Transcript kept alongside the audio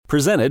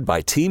Presented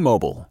by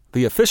T-Mobile,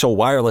 the official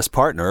wireless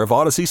partner of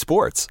Odyssey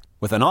Sports.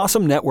 With an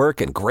awesome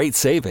network and great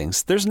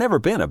savings, there's never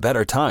been a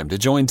better time to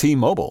join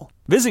T-Mobile.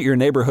 Visit your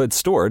neighborhood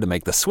store to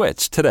make the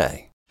switch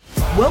today.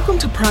 Welcome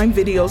to Prime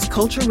Video's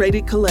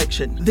Culture-Rated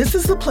Collection. This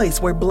is the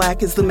place where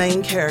Black is the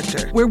main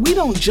character, where we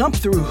don't jump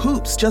through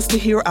hoops just to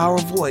hear our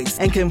voice,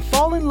 and can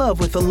fall in love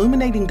with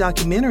illuminating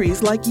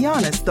documentaries like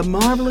Giannis, The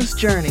Marvelous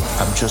Journey.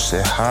 I'm just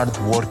a hard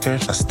worker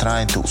that's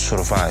trying to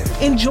survive.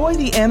 Enjoy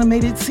the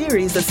animated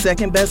series, The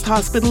Second Best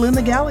Hospital in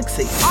the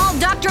Galaxy. All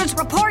doctors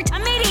report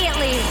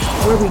immediately!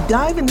 Where we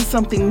dive into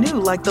something new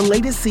like the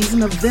latest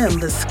season of Them,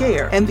 The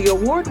Scare, and the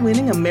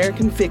award-winning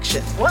American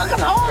Fiction. Welcome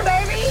home,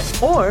 baby!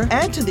 Or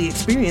add to the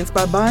experience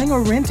by buying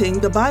or renting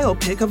the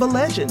biopic of a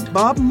legend,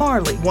 Bob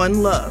Marley,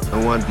 One Love.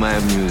 I want my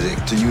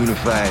music to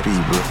unify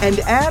people. And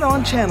add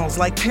on channels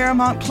like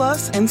Paramount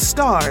Plus and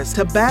Stars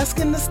to bask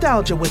in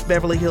nostalgia with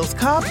Beverly Hills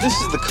Cop. This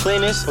is the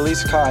cleanest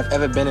police car I've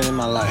ever been in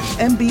my life.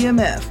 And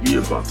BMF.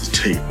 You're about to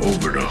take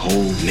over the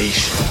whole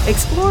nation.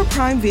 Explore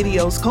Prime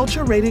Video's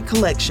Culture-Rated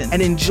Collection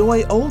and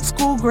enjoy old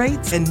school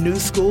greats and new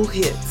school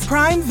hits.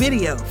 Prime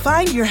Video.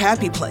 Find your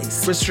happy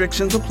place.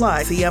 Restrictions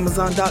apply. See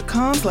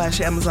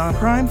Amazon.com/Amazon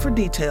Prime for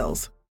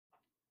details.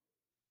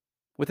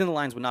 Within the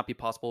Lines would not be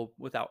possible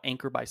without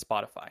Anchor by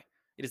Spotify.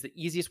 It is the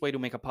easiest way to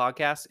make a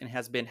podcast and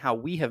has been how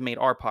we have made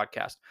our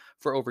podcast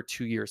for over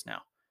 2 years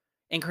now.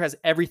 Anchor has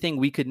everything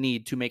we could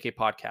need to make a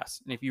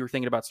podcast. And if you were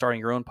thinking about starting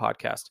your own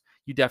podcast,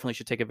 you definitely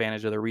should take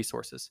advantage of their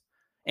resources.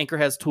 Anchor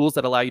has tools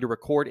that allow you to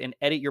record and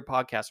edit your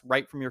podcast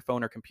right from your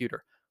phone or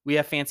computer. We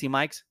have fancy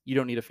mics. You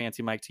don't need a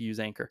fancy mic to use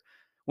Anchor.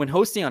 When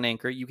hosting on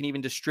Anchor, you can even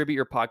distribute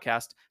your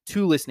podcast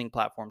to listening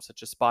platforms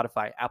such as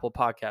Spotify, Apple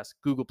Podcasts,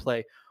 Google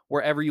Play,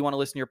 wherever you want to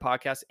listen to your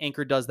podcast.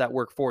 Anchor does that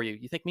work for you.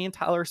 You think me and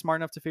Tyler are smart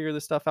enough to figure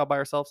this stuff out by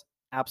ourselves?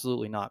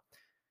 Absolutely not.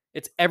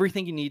 It's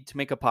everything you need to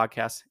make a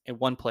podcast in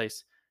one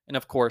place. And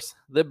of course,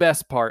 the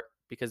best part,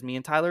 because me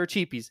and Tyler are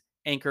cheapies,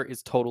 Anchor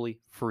is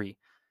totally free.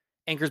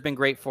 Anchor's been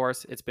great for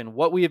us. It's been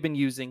what we have been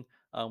using.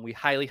 We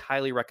highly,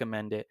 highly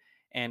recommend it.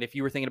 And if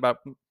you were thinking about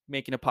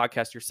making a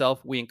podcast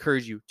yourself, we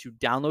encourage you to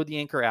download the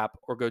Anchor app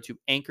or go to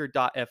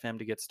anchor.fm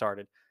to get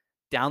started.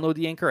 Download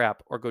the Anchor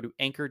app or go to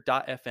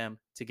anchor.fm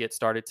to get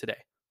started today.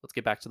 Let's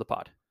get back to the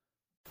pod.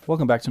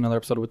 Welcome back to another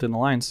episode of Within the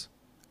Lines.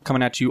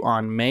 Coming at you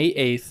on May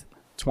 8th,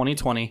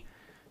 2020.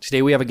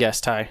 Today we have a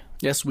guest, Ty.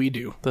 Yes, we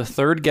do. The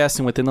third guest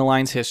in Within the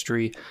Lines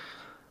history.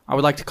 I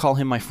would like to call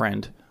him my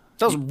friend.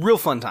 That was a real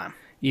fun time.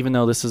 Even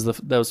though this was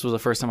the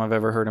first time I've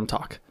ever heard him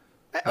talk.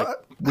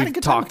 We've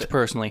talked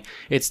personally.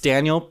 It's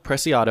Daniel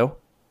Preciado.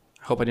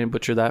 I hope I didn't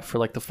butcher that for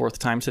like the fourth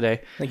time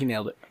today. I think you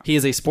nailed it. He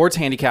is a sports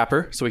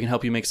handicapper, so we can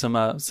help you make some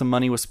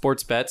money with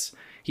sports bets.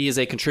 He is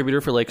a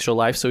contributor for Lake Show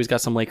Life, so he's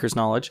got some Lakers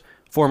knowledge.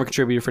 Former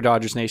contributor for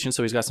Dodgers Nation,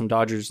 so he's got some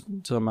Dodgers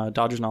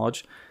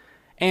knowledge.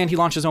 And he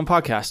launched his own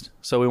podcast,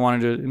 so we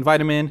wanted to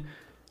invite him in,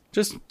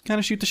 just kind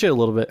of shoot the shit a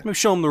little bit. Maybe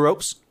show him the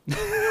ropes.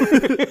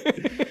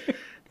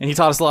 And he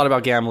taught us a lot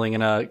about gambling,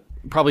 and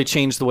probably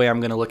changed the way I'm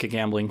going to look at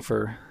gambling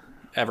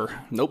forever.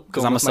 Nope,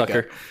 because I'm a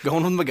sucker.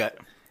 Going with my gut.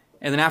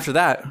 And then after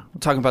that, we're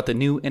talking about the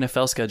new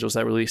NFL schedules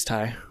that released,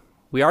 Ty.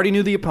 We already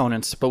knew the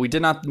opponents, but we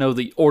did not know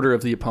the order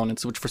of the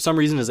opponents, which for some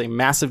reason is a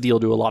massive deal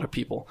to a lot of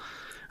people.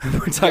 I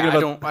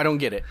don't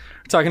get it.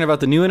 We're talking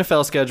about the new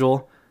NFL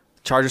schedule,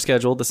 Charger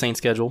schedule, the Saints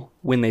schedule,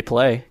 when they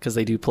play, because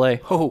they do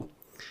play. Oh.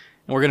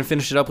 And we're going to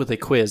finish it up with a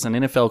quiz, an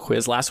NFL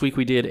quiz. Last week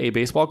we did a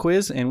baseball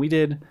quiz, and we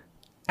did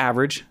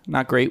average,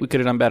 not great. We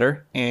could have done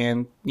better.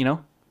 And,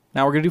 now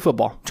we're going to do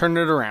football. Turn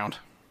it around.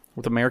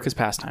 With America's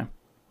pastime.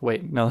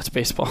 Wait, no, that's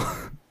baseball.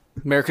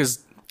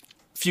 America's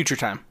future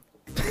time.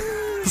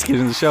 Let's get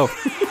into the show.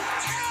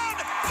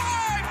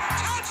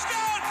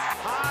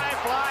 High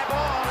fly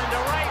ball into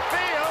right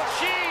field.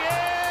 She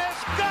is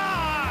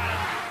gone.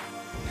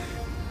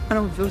 I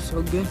don't feel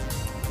so good.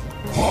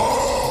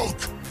 Hulk!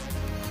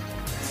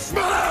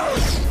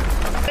 Smash!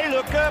 Hey,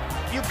 look up.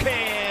 You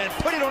can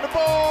put it on the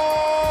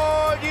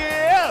board.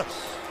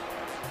 Yes.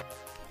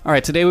 All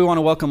right, today we want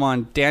to welcome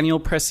on Daniel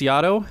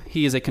Preciado.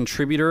 He is a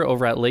contributor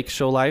over at Lake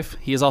Show Life.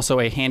 He is also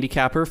a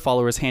handicapper.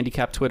 Follow his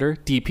handicap Twitter,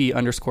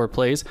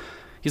 DP_plays.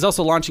 He's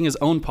also launching his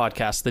own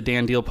podcast, the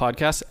Dan Deal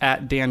Podcast,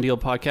 at Dan Deal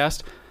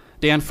Podcast.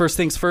 Dan, first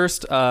things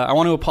first, I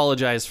want to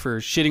apologize for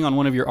shitting on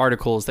one of your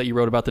articles that you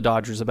wrote about the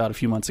Dodgers about a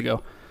few months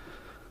ago.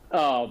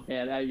 Oh,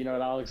 man, you know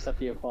what? I'll accept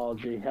the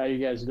apology. How you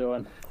guys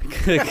doing?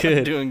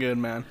 Good. Doing good,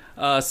 man.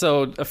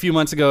 So a few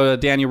months ago,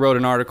 Dan, you wrote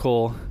an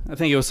article. I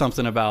think it was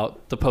something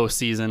about the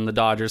postseason, the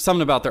Dodgers,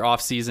 something about their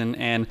offseason,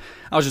 and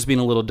I was just being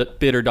a little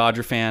bitter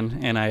Dodger fan,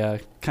 and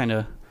I kind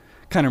of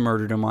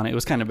murdered him on it. It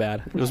was kind of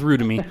bad. It was rude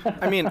to me.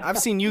 I mean, I've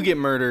seen you get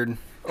murdered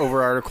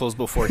over articles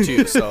before,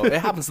 too, so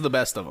it happens to the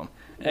best of them.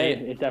 Hey,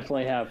 it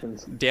definitely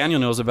happens. Daniel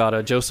knows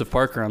about Joseph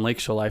Parker on Lake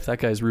Show Life. That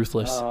guy's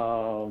ruthless.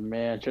 Oh,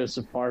 man,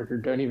 Joseph Parker.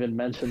 Don't even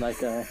mention that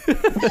guy.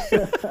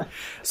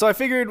 So I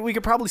figured we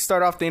could probably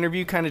start off the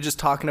interview kind of just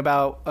talking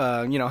about,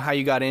 how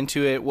you got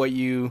into it, what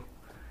you,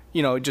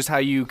 just how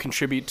you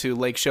contribute to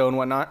Lake Show and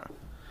whatnot.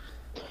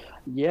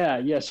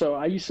 Yeah. So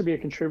I used to be a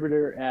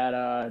contributor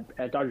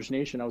at Dodgers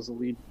Nation. I was the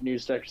lead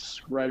news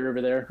desk writer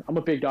over there. I'm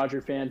a big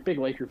Dodger fan, big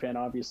Laker fan,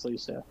 obviously.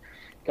 So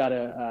got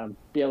to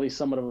be at least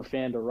somewhat of a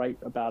fan to write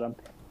about them.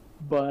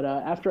 But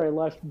after I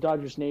left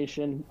Dodgers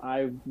Nation,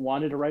 I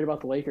wanted to write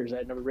about the Lakers. I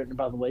had never written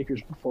about the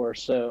Lakers before,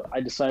 so I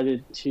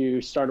decided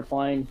to start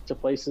applying to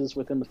places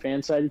within the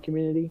fan-sided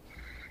community.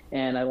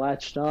 And I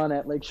latched on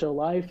at Lake Show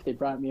Life. They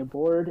brought me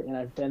aboard, and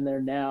I've been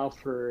there now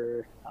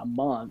for a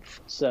month.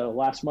 So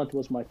last month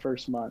was my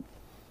first month.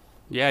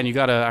 Yeah, and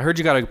I heard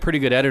you got a pretty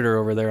good editor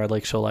over there at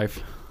Lake Show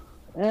Life.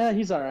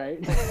 He's all right.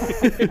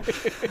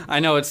 I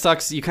know it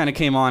sucks. You kind of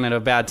came on at a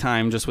bad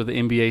time just with the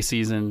NBA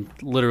season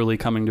literally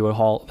coming to a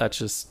halt.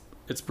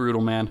 It's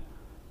brutal, man.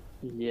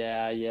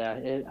 Yeah.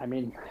 I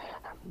mean,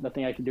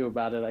 nothing I can do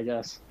about it, I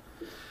guess.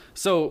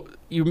 So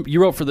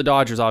you wrote for the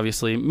Dodgers,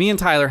 obviously. Me and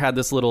Tyler had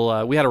this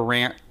little we had a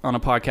rant on a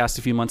podcast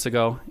a few months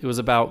ago. It was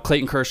about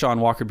Clayton Kershaw and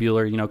Walker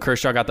Buehler. You know,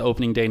 Kershaw got the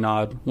opening day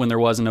nod when there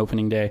was an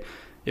opening day.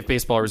 If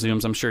baseball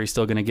resumes, I'm sure he's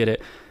still going to get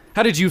it.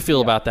 How did you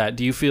feel about that?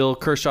 Do you feel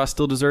Kershaw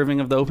still deserving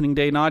of the opening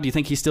day nod? Do you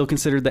think he's still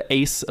considered the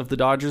ace of the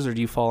Dodgers, or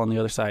do you fall on the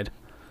other side?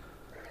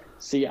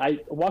 See,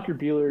 Walker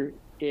Buehler,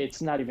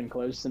 it's not even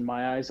close in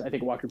my eyes. I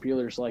think Walker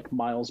Buehler's like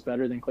miles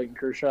better than Clayton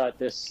Kershaw at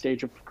this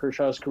stage of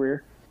Kershaw's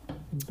career.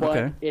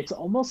 But It's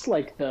almost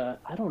like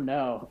I don't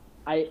know.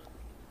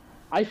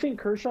 I think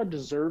Kershaw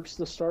deserves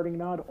the starting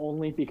nod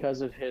only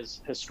because of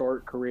his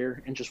historic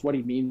career and just what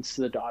he means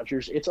to the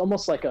Dodgers. It's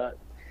almost like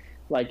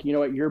you know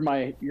what,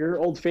 you're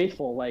Old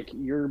Faithful, like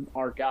you're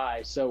our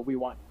guy, so we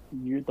want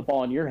the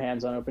ball in your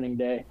hands on opening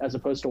day, as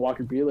opposed to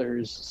Walker Buehler,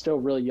 who's still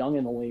really young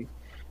in the league.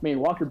 I mean,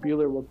 Walker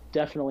Buehler will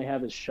definitely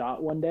have his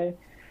shot one day,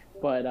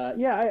 but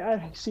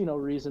I see no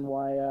reason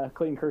why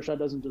Clayton Kershaw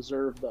doesn't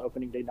deserve the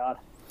opening day nod.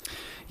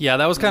 Yeah,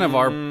 that was kind of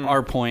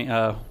our point.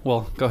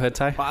 Well, go ahead,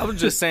 Ty. I was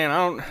just saying,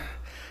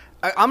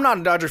 I'm not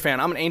a Dodger fan.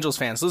 I'm an Angels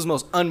fan, so this is the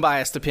most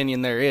unbiased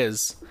opinion there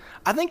is.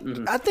 I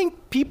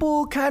think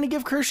people kind of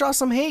give Kershaw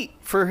some hate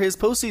for his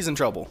postseason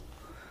trouble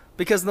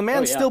because the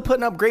man's still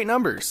putting up great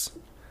numbers.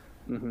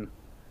 Mm-hmm.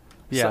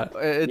 Yeah, so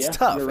it's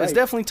tough. Right. It's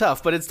definitely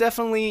tough, but it's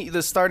definitely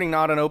the starting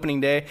nod on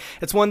opening day.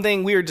 It's one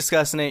thing, we were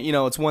discussing it, you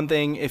know, it's one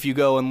thing if you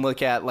go and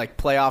look at like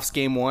playoffs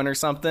game 1 or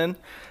something,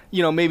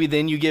 you know, maybe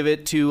then you give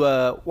it to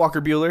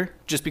Walker Buehler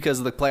just because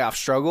of the playoff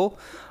struggle.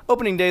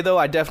 Opening day, though,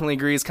 I definitely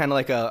agree is kind of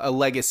like a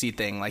legacy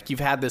thing. Like, you've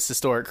had this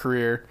historic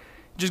career.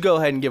 Just go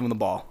ahead and give him the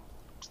ball.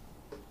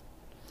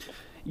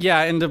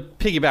 Yeah, and to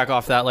piggyback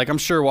off that, like, I'm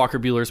sure Walker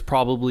Buehler's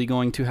probably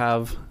going to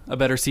have a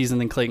better season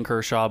than Clayton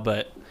Kershaw,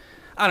 but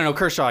I don't know.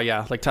 Kershaw,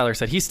 yeah, like Tyler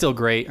said, he's still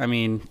great. I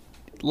mean,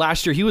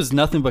 last year he was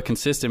nothing but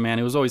consistent, man.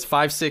 It was always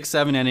 5, 6,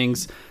 7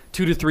 innings,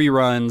 2 to 3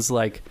 runs.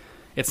 Like,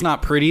 it's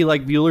not pretty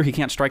like Buehler. He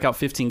can't strike out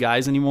 15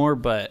 guys anymore,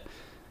 but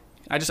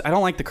I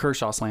don't like the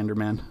Kershaw slander,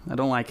 man. I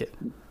don't like it.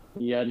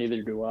 Yeah,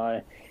 neither do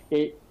I.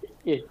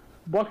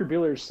 Walker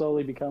Buehler has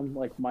slowly become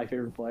like my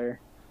favorite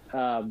player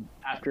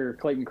after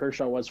Clayton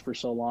Kershaw was for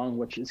so long,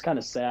 which is kind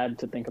of sad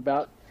to think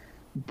about.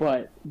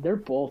 But they're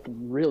both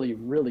really,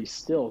 really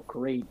still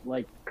great.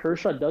 Like,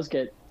 Kershaw does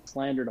get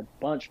slandered a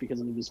bunch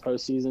because of his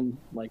postseason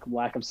like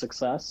lack of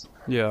success.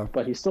 Yeah.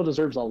 But he still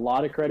deserves a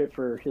lot of credit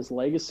for his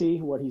legacy,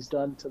 what he's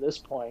done to this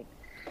point,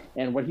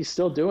 and what he's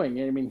still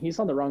doing. I mean, he's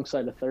on the wrong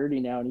side of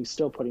 30 now, and he's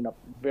still putting up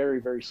very,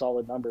 very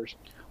solid numbers.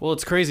 Well,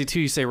 it's crazy,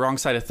 too. You say wrong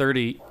side of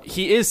 30.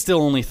 He is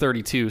still only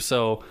 32,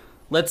 so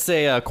let's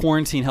say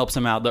quarantine helps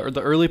him out.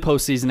 The early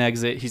postseason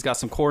exit, he's got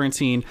some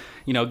quarantine,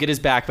 you know, get his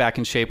back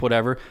in shape,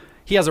 whatever.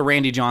 He has a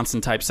Randy Johnson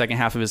type second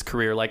half of his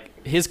career. Like,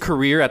 his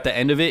career at the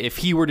end of it, if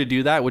he were to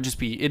do that,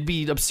 it'd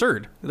be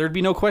absurd. There'd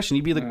be no question.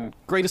 He'd be the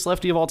greatest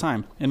lefty of all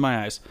time, in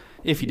my eyes,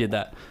 if he did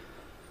that.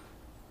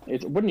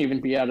 It wouldn't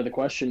even be out of the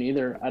question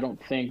either, I don't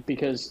think,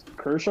 because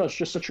Kershaw is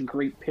just such a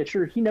great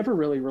pitcher. He never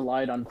really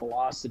relied on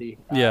velocity,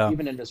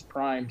 even in his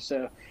prime.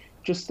 So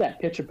just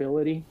that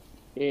pitchability,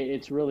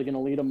 it's really going to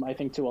lead him, I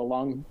think, to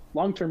a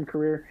long-term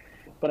career.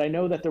 But I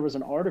know that there was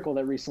an article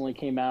that recently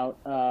came out,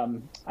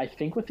 I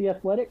think with The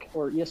Athletic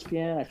or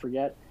ESPN, I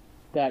forget,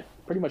 that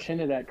pretty much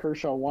hinted at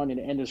Kershaw wanting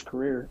to end his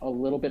career a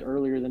little bit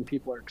earlier than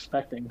people are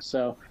expecting.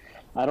 So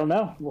I don't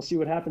know. We'll see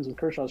what happens with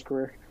Kershaw's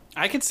career.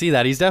 I could see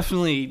that. He's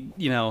definitely,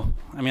 you know,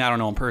 I mean, I don't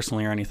know him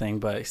personally or anything,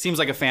 but he seems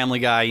like a family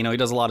guy. You know, he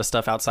does a lot of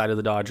stuff outside of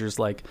the Dodgers.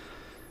 Like,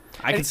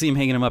 I could see him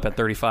hanging him up at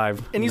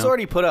 35. And he's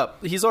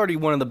already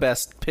one of the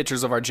best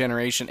pitchers of our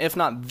generation, if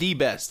not the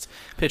best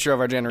pitcher of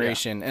our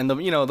generation. Yeah. And the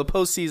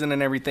postseason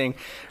and everything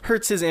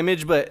hurts his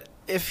image. But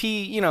if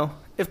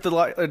if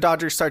the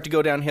Dodgers start to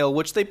go downhill,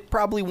 which they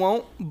probably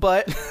won't,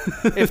 but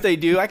if they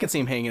do, I could see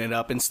him hanging it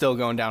up and still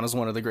going down as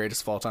one of the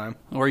greatest of all time.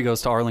 Or he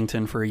goes to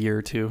Arlington for a year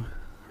or two,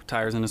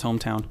 retires in his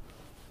hometown.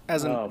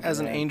 As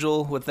an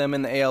Angel with them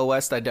in the AL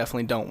West, I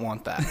definitely don't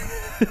want that.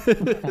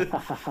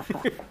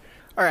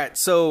 All right,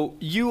 so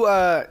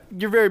you're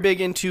very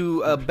big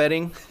into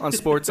betting on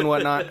sports and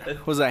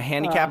whatnot. Was that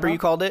handicapper you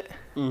called it?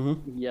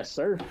 Mm-hmm. Yes,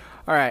 sir.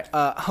 All right.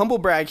 Humble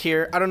brag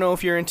here. I don't know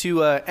if you're into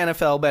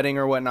NFL betting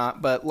or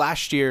whatnot, but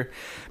last year,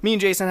 me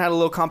and Jason had a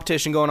little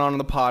competition going on in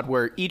the pod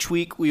where each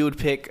week we would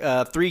pick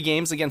 3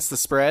 games against the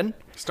spread.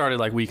 Started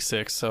like week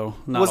 6, so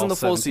not wasn't all the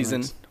full 17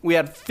 season. weeks. We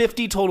had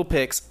 50 total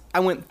picks. I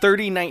went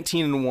 30,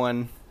 19, and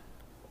 1.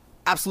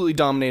 Absolutely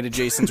dominated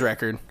Jason's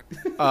record.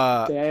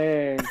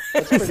 Dang,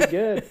 that's pretty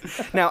good.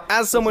 Now,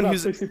 as someone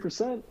who's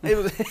 60%,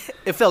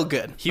 it felt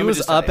good. He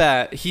was up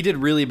at. He did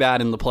really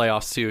bad in the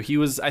playoffs too. He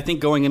was, I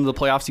think, going into the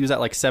playoffs, he was at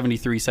like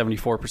 73,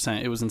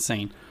 74%. It was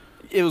insane.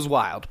 It was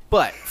wild.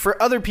 But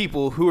for other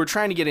people who are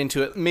trying to get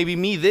into it, maybe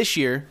me this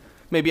year,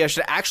 maybe I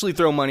should actually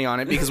throw money on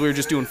it because we were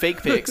just doing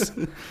fake picks.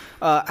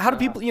 How do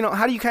people,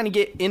 how do you kind of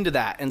get into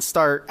that and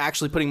start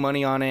actually putting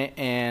money on it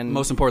and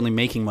most importantly,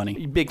 making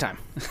money big time?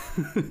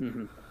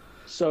 Mm-hmm.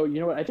 So, you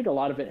know what? I think a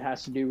lot of it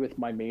has to do with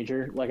my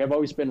major. Like, I've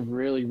always been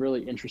really,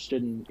 really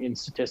interested in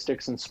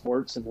statistics and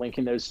sports and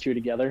linking those two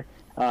together.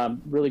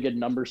 Really good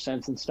number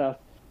sense and stuff.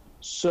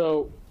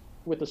 So,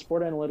 with the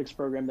sport analytics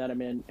program that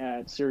I'm in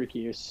at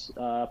Syracuse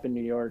up in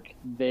New York,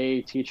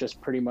 they teach us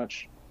pretty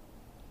much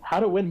how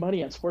to win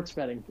money at sports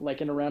betting, like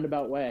in a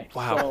roundabout way.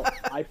 Wow. So,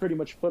 I pretty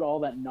much put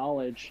all that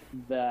knowledge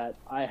that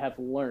I have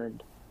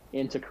learned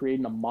into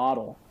creating a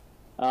model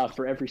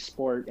for every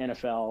sport,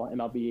 NFL,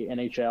 MLB,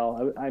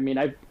 NHL. I mean,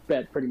 I've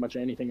bet pretty much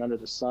anything under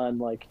the sun.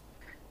 Like,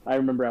 I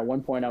remember at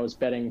one point I was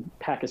betting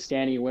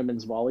Pakistani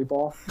women's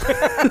volleyball.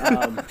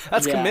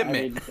 That's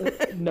commitment.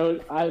 I mean,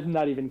 no, I'm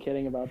not even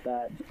kidding about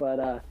that.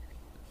 But,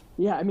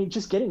 yeah, I mean,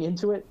 just getting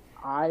into it,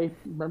 I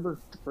remember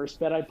the first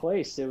bet I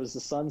placed, it was the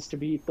Suns to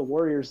beat the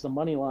Warriors, the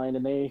money line,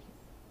 and they,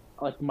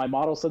 like, my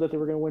model said that they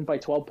were going to win by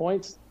 12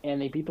 points,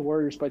 and they beat the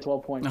Warriors by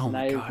 12 points. Oh, and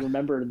I God.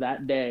 remember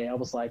that day, I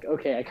was like,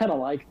 okay, I kind of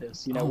like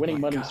this. Winning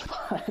money's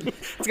fun.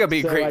 It's got to be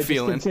a great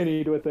feeling. I just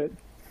continued with it.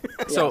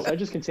 So I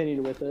just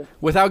continued with it.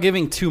 Without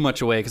giving too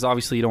much away, because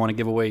obviously you don't want to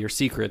give away your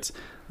secrets,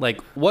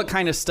 like what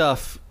kind of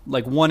stuff,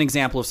 like one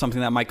example of something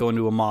that might go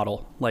into a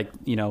model, like,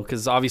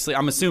 because obviously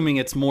I'm assuming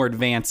it's more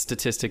advanced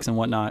statistics and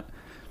whatnot.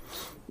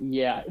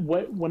 Yeah.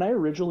 When I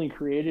originally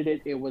created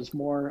it, it was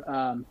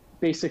more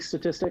basic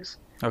statistics.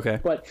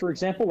 Okay. But for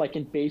example, like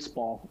in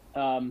baseball,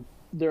 a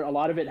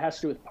lot of it has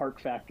to do with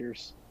park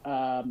factors.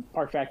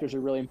 Park factors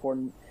are really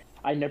important.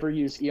 I never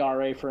use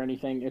ERA for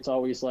anything. It's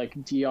always like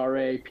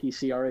DRA,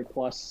 PCRA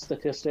plus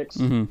statistics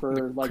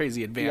for like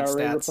crazy advanced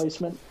ERA stats.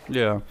 Replacement.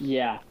 Yeah.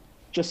 Yeah.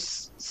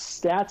 Just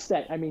stats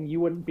that, I mean, you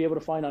wouldn't be able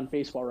to find on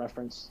Baseball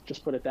Reference.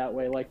 Just put it that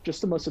way. Like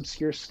just the most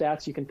obscure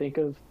stats you can think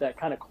of that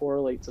kind of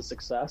correlate to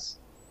success.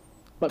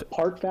 But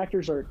park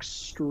factors are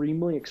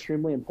extremely,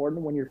 extremely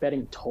important when you're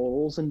betting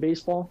totals in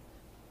baseball.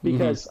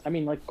 Because, I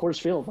mean, like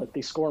Coors Field, like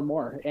they score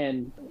more.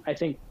 And I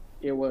think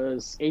it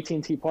was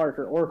AT&T Park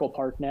or Oracle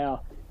Park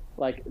now,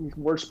 like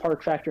worst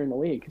park factor in the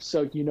league.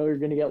 So you're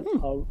going to get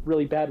a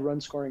really bad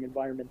run scoring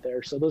environment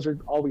there. So those are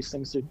always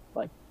things to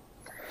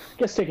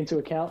take into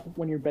account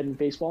when you're betting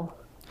baseball.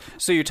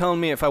 So you're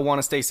telling me if I want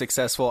to stay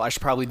successful, I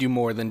should probably do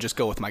more than just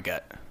go with my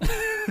gut.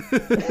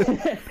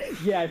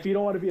 Yeah, if you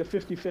don't want to be a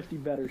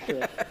 50-50 better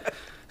shit.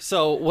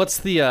 So what's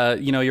the,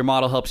 your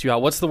model helps you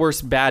out. What's the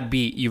worst bad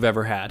beat you've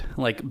ever had?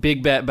 Like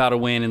big bet about a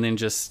win and then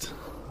just,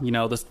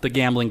 the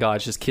gambling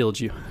gods just killed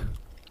you.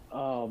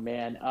 Oh,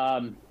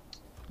 man.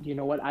 You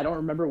know what? I don't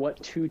remember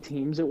what 2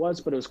 teams it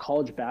was, but it was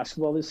college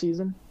basketball this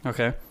season.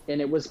 Okay.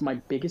 And it was my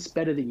biggest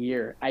bet of the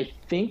year. I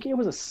think it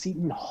was a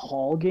Seton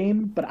Hall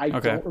game, but I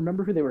don't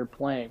remember who they were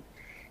playing.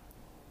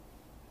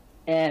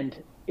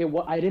 And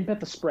I didn't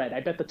bet the spread.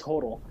 I bet the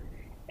total.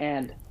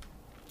 And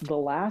the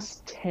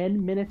last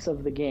 10 minutes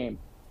of the game,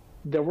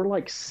 there were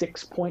like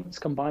 6 points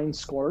combined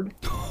scored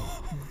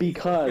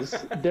because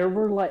there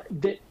were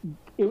the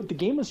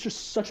game was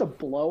just such a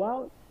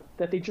blowout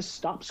that they just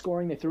stopped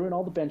scoring. They threw in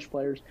all the bench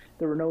players.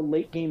 There were no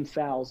late game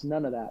fouls,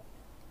 none of that.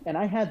 And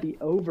I had the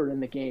over in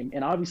the game,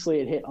 and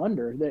obviously it hit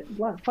under.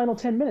 The final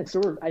 10 minutes,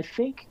 there were, I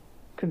think,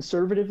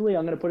 conservatively,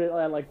 I'm going to put it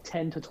at like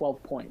 10 to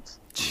 12 points.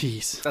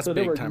 Jeez. That's so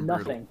big there time was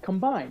nothing brutal.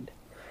 Combined.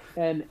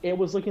 And it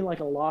was looking like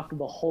a lock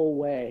the whole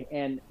way.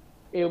 And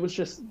it was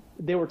just,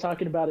 they were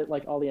talking about it,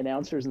 like all the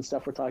announcers and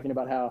stuff were talking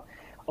about how,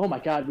 oh my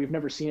God, we've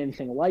never seen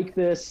anything like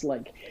this.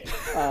 Like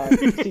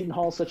Seton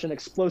Hall's such an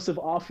explosive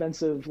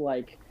offensive,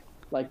 like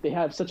they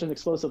have such an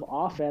explosive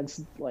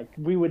offense. Like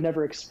we would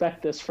never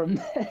expect this from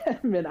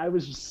them. And I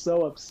was just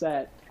so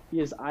upset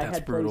because I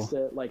had placed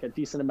a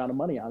decent amount of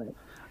money on it.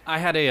 I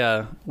had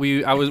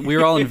we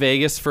were all in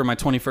Vegas for my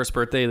 21st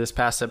birthday this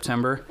past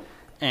September.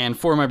 And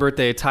for my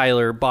birthday,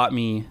 Tyler bought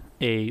me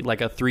a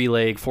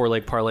 3-leg,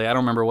 4-leg parlay. I don't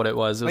remember what it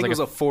was. I think it was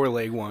a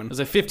 4-leg one. It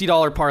was a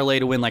 $50 parlay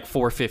to win like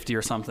 $450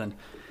 or something.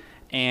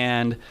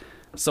 And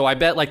so I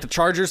bet like the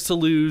Chargers to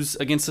lose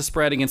against the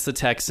spread against the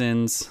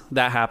Texans.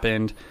 That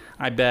happened.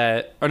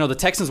 The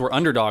Texans were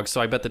underdogs, so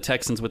I bet the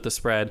Texans with the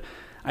spread.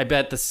 I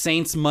bet the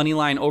Saints money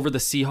line over the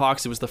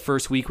Seahawks. It was the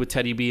first week with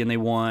Teddy B, and they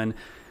won.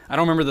 I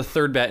don't remember the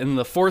third bet. And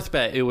the fourth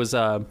bet, it was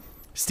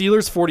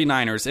Steelers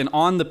 49ers. And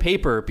on the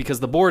paper, because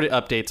the board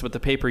updates with the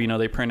paper,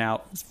 they print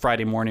out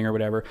Friday morning or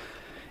whatever,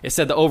 it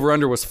said the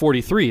over-under was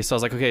 43. So I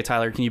was like, okay,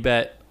 Tyler, can you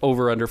bet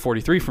over-under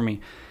 43 for me?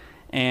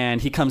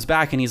 And he comes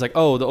back and he's like,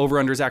 oh, the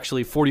over-under is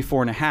actually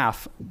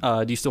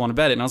 44.5. Do you still want to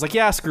bet it? And I was like,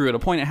 yeah, screw it. A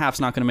point and a half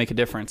is not going to make a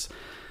difference.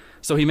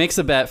 So he makes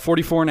a bet,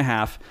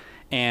 44.5,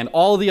 and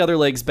all of the other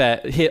legs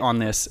bet hit on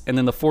this. And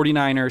then the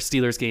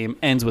 49ers-Steelers game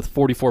ends with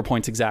 44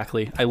 points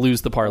exactly. I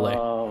lose the parlay.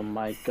 Oh,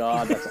 my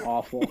God. That's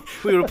awful.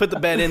 We would have put the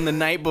bet in the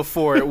night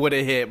before it would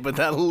have hit, but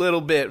that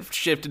little bit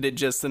shifted it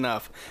just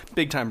enough.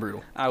 Big time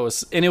brutal.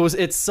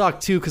 It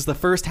sucked too, because the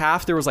first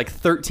half there was like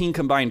 13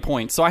 combined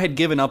points. So I had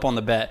given up on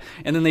the bet,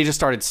 and then they just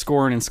started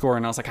scoring and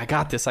scoring. I was like, I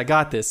got this.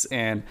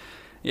 And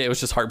yeah, it was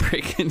just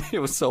heartbreaking. It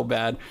was so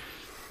bad.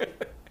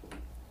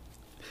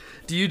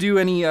 Do you do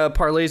any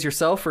parlays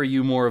yourself, or are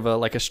you more of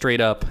a straight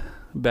up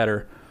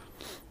better?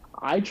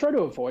 I try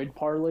to avoid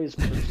parlays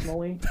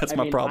personally. That's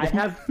my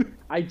problem.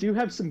 I do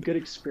have some good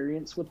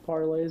experience with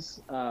parlays.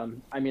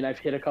 I've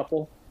hit a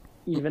couple,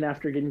 even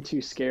after getting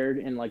too scared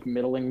and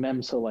middling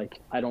them, so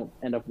I don't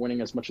end up winning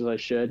as much as I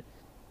should.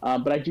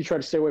 But I do try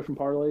to stay away from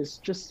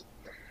parlays. Just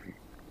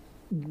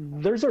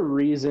there's a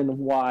reason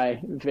why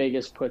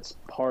Vegas puts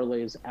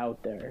parlays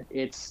out there.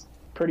 It's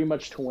pretty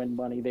much to win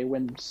money. They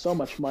win so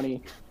much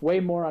money, way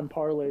more on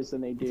parlays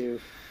than they do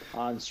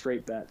on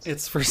straight bets.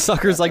 It's for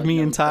suckers like me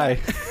and Ty.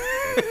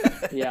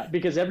 Yeah,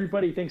 because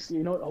everybody thinks,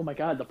 oh my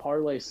God, the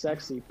parlay's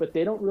sexy, but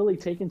they don't really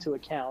take into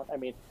account.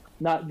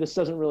 This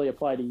doesn't really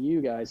apply to you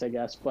guys, I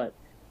guess, but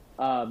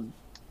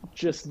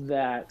just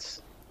that.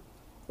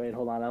 Wait,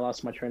 hold on, I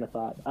lost my train of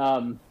thought.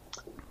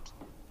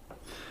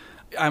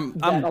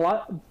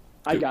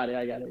 I got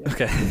it. Yeah.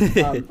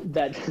 Okay.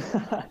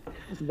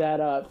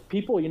 That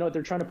people,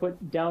 they're trying to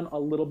put down a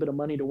little bit of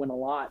money to win a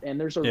lot, and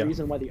there's a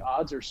reason why the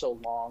odds are so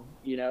long,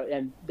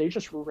 and they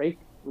just rake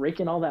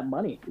in all that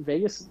money.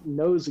 Vegas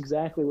knows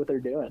exactly what they're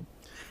doing.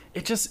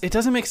 It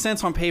doesn't make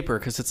sense on paper,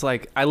 because it's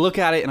I look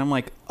at it and I'm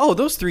like, oh,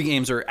 those 3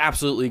 games are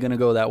absolutely going to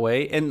go that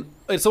way, and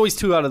it's always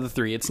 2 out of the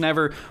 3. It's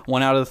never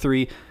 1 out of the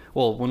 3.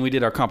 Well, when we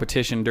did our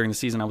competition during the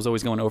season, I was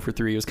always going 0 for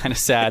 3. It was kind of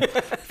sad.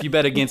 If you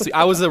bet against me,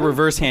 I was a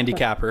reverse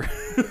handicapper.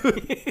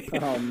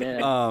 Oh,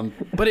 man.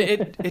 But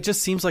it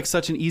just seems like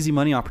such an easy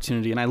money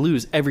opportunity, and I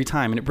lose every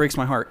time, and it breaks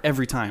my heart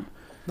every time.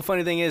 The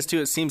funny thing is, too,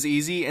 it seems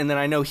easy, and then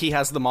I know he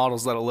has the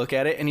models that'll look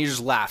at it, and he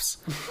just laughs.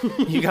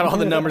 You got all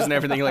the numbers and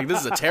everything. You're like, this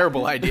is a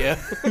terrible idea.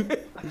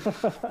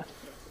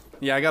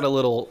 Yeah, I got a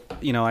little,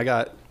 I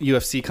got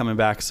UFC coming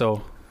back,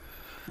 so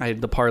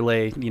the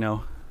parlay,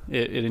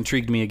 it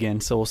intrigued me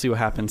again, so we'll see what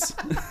happens.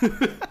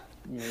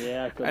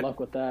 Yeah, good luck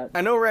with that.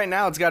 I know right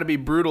now it's got to be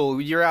brutal.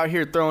 You're out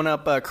here throwing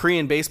up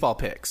Korean baseball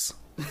picks.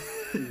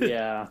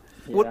 Yeah.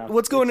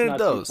 What's going into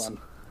those?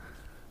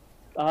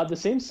 The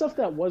same stuff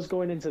that was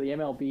going into the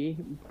MLB,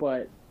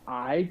 but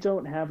I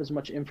don't have as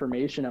much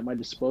information at my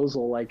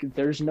disposal.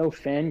 There's no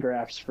fan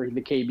graphs for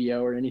the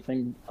KBO or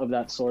anything of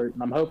that sort.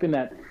 And I'm hoping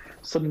that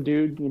some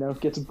dude,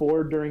 gets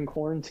bored during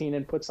quarantine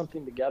and puts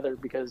something together,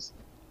 because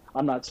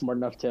I'm not smart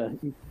enough to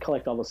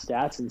collect all the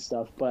stats and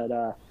stuff.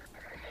 But,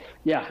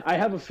 yeah, I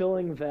have a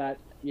feeling that,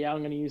 I'm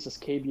going to use this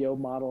KBO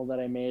model that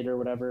I made or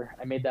whatever.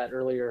 I made that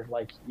earlier,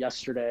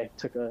 yesterday.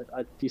 Took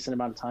a decent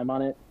amount of time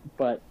on it.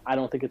 But I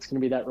don't think it's going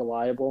to be that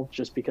reliable,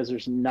 just because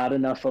there's not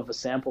enough of a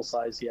sample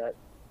size yet.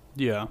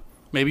 Yeah.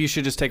 Maybe you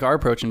should just take our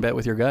approach and bet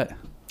with your gut.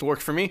 It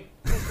worked for me.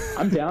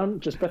 I'm down.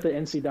 Just bet the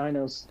NC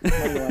Dinos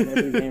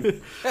every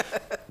game.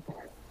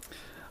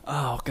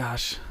 Oh,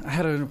 gosh. I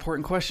had an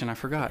important question. I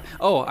forgot.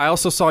 Oh, I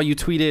also saw you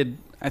tweeted,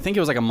 I think it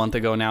was a month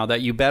ago now,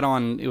 that you bet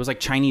on, it was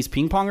Chinese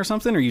ping pong or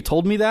something, or you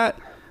told me that?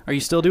 Are you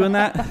still doing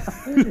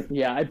that?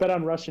 Yeah, I bet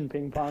on Russian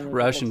ping pong.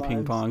 Russian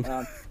ping pong.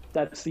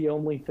 That's the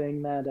only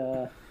thing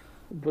that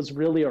was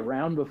really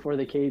around before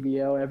the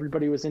KBO.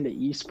 Everybody was into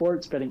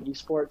esports, betting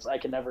esports. I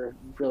could never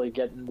really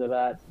get into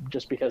that,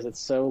 just because it's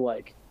so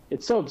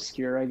it's so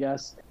obscure, I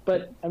guess.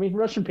 But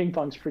Russian ping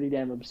pong's pretty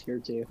damn obscure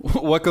too.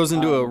 What goes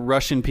into a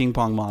Russian ping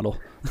pong model?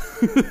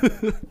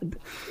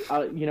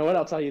 You know what?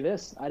 I'll tell you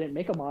this. I didn't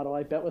make a model.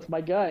 I bet with my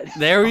gut.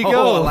 There we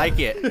go. I like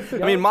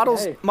it.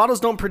 Models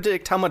don't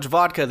predict how much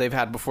vodka they've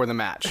had before the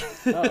match.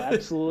 Oh,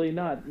 absolutely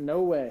not.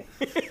 No way.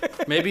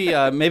 Maybe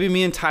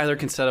me and Tyler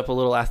can set up a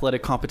little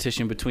athletic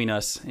competition between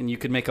us, and you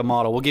could make a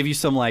model. We'll give you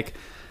some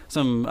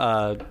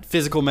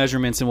physical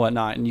measurements and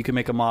whatnot, and you can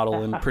make a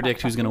model and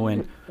predict who's going to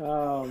win.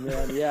 Oh,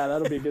 man. Yeah,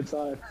 that'll be a good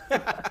time.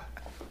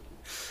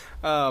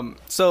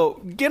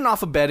 So getting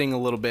off of betting a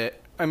little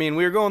bit, we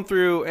were going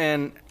through,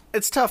 and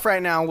it's tough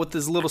right now with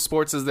as little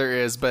sports as there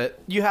is, but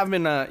you have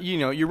been,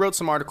 you wrote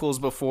some articles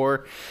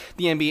before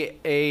the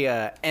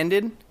NBA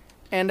ended,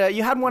 and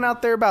you had one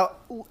out there about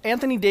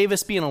Anthony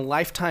Davis being a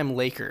lifetime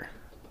Laker.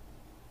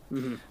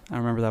 Mm-hmm. I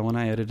remember that one.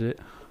 I edited it.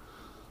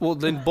 Well,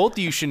 then both of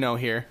you should know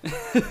here.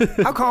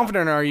 How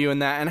confident are you in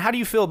that, and how do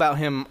you feel about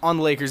him on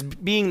the Lakers,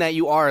 being that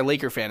you are a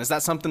Laker fan? Is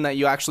that something that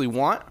you actually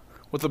want,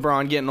 with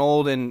LeBron getting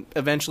old and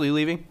eventually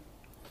leaving?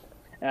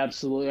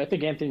 Absolutely. I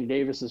think Anthony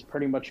Davis is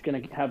pretty much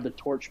going to have the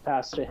torch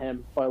passed to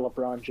him by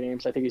LeBron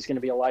James. I think he's going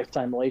to be a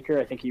lifetime Laker.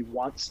 I think he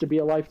wants to be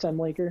a lifetime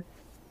Laker.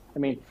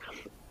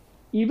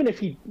 even if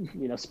he,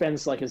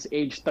 spends like his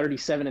age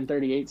 37 and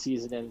 38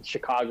 season in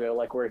Chicago,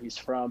 like where he's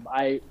from,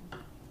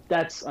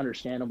 that's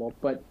understandable.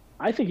 But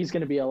I think he's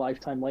going to be a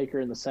lifetime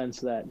Laker in the sense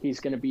that he's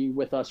going to be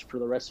with us for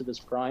the rest of his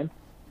prime,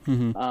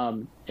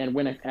 and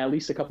win at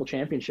least a couple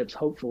championships,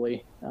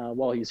 hopefully,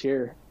 while he's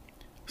here.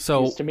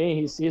 So to me,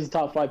 he's a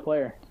top 5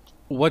 player.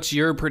 What's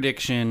your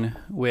prediction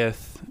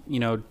with,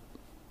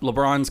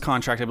 LeBron's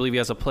contract? I believe he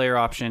has a player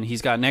option.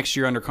 He's got next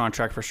year under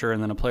contract for sure,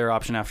 and then a player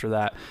option after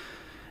that.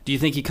 Do you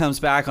think he comes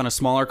back on a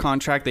smaller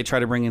contract? They try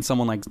to bring in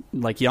someone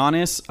like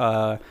Giannis.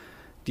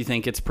 Do you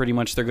think it's pretty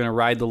much they're going to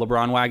ride the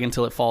LeBron wagon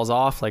until it falls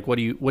off? Like, what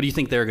do you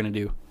think they're going to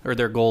do, or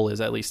their goal is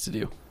at least to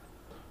do?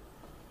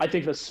 I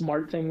think the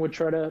smart thing would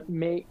try to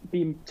make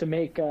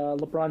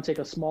LeBron take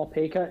a small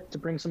pay cut to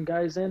bring some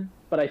guys in.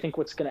 But I think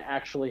what's going to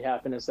actually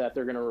happen is that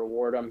they're going to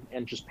reward him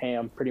and just pay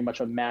him pretty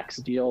much a max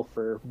deal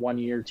for 1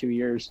 year, 2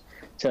 years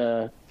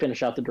to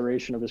finish out the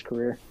duration of his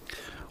career.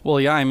 Well,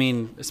 yeah, I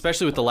mean,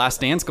 especially with the Last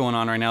Dance going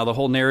on right now, the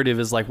whole narrative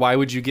is like, why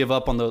would you give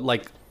up on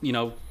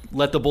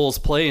let the Bulls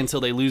play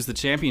until they lose the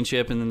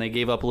championship, and then they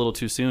gave up a little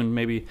too soon?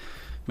 Maybe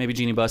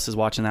Jeannie Buss is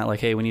watching that like,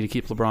 hey, we need to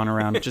keep LeBron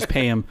around. Just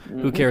pay him.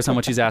 Who cares how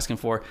much he's asking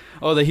for?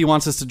 Oh, that he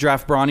wants us to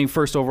draft Bronny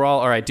first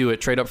overall? All right, do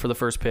it. Trade up for the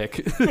first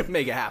pick.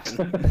 Make it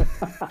happen.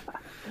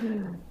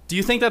 Do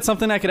you think that's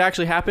something that could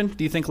actually happen?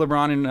 Do you think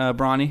LeBron and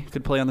Bronny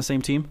could play on the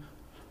same team?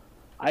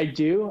 I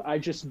do. I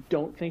just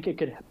don't think it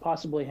could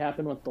possibly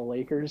happen with the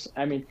Lakers.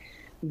 I mean,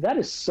 that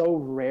is so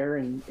rare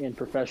in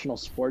professional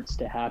sports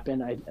to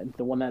happen.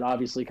 The one that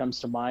obviously comes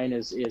to mind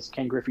is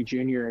Ken Griffey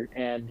Jr.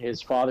 and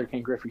his father,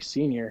 Ken Griffey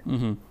Sr.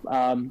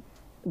 Mm-hmm.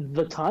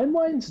 The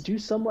timelines do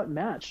somewhat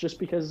match just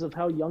because of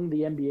how young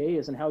the NBA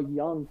is and how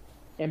young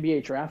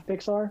NBA draft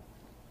picks are.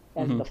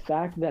 And the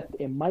fact that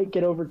it might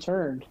get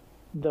overturned,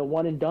 the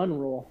one and done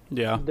rule.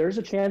 Yeah. There's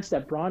a chance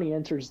that Bronny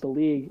enters the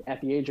league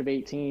at the age of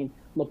 18.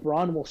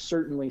 LeBron will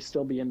certainly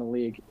still be in the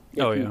league.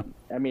 The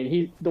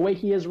way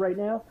he is right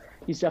now,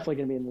 he's definitely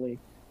going to be in the league.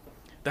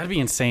 That'd be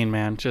insane,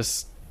 man.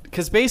 Just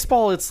because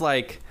baseball, it's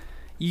like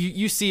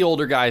you see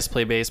older guys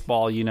play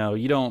baseball.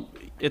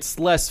 It's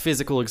less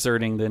physical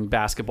exerting than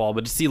basketball.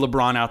 But to see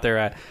LeBron out there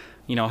at,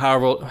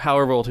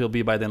 however old he'll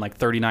be by then, like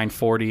 39,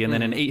 40, and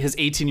then his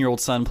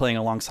 18-year-old son playing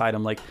alongside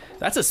him, like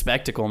that's a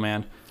spectacle,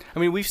 man. I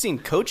mean, we've seen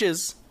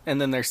coaches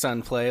and then their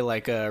son play,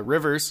 like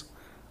Rivers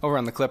over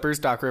on the Clippers,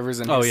 Doc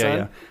Rivers and his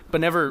son, but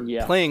never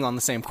playing on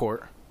the same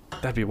court.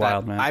 That'd be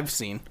wild, man. I've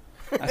seen.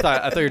 I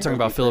thought you were talking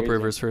about Phillip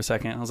Rivers for a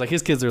second. I was like,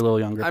 his kids are a little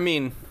younger. I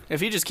mean,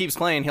 if he just keeps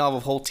playing, he'll have a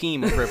whole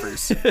team of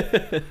Rivers.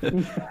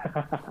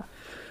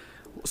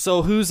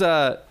 So who's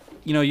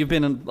you've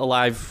been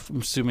alive,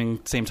 I'm assuming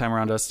same time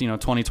around us,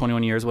 20,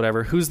 21 years,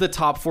 whatever. Who's the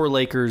top 4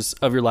 Lakers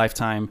of your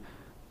lifetime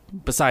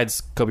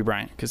besides Kobe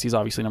Bryant? Because he's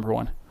obviously number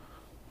 1.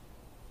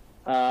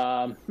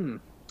 I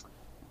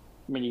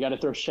mean, you got to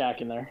throw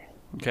Shaq in there.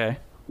 Okay.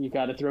 You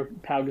got to throw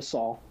Pau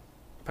Gasol.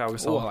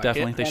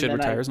 Definitely. They should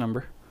retire his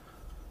number.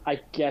 I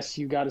guess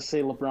you got to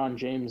say LeBron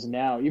James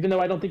now, even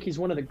though I don't think he's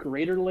one of the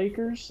greater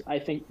Lakers. I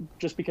think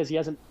just because he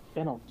hasn't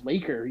been a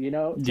Laker, To me,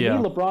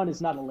 LeBron is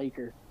not a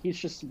Laker. He's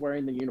just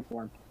wearing the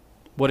uniform.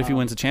 What if he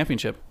wins a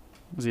championship?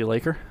 Was he a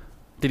Laker?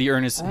 Did he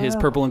earn his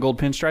purple and gold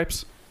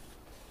pinstripes?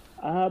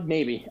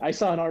 Maybe. I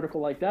saw an article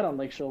like that on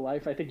Lake Show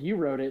Life. I think you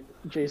wrote it,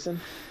 Jason.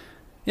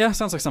 Yeah,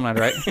 sounds like something I'd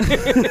write.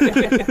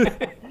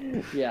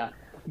 Yeah,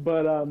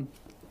 but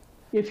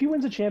if he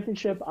wins a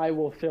championship, I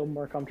will feel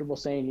more comfortable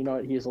saying,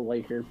 he is a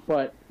Laker.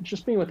 But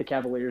just being with the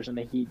Cavaliers and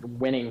the Heat,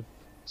 winning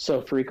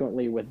so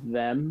frequently with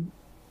them,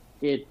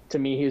 to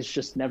me, he's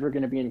just never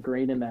going to be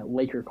ingrained in that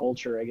Laker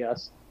culture, I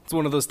guess. It's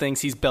one of those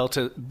things he's built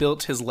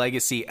his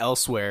legacy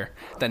elsewhere.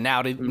 That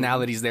now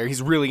that he's there,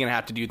 he's really going to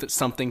have to do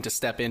something to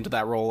step into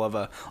that role of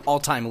a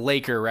all-time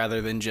Laker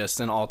rather than just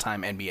an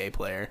all-time NBA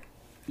player.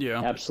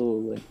 Yeah,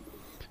 absolutely.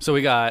 So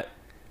we got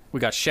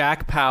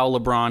Shaq, Powell,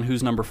 LeBron.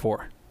 Who's number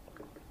 4?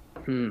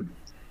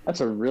 That's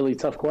a really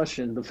tough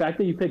question. The fact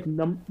that you picked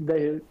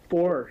the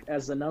 4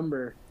 as the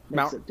number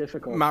makes it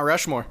difficult. Mount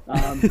Rushmore.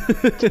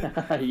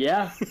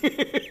 Yeah.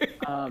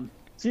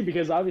 See,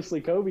 because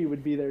obviously Kobe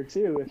would be there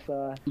too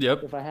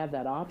if I had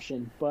that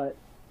option. But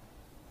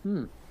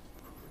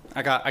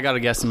I got a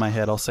guess in my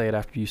head. I'll say it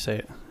after you say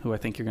it. Who I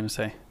think you're going to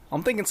say?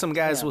 I'm thinking some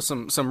guys with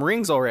some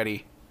rings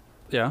already.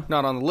 Yeah.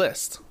 Not on the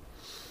list.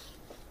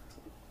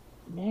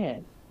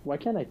 Man, why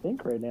can't I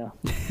think right now?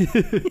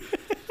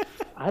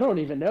 I don't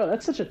even know.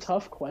 That's such a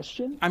tough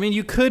question. I mean,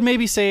 you could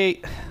maybe say,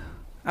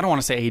 I don't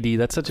want to say AD.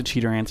 That's such a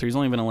cheater answer. He's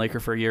only been a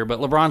Laker for a year, but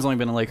LeBron's only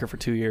been a Laker for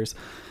 2 years.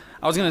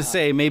 I was going to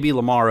say maybe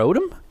Lamar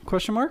Odom, ?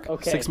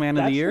 Okay, 6th man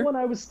of the year. That's the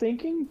one I was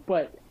thinking,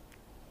 but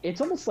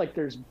it's almost like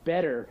there's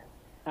better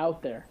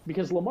out there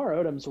because Lamar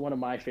Odom's one of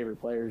my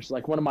favorite players,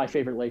 like one of my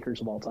favorite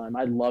Lakers of all time.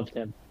 I loved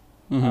him.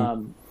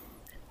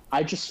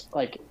 I just,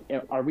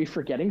 are we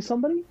forgetting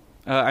somebody?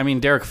 I mean,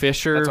 Derek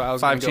Fisher,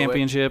 5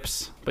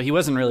 championships, but he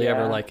wasn't really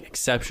ever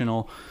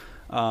exceptional.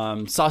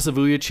 Sasa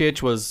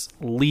Vujacic was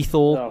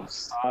lethal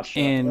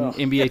in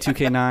NBA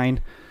 2K9.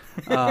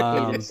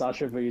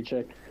 Sasha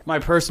Vujacic. My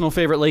personal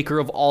favorite Laker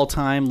of all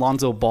time,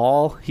 Lonzo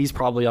Ball. He's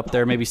probably up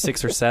there, maybe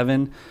 6 or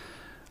 7.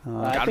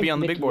 Gotta be on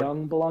the Nick big board.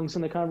 Young belongs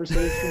in the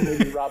conversation.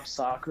 Maybe Rob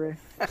Sacre.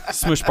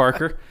 Smush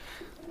Parker.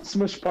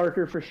 Smush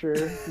Parker for sure.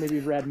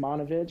 Maybe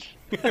Radmanovich.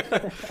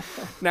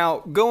 Now,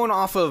 going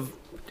off of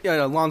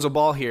Lonzo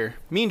Ball here,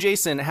 me and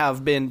Jason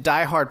have been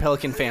diehard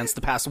Pelican fans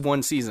the past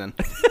one season.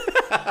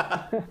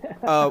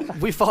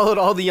 We followed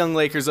all the young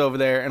Lakers over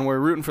there, and we're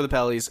rooting for the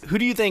Pellies. Who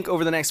do you think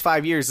over the next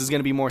 5 years is going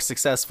to be more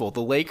successful?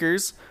 The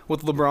Lakers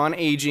with LeBron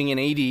aging and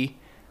AD,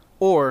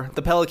 or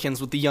the Pelicans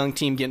with the young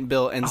team getting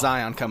built and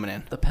Zion coming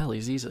in? The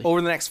Pellies, easily.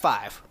 Over the next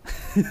 5.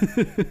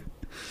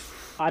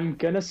 I'm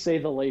going to say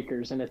the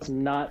Lakers, and it's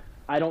not...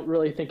 I don't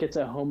really think it's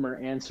a homer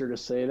answer to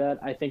say that.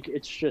 I think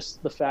it's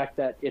just the fact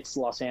that it's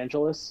Los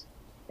Angeles,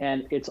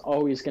 and it's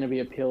always going to be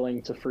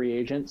appealing to free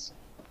agents.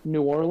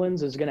 New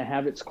Orleans is going to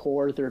have its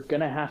core. They're going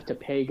to have to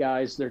pay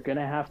guys. They're going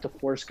to have to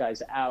force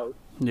guys out.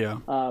 Yeah.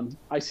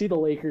 I see the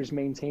Lakers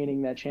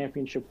maintaining that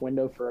championship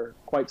window for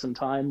quite some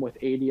time with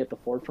AD at the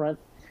forefront,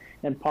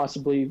 and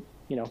possibly,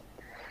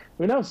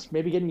 who knows,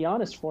 maybe getting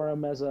Giannis for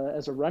him as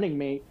a running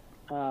mate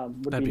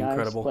would That'd be nice.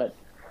 incredible. But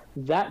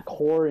that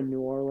core in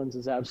New Orleans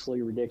is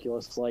absolutely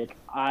ridiculous. Like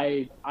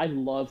I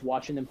love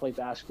watching them play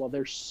basketball.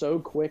 They're so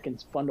quick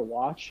and fun to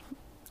watch.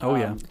 Oh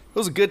yeah, it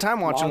was a good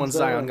time watching Lonzo when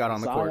Zion got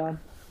on the court.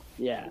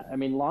 Yeah, I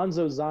mean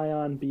Lonzo,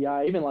 Zion,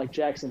 BI, even like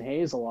Jackson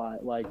Hayes a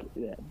lot, like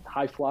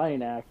high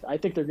flying act. I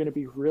think they're going to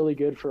be really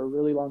good for a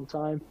really long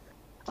time.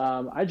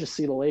 I just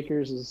see the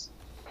Lakers as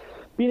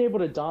being able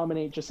to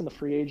dominate just in the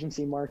free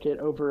agency market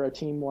over a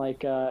team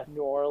like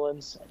New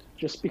Orleans,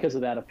 just because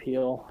of that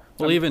appeal.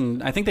 Well,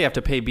 I think they have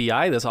to pay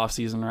BI this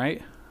offseason,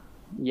 right?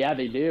 Yeah,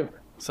 they do.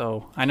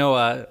 So I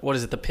know, what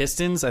is it, the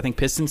Pistons? I think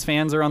Pistons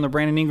fans are on the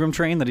Brandon Ingram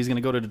train that he's going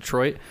to go to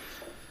Detroit.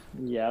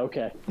 Yeah,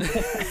 okay.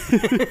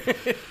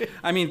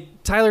 I mean,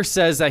 Tyler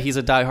says that he's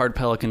a diehard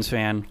Pelicans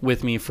fan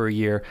with me for a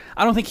year.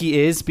 I don't think he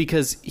is,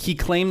 because he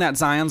claimed that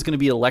Zion's going to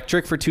be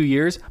electric for 2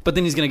 years, but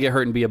then he's going to get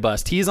hurt and be a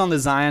bust. He's on the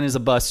Zion is a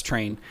bust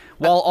train,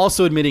 while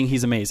also admitting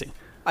he's amazing.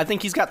 I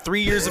think he's got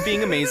 3 years of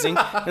being amazing,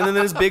 and then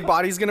his big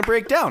body's going to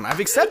break down.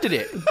 I've accepted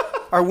it.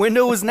 Our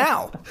window is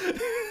now.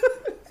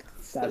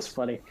 That's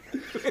funny.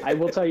 I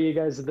will tell you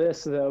guys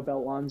this, though,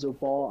 about Lonzo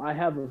Ball. I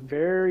have a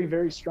very,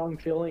 very strong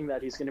feeling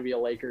that he's going to be a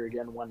Laker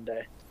again one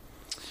day.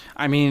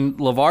 I mean,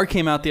 LeVar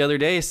came out the other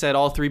day, said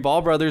all 3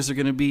 Ball brothers are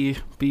going to be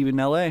in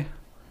L.A.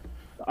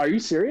 Are you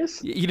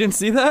serious? You didn't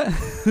see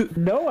that?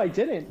 No, I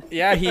didn't.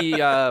 Yeah, he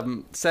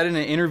said in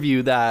an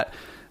interview that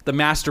the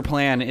master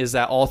plan is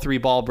that all 3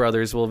 Ball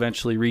brothers will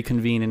eventually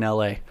reconvene in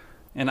L.A.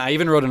 And I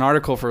even wrote an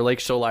article for Lake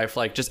Show Life,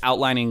 like just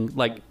outlining,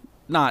 like,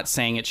 not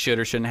saying it should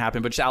or shouldn't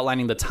happen, but just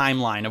outlining the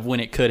timeline of when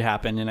it could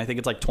happen. And I think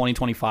it's like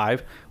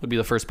 2025 would be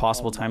the first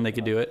possible time they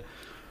could do it.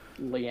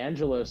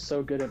 LiAngelo is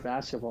so good at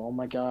basketball. Oh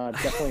my God,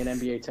 definitely an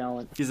NBA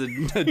talent. He's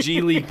a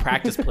G League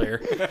practice player.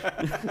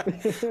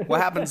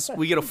 What happens?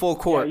 We get a full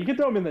court. Yeah, you can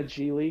throw him in the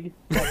G League,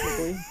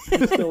 technically.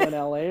 He's still in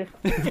LA.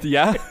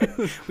 Yeah.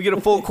 We get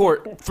a full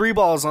court. 3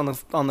 balls on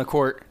the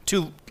court.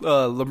 2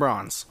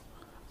 LeBrons.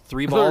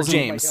 3 balls.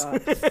 James. Oh my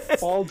God.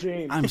 Ball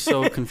James. I'm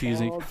so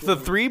confusing. The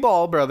 3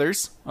 Ball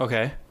brothers.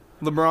 Okay.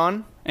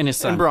 LeBron and his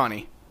son. And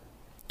Bronny.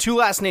 2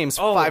 last names,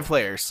 5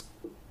 players.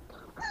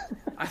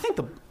 I think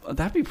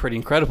that'd be pretty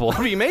incredible.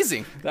 That'd be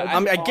amazing.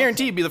 I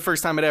guarantee it'd be the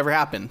first time it ever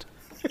happened.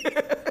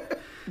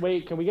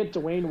 Wait, can we get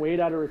Dwayne Wade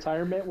out of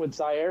retirement with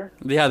Zaire?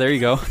 Yeah, there you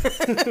go.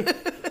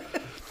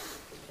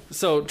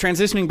 So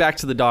transitioning back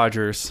to the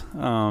Dodgers,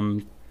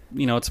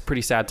 it's a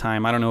pretty sad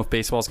time. I don't know if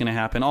baseball's going to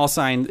happen. All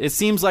signs, it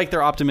seems like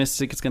they're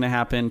optimistic it's going to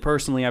happen.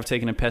 Personally, I've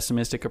taken a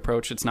pessimistic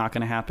approach. It's not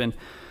going to happen.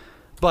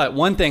 But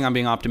one thing I'm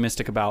being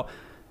optimistic about,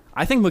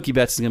 I think Mookie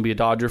Betts is going to be a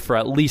Dodger for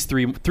at least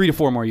three to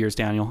 4 more years,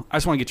 Daniel. I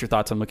just want to get your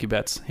thoughts on Mookie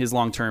Betts, his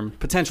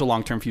potential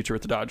long-term future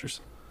with the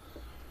Dodgers.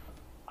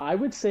 I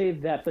would say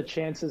that the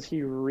chances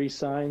he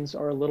re-signs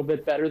are a little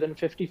bit better than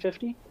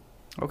 50-50.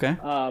 Okay.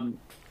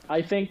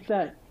 I think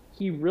that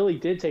he really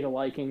did take a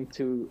liking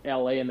to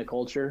LA and the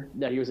culture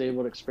that he was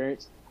able to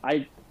experience.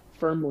 I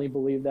firmly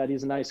believe that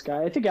he's a nice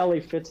guy. I think LA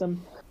fits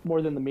him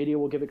more than the media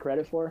will give it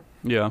credit for.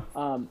 Yeah.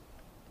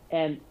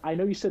 And I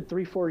know you said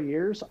 3-4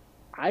 years.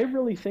 I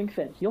really think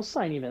that he'll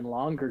sign even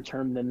longer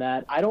term than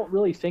that. I don't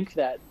really think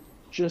that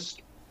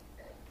just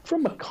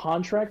from a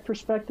contract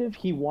perspective,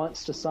 he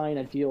wants to sign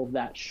a deal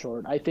that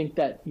short. I think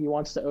that he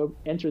wants to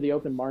enter the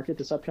open market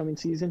this upcoming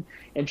season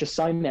and just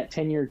sign that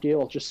 10-year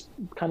deal, just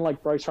kind of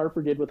like Bryce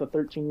Harper did with a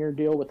 13-year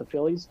deal with the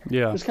Phillies.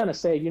 Yeah. Just kind of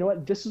say, you know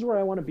what, this is where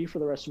I want to be for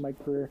the rest of my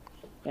career.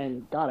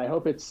 And, God, I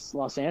hope it's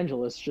Los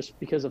Angeles just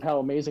because of how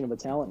amazing of a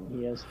talent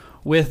he is.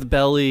 With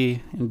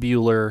Belly and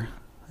Buehler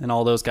and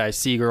all those guys,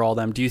 Seager, all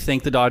them, do you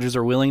think the Dodgers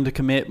are willing to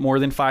commit more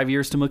than 5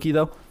 years to Mookie,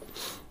 though?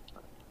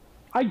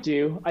 I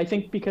do. I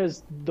think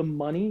because the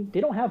money, they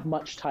don't have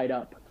much tied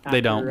up after,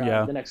 they don't,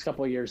 yeah. The next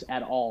couple of years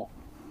at all.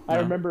 I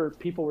remember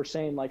people were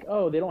saying like,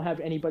 oh, they don't have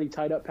anybody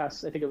tied up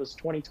past, I think it was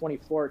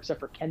 2024, except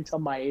for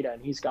Kenta Maeda,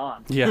 and he's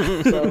gone.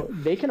 Yeah. So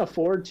they can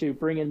afford to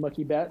bring in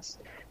Mookie Betts.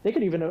 They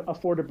could even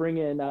afford to bring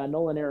in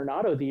Nolan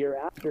Arenado the year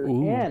after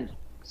and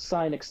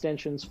sign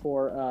extensions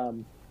for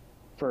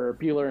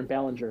Buehler and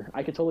Bellinger.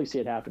 I could totally see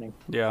it happening.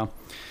 Yeah.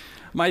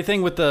 My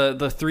thing with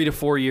the 3 to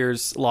 4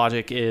 years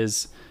logic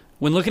is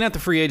when looking at the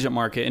free agent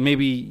market, and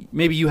maybe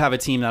you have a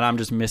team that I'm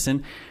just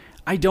missing,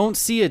 I don't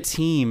see a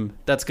team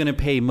that's going to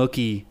pay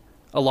Mookie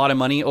a lot of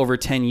money over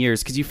 10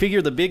 years, because you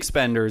figure the big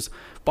spenders,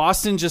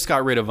 Boston just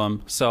got rid of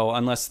them, so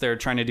unless they're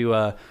trying to do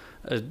a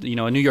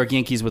New York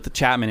Yankees with the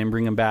Chapman and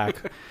bring him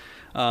back.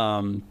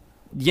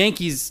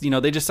 Yankees,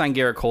 they just signed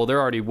Garrett Cole.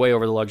 They're already way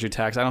over the luxury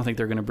tax. I don't think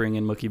they're going to bring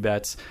in Mookie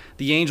Betts.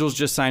 The Angels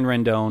just signed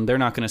Rendon. They're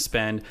not going to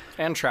spend.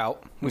 And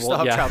Trout. We still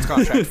have Trout's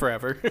contract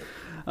forever.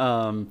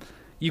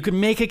 You could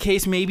make a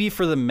case maybe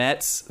for the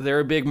Mets.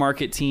 They're a big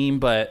market team,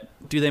 but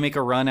do they make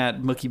a run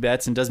at Mookie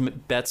Betts? And does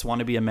Betts want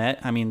to be a Met?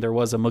 I mean, there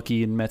was a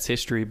Mookie in Mets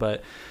history,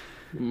 but...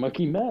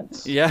 Mookie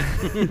Mets. Yeah.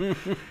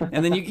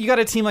 And then you got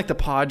a team like the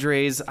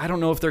Padres. I don't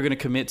know if they're going to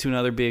commit to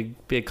another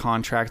big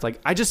contract.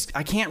 Like, I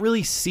can't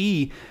really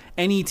see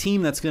any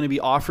team that's going to be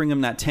offering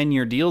them that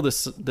 10-year deal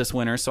this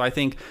winter. So I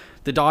think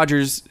the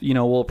Dodgers,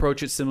 will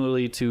approach it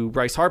similarly to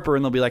Bryce Harper,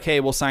 and they'll be like, hey,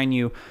 we'll sign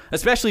you,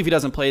 especially if he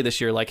doesn't play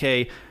this year. Like,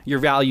 hey, your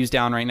value's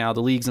down right now.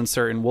 The league's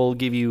uncertain. We'll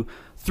give you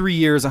 3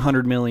 years,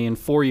 $100 million,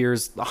 4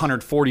 years,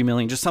 $140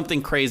 million, just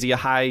something crazy, a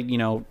high,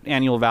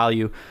 annual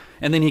value.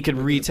 And then he could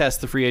retest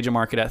the free agent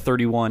market at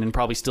 31 and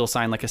probably still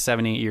sign like a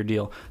 7-8 year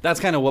deal. That's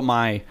kind of what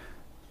my,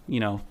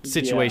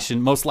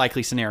 situation, most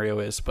likely scenario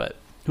is, but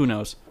who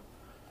knows?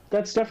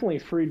 That's definitely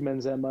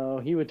Friedman's MO.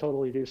 He would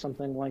totally do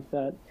something like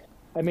that.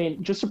 I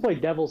mean, just to play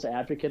devil's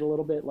advocate a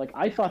little bit, like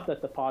I thought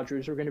that the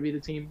Padres were going to be the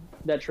team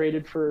that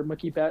traded for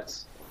Mookie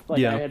Betts. I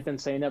had been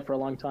saying that for a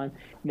long time.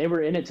 And they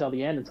were in it till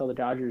the end, until the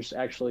Dodgers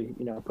actually,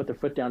 put their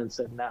foot down and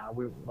said, nah,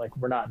 we're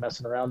not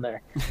messing around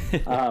there.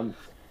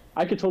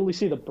 I could totally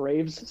see the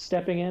Braves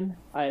stepping in.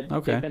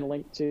 They've been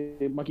linked to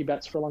Mookie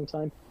Betts for a long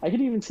time. I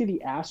could even see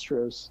the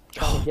Astros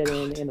trying to get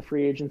in the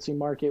free agency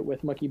market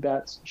with Mookie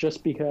Betts,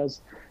 just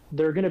because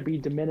they're going to be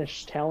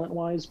diminished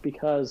talent-wise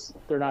because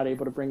they're not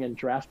able to bring in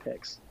draft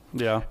picks.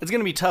 Yeah. It's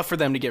going to be tough for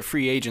them to get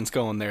free agents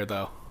going there,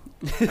 though.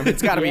 I mean,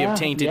 it's got to be a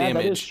tainted image.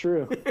 Yeah, that is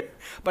true.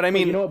 But I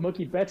mean, you know what?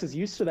 Mookie Betts is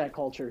used to that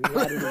culture. He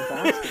had it in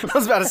Boston. I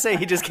was about to say,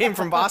 he just came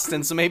from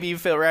Boston, so maybe you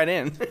fit right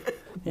in.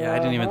 Yeah, I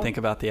didn't even think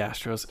about the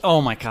Astros.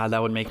 Oh my God,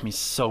 that would make me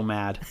so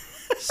mad.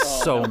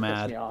 So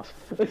mad. Me off.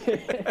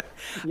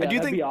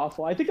 That'd be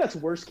awful. I think that's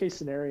worst case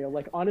scenario.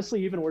 Like,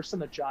 honestly, even worse than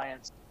the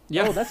Giants.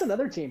 Yeah. Oh, that's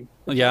another team.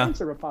 The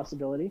Giants are a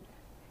possibility.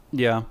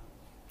 Yeah.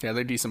 Yeah,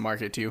 they're a decent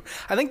market too.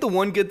 I think the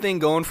one good thing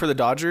going for the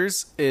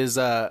Dodgers is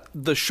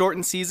the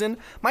shortened season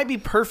might be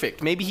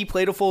perfect. Maybe he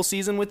played a full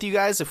season with you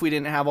guys if we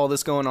didn't have all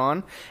this going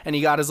on, and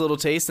he got his little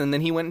taste, and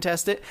then he went and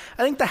tested it.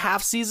 I think the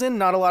half season,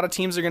 not a lot of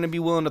teams are going to be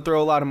willing to throw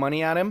a lot of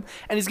money at him,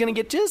 and he's going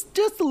to get just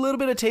a little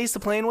bit of taste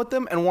of playing with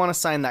them and want to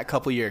sign that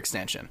couple-year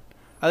extension.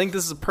 I think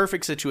this is a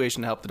perfect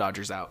situation to help the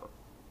Dodgers out.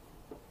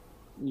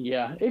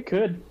 Yeah, it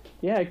could.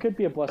 Yeah, it could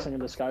be a blessing in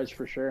disguise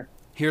for sure.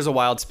 Here's a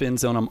wild spin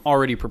zone. I'm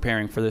already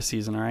preparing for this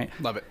season, all right?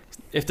 Love it.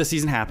 If the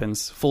season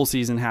happens, full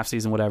season, half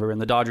season, whatever,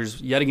 and the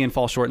Dodgers yet again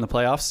fall short in the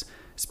playoffs,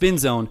 spin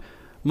zone,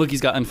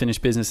 Mookie's got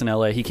unfinished business in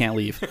LA. He can't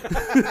leave.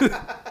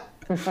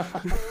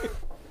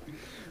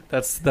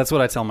 That's what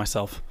I tell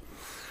myself.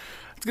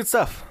 It's good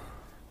stuff.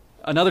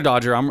 Another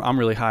Dodger I'm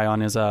really high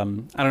on is I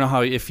don't know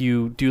how if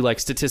you do like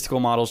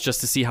statistical models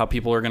just to see how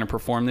people are going to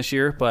perform this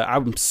year, but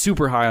I'm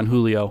super high on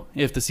Julio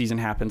if the season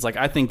happens. Like,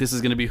 I think this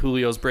is going to be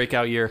Julio's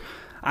breakout year.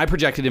 I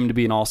projected him to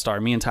be an all-star.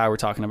 Me and Ty were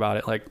talking about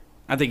it. Like,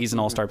 I think he's an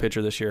all-star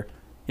pitcher this year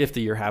if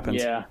the year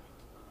happens.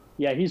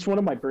 Yeah, he's one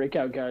of my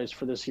breakout guys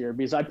for this year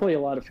because I play a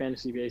lot of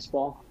fantasy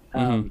baseball.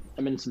 I'm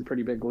in some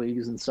pretty big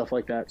leagues and stuff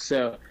like that.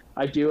 So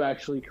I do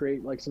actually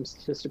create like some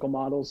statistical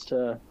models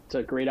to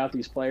grade out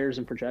these players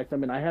and project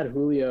them. And I had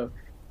Julio,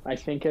 I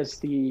think, as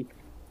the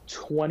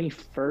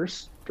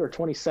 21st or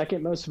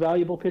 22nd most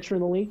valuable pitcher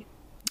in the league.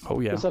 Oh,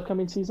 yeah. This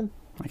upcoming season.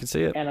 I can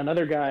see it. And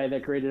another guy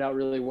that graded out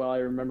really well, I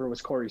remember,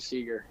 was Corey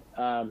Seager.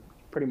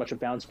 Pretty much a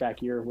bounce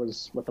back year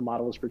was what the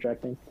model was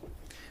projecting.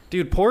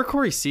 Dude, poor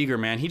Corey Seager,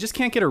 man. He just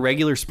can't get a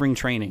regular spring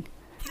training.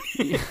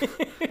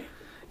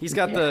 He's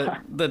got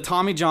the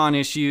Tommy John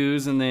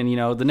issues, and then,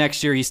 the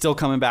next year he's still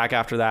coming back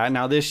after that.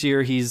 Now this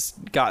year he's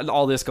got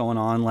all this going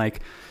on.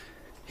 Like,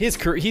 his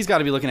career, he's got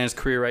to be looking at his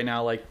career right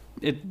now like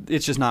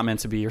it's just not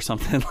meant to be or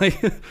something. Like,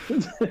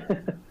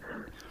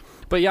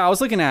 but yeah, I was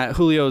looking at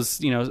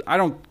Julio's. I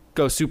don't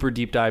go super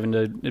deep dive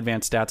into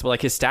advanced stats, but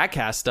like his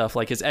StatCast stuff,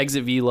 like his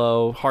exit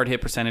velo, hard hit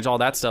percentage, all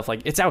that stuff,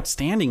 like it's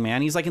outstanding,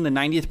 man. He's like in the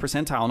 90th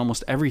percentile in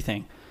almost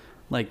everything.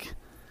 Like,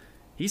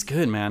 he's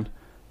good, man.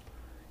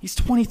 He's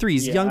 23.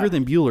 He's younger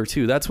than Buehler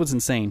too. That's what's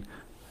insane.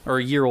 Or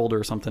a year older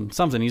or something.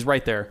 He's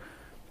right there.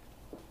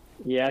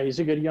 Yeah, he's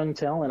a good young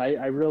talent.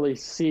 I really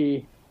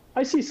see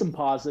some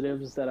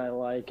positives that I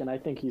like, and I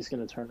think he's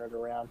going to turn it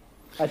around.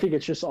 I think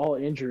it's just all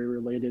injury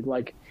related.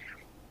 Like,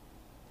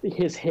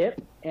 his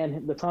hip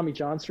and the Tommy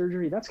John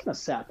surgery, that's going to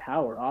sap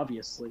power,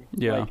 obviously.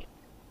 Yeah. Like,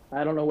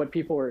 I don't know what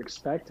people were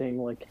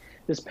expecting. Like,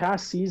 this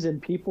past season,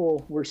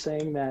 people were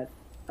saying that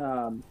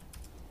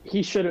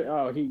he should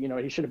have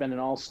been an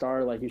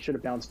all-star. Like, he should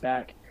have bounced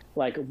back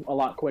like a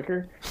lot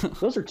quicker.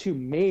 Those are two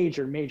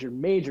major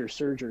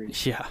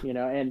surgeries. Yeah.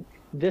 And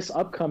this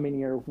upcoming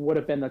year would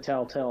have been the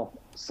telltale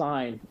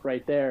sign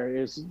right there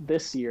is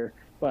this year,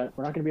 but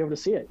we're not going to be able to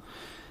see it.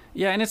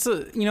 Yeah, and it's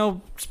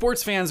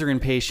sports fans are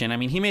impatient. I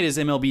mean, he made his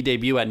MLB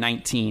debut at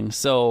 19,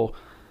 so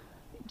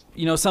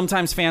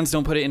sometimes fans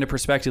don't put it into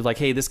perspective. Like,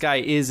 hey, this guy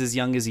is as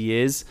young as he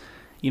is.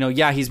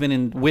 He's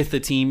been with the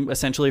team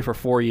essentially for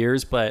 4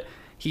 years, but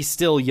he's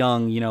still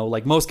young.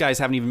 Like most guys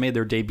haven't even made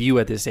their debut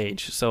at this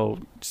age. So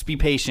just be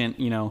patient.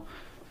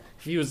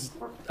 If he was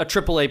a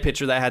AAA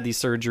pitcher that had these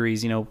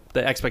surgeries,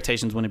 the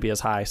expectations wouldn't be as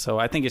high. So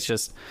I think it's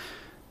just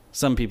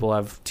some people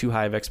have too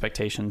high of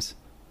expectations.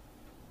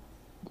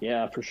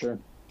 Yeah, for sure.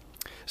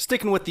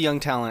 Sticking with the young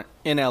talent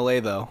in LA,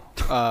 though.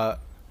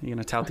 You going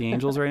to tout the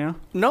Angels right now?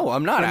 No,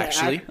 I'm not,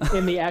 actually.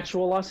 In the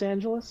actual Los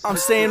Angeles? I'm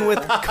staying with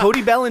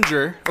Cody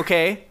Bellinger,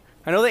 okay?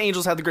 I know the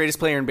Angels have the greatest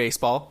player in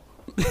baseball.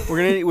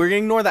 We're gonna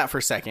ignore that for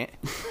a second.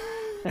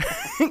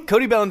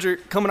 Cody Bellinger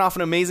coming off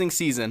an amazing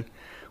season.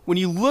 When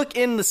you look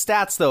in the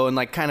stats, though, and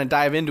like kind of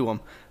dive into him,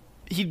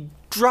 he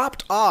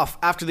dropped off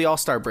after the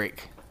All-Star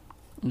break.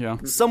 Yeah.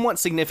 Somewhat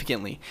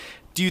significantly.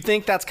 Do you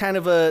think that's kind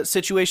of a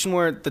situation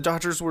where the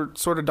Dodgers were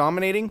sort of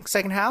dominating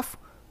second half?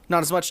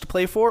 Not as much to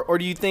play for? Or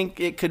do you think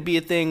it could be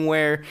a thing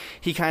where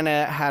he kind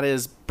of had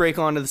his break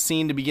onto the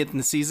scene to begin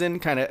the season?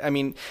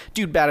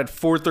 Dude batted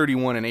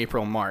 .431 in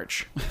April and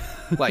March.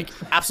 Like,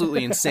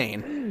 absolutely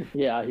insane.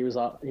 Yeah, he was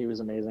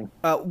amazing.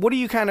 What are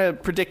you kind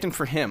of predicting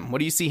for him? What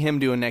do you see him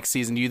doing next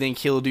season? Do you think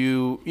he'll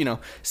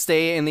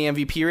stay in the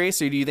MVP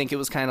race, or do you think it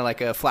was kind of like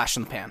a flash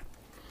in the pan?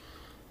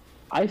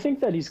 I think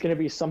that he's going to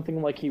be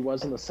something like he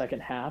was in the second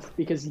half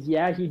because,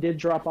 yeah, he did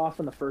drop off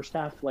in the first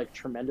half like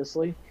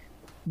tremendously,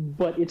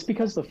 but it's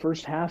because the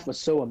first half was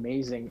so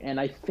amazing. And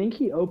I think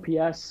he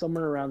OPS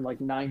somewhere around like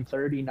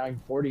 930,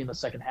 940 in the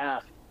second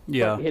half.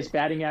 Yeah. But his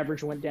batting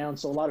average went down.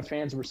 So a lot of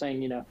fans were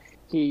saying,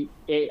 he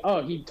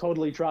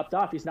totally dropped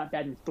off. He's not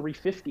batting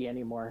 350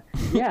 anymore.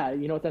 Yeah,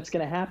 that's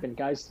going to happen.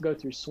 Guys go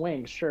through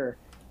swings, sure.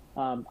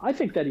 I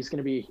think that he's going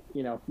to be,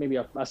 maybe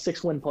a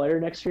 6-win player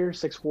next year,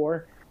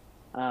 6-4.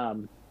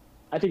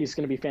 I think he's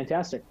going to be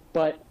fantastic,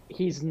 but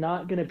he's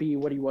not going to be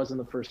what he was in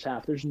the first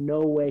half. There's no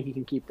way he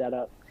can keep that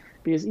up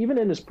because even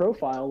in his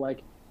profile,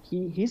 like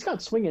he's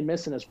got swing and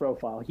miss in his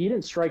profile. He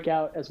didn't strike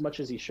out as much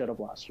as he should have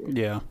last year.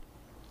 Yeah.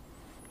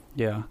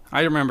 Yeah.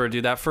 I remember,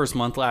 dude, that first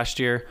month last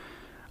year,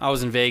 I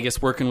was in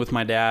Vegas working with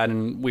my dad,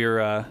 and we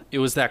were, it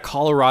was that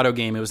Colorado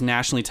game. It was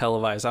nationally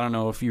televised. I don't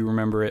know if you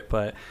remember it,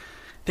 but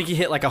I think he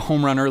hit like a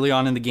home run early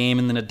on in the game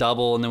and then a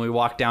double, and then we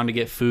walked down to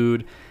get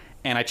food.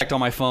 And I checked on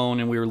my phone,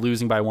 and we were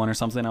losing by 1 or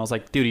something. I was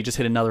like, dude, he just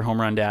hit another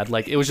home run, Dad.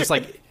 Like, it was just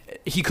like,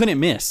 he couldn't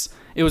miss.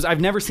 I've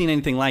never seen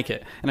anything like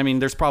it. And I mean,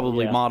 there's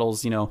probably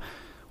models,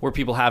 where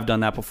people have done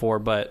that before.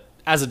 But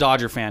as a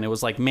Dodger fan, it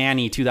was like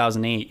Manny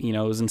 2008. It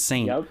was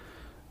insane. Yep.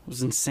 It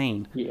was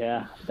insane.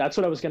 Yeah, that's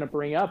what I was going to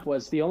bring up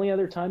was the only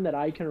other time that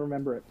I can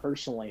remember it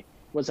personally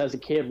was as a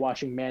kid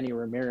watching Manny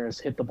Ramirez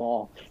hit the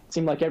ball. It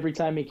seemed like every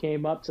time he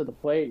came up to the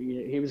plate,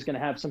 he was going to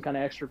have some kind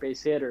of extra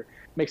base hit or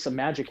make some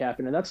magic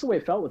happen. And that's the way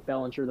it felt with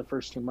Bellinger the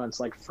first 2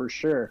 months, like for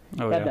sure.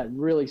 Had that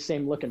really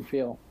same look and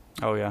feel.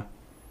 Oh, yeah.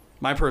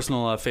 My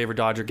personal favorite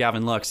Dodger,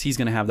 Gavin Lux, he's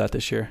going to have that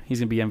this year. He's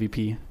going to be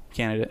MVP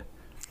candidate.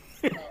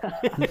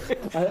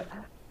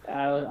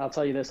 I'll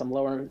tell you this, I'm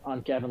lower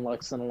on Gavin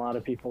Lux than a lot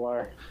of people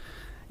are.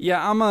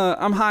 Yeah,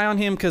 I'm high on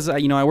him because,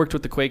 I worked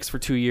with the Quakes for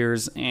 2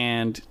 years,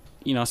 and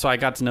so I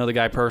got to know the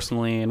guy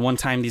personally. And one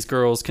time these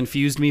girls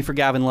confused me for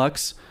Gavin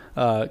Lux,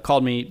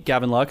 called me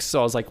Gavin Lux. So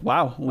I was like,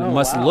 wow, we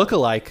must look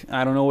alike.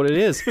 I don't know what it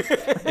is.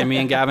 And me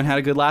and Gavin had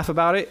a good laugh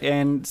about it.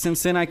 And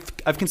since then,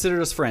 I've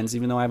considered us friends,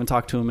 even though I haven't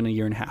talked to him in a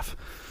year and a half.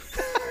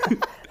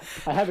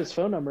 I have his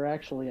phone number,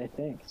 actually, I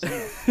think. So.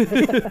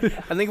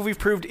 I think if we've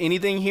proved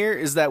anything here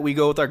is that we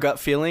go with our gut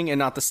feeling and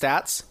not the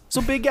stats.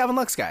 So big Gavin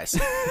Lux guys.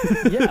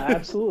 Yeah,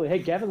 absolutely. Hey,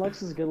 Gavin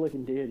Lux is a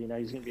good-looking dude.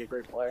 He's going to be a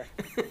great player.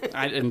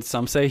 And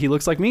some say he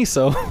looks like me,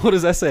 so what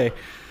does that say?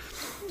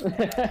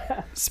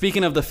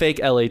 Speaking of the fake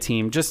LA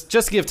team,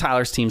 just give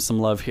Tyler's team some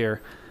love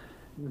here.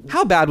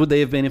 How bad would they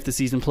have been if the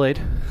season played?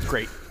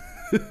 Great.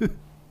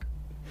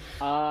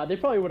 They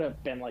probably would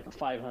have been like a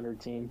 500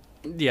 team.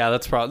 Yeah,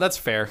 that's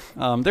fair.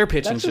 Their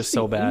pitching's just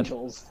so bad.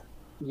 Angels.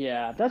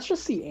 Yeah, that's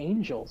just the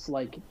Angels.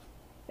 Like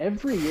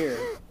every year,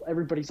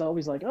 everybody's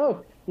always like,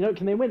 "Oh,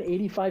 can they win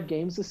 85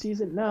 games this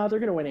season?" No, they're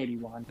gonna win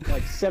 81,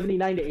 like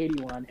 79 to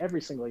 81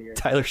 every single year.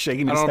 Tyler's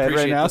shaking his head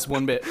right now. I don't appreciate this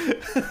one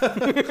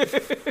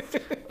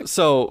bit.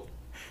 So,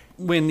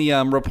 when the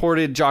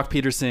reported Jock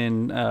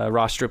Peterson,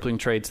 Ross Stripling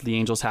trade to the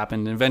Angels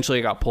happened, and eventually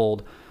it got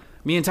pulled,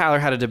 me and Tyler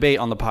had a debate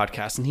on the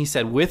podcast, and he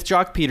said with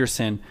Jock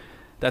Peterson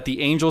that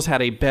the Angels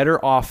had a better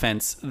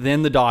offense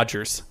than the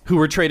Dodgers, who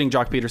were trading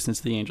Jock Peterson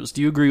to the Angels.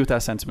 Do you agree with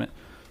that sentiment?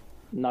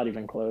 Not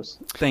even close.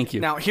 Thank you.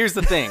 Now, here's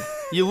the thing.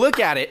 You look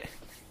at it,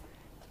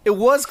 It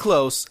was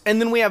close,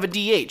 and then we have a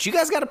DH. You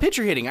guys got a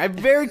pitcher hitting. I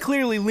very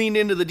clearly leaned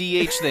into the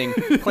DH thing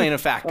playing a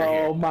factor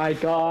here. Oh, my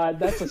God.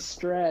 That's a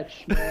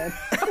stretch, man.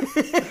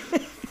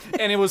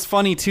 And it was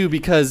funny, too,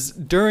 because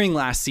during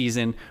last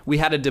season, we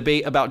had a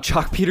debate about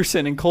Jock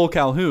Peterson and Cole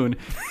Calhoun,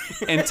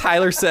 and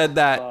Tyler said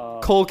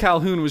that Cole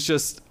Calhoun was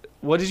just...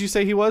 What did you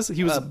say he was?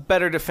 He was a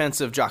better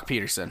defensive Jock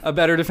Peterson. A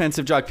better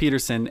defensive Jock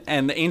Peterson.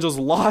 And the Angels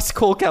lost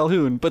Cole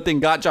Calhoun, but then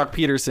got Jock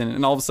Peterson.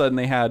 And all of a sudden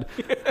they had...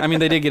 I mean,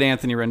 they did get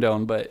Anthony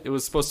Rendon, but it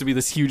was supposed to be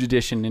this huge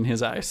addition in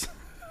his eyes.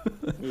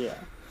 Yeah.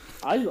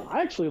 I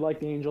actually like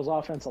the Angels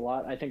offense a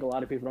lot. I think a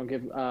lot of people don't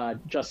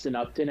give Justin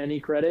Upton any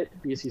credit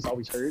because he's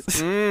always hurt.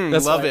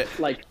 Love it.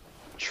 Like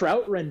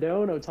Trout,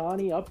 Rendon,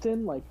 Ohtani,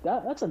 Upton, like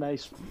that's a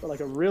nice, like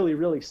a really,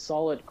 really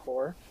solid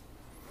core.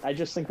 I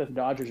just think that the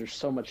Dodgers are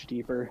so much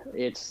deeper.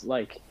 It's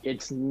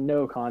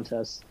no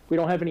contest. We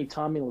don't have any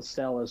Tommy La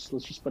Stellas.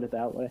 Let's just put it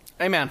that way.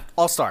 Hey, man,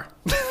 all-star.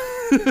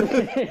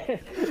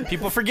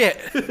 People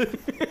forget.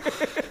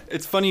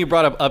 It's funny you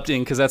brought up Upton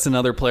because that's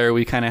another player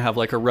we kind of have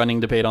like a running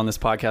debate on this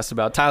podcast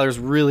about. Tyler's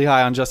really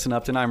high on Justin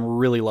Upton. I'm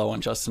really low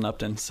on Justin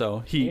Upton.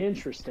 So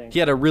Interesting. He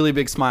had a really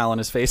big smile on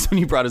his face when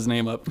you brought his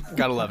name up.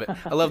 Gotta love it.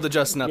 I love the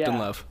Justin Upton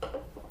love.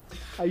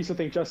 I used to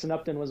think Justin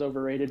Upton was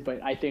overrated,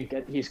 but I think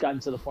that he's gotten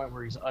to the point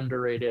where he's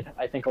underrated.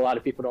 I think a lot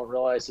of people don't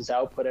realize his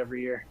output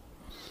every year.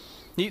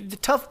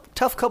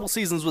 Tough couple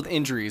seasons with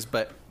injuries,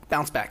 but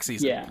bounce back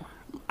season. Yeah.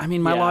 I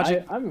mean, my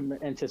logic... I'm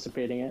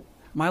anticipating it.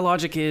 My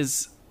logic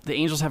is the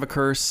Angels have a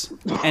curse.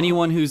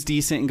 Anyone who's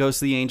decent and goes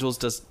to the Angels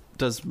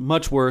does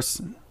much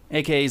worse,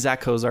 a.k.a.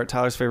 Zach Cozart,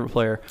 Tyler's favorite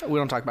player. We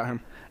don't talk about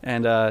him.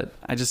 And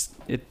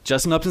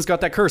Justin Upton's got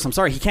that curse. I'm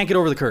sorry, he can't get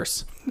over the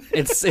curse.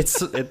 It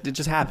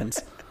just happens.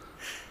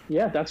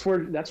 Yeah, that's where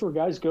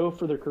guys go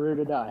for their career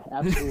to die.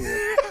 Absolutely.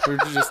 We're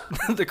just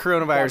the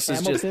coronavirus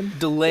is just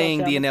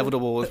delaying the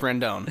inevitable with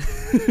Rendon.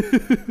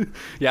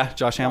 Yeah,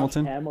 Josh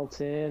Hamilton.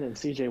 Hamilton and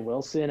C.J.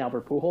 Wilson,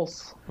 Albert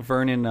Pujols.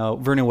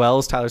 Vernon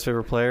Wells, Tyler's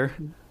favorite player.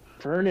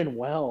 Vernon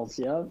Wells,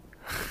 yep.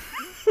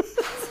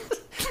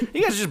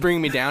 You guys are just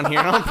bringing me down here.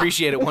 I don't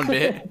appreciate it one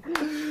bit.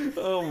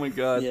 Oh, my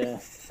God. Yeah.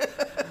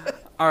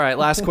 All right,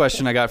 last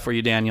question I got for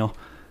you, Daniel.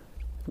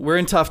 We're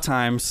in tough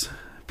times.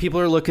 People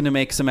are looking to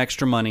make some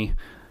extra money.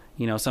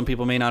 You know, some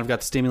people may not have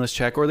got the stimulus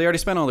check, or they already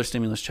spent all their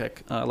stimulus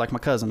check, like my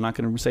cousin. I'm not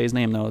going to say his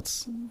name, though.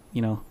 It's,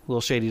 a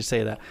little shady to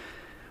say that.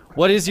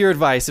 What is your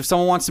advice if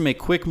someone wants to make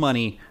quick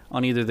money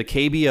on either the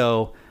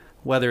KBO,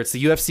 whether it's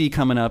the UFC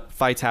coming up,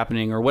 fights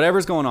happening, or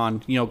whatever's going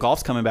on?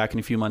 Golf's coming back in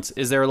a few months.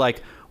 Is there,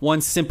 like,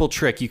 one simple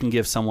trick you can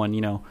give someone,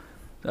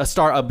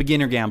 a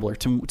beginner gambler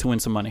to win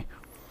some money?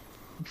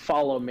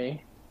 Follow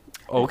me.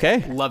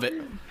 Okay. Love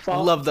it.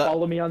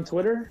 Follow me on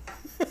Twitter.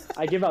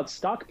 I give out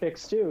stock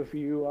picks too. If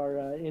you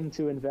are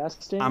into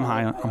investing, I'm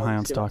high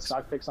on stocks.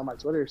 Stock picks on my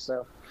Twitter.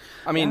 So,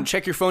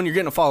 check your phone. You're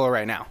getting a follow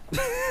right now.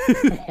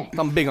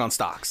 I'm big on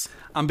stocks.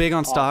 I'm big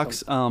on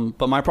stocks.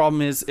 But my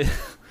problem is,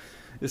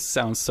 this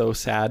sounds so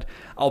sad.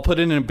 I'll put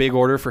it in a big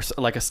order for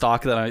like a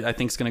stock that I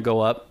think is going to go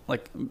up.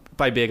 Like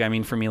by big, I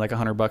mean for me like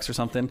 $100 or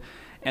something.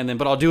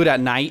 But I'll do it at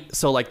night,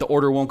 so like the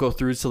order won't go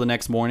through till the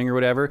next morning or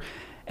whatever.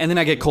 And then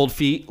I get cold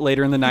feet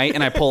later in the night,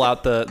 and I pull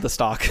out the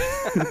stock.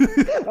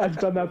 I've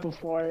done that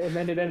before, and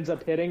then it ends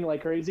up hitting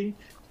like crazy.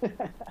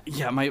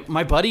 Yeah,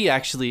 my buddy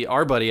actually,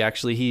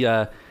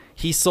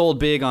 he sold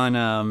big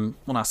on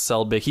not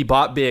sold big. He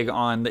bought big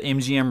on the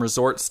MGM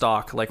Resort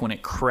stock, like when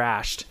it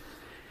crashed,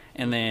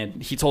 and then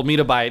he told me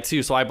to buy it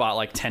too. So I bought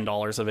like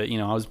 $10 of it.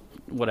 I was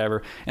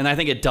whatever, and I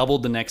think it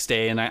doubled the next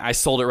day, and I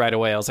sold it right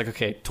away. I was like,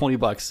 okay,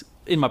 $20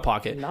 in my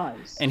pocket.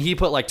 Nice. And he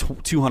put like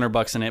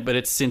 $200 in it, but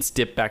it's since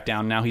dipped back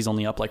down. Now he's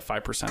only up like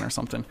 5% or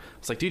something.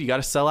 It's like, dude, you got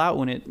to sell out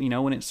when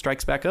it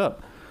strikes back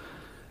up.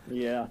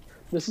 Yeah,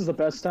 this is the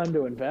best time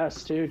to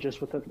invest too.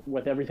 Just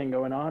with everything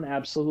going on,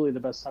 absolutely the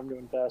best time to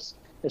invest.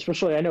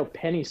 Especially, I know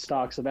penny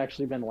stocks have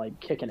actually been like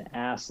kicking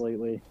ass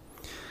lately.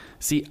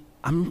 See,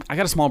 I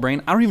got a small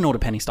brain. I don't even know what a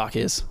penny stock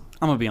is.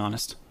 I'm gonna be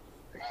honest.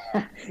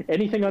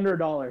 Anything under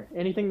 $1,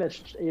 anything that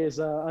is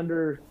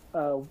under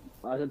 $1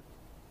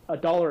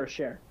 a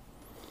share.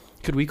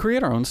 Could we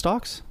create our own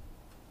stocks?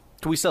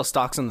 Do we sell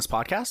stocks in this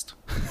podcast?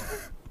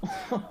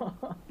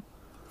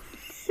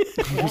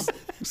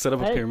 Set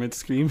up a pyramid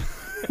scheme.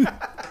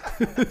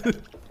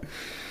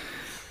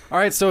 All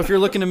right, so if you're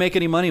looking to make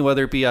any money,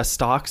 whether it be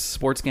stocks,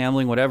 sports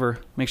gambling, whatever,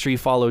 make sure you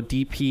follow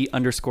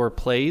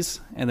DP_plays,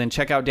 and then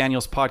check out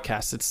Daniel's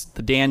podcast. It's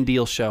the Dan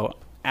Deal Show,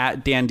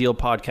 at Dan Deal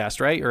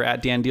Podcast, right? Or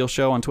at Dan Deal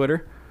Show on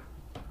Twitter?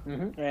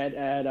 Mm-hmm.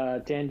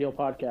 At Dan Deal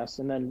Podcast.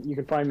 And then you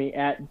can find me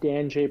at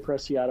Dan J.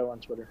 Preciado on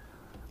Twitter.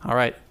 All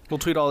right. We'll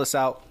tweet all this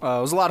out. It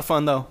was a lot of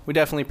fun, though. We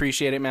definitely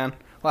appreciate it, man.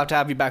 We'll have to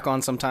have you back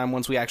on sometime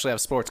once we actually have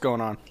sports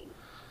going on.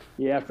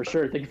 Yeah, for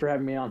sure. Thank you for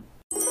having me on.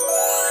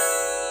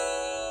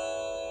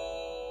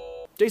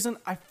 Jason,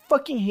 I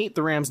fucking hate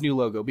the Rams' new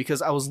logo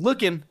because I was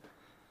looking,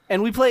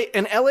 and we play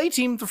an LA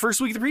team the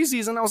first week of the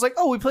preseason. I was like,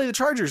 oh, we play the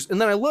Chargers.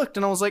 And then I looked,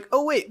 and I was like,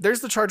 oh, wait,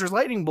 there's the Chargers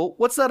lightning bolt.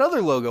 What's that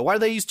other logo? Why do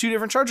they use two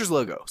different Chargers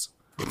logos?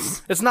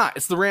 It's not.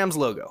 It's the Rams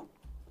logo.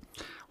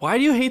 Why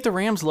do you hate the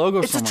Rams logo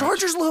It's so much? It's a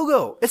Chargers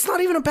logo. It's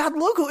not even a bad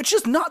logo. It's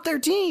just not their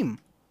team.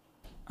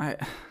 I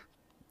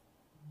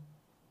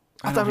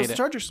thought it was the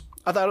Chargers.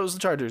 I thought it was the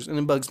Chargers, and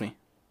it bugs me.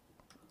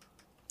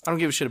 I don't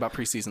give a shit about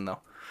preseason, though.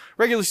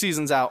 Regular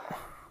season's out.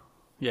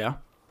 Yeah.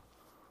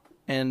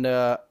 And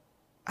how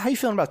you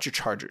feeling about your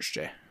Chargers,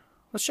 Jay?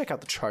 Let's check out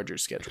the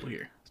Chargers schedule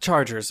here.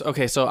 Chargers.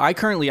 Okay, so I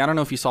don't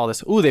know if you saw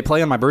this. Ooh, they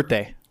play on my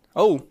birthday.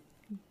 Oh.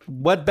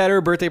 What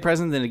better birthday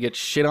present than to get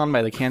shit on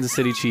by the Kansas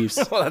City Chiefs?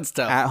 Well, that's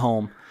tough. At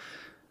home.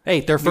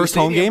 Hey, their first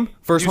home game?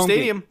 First home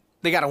stadium. Game.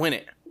 They got to win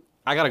it.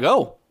 I got to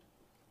go.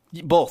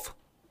 Both.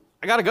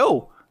 I got to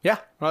go. Yeah.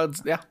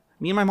 Yeah.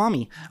 Me and my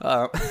mommy.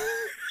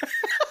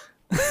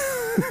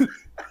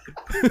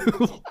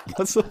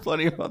 What's so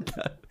funny about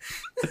that?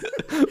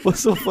 What's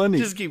so funny?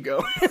 Just keep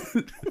going.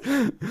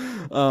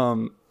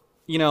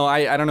 You know,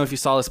 I don't know if you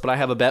saw this, but I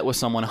have a bet with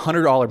someone,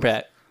 $100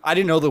 bet. I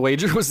didn't know the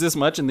wager was this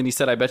much, and then he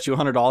said, I bet you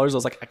 $100. I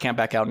was like, I can't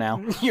back out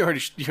now. You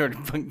already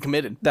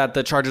committed. That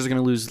the Chargers are going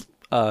to lose,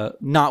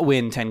 not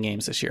win 10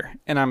 games this year.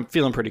 And I'm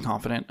feeling pretty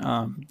confident.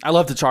 I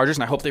love the Chargers,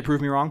 and I hope they prove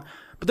me wrong,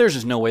 but there's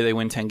just no way they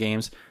win 10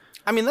 games.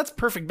 I mean, that's a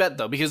perfect bet,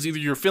 though, because either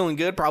you're feeling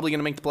good, probably going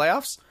to make the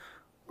playoffs,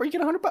 or you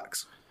get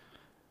 $100.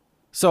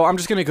 So I'm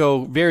just going to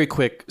go very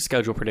quick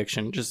schedule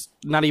prediction. Just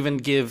not even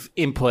give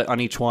input on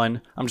each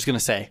one. I'm just going to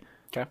say,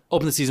 okay.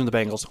 Open the season with the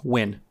Bengals,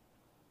 win.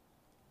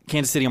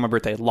 Kansas City on my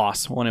birthday,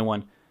 loss,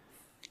 1-1.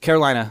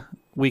 Carolina,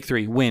 week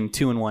 3, win,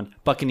 2-1.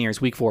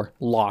 Buccaneers, week 4,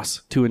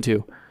 loss,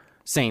 2-2.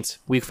 Saints,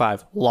 week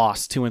 5,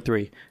 loss,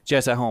 2-3.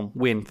 Jets at home,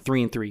 win,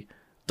 3-3.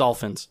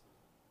 Dolphins,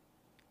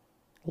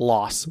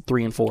 loss,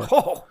 3-4.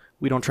 Oh.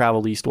 We don't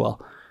travel east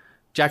well.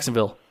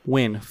 Jacksonville,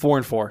 win,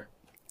 4-4.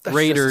 That's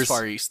Raiders, just as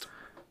far east.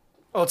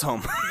 Oh, it's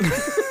home.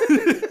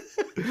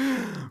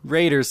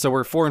 Raiders, so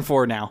we're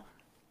 4-4 now.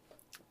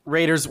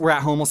 Raiders, we're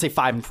at home, we'll say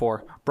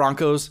 5-4.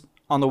 Broncos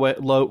on the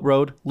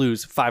road,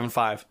 lose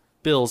 5-5.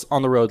 Bills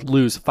on the road,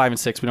 lose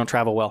 5-6. We don't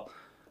travel well.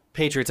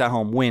 Patriots at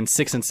home, win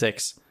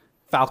 6-6.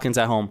 Falcons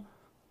at home,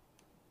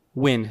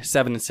 win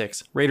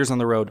 7-6. Raiders on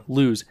the road,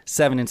 lose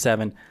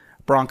 7-7.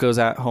 Broncos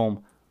at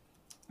home.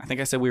 I think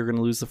I said we were going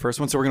to lose the first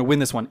one, so we're going to win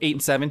this one.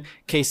 8-7.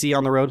 KC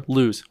on the road,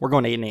 lose. We're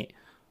going 8-8.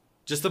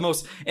 Just the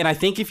most, and I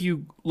think if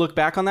you look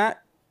back on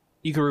that,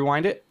 you can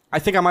rewind it. I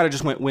think I might have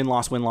just went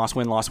win-loss, win-loss,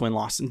 win-loss,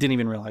 win-loss, and didn't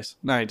even realize.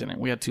 No, I didn't.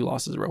 We had 2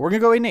 losses in a row. We're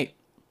going to go 8-8.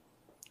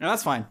 And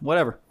that's fine.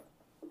 Whatever.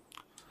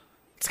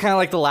 It's kind of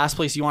like the last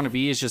place you want to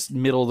be is just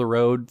middle of the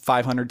road,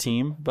 500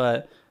 team,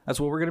 but that's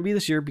what we're going to be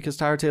this year because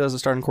Tyler Taylor's a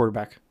starting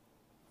quarterback.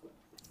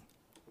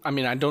 I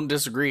mean, I don't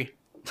disagree.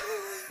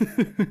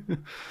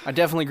 I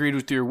definitely agreed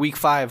with your week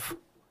 5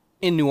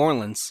 in New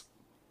Orleans.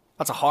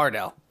 That's a hard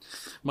L.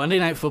 Monday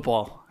Night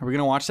Football. Are we going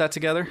to watch that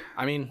together?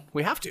 I mean,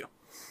 we have to.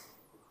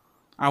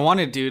 I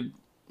wanted, dude,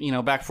 you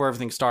know, back before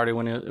everything started,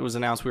 when it was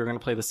announced we were going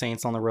to play the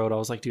Saints on the road, I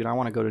was like, dude, I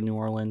want to go to New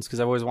Orleans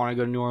because I've always wanted to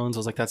go to New Orleans. I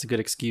was like, that's a good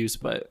excuse,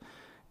 but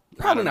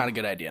probably not a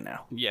good idea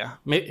now. Yeah.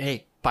 Maybe,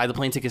 hey, buy the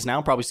plane tickets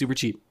now, probably super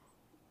cheap.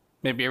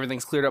 Maybe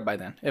everything's cleared up by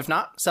then. If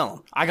not,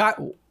 sell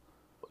them.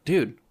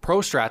 Dude, Pro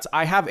Strats,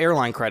 I have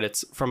airline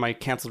credits from my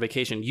canceled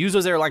vacation. Use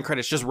those airline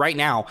credits just right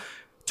now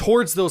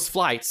towards those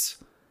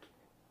flights.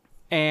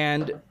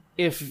 And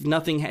if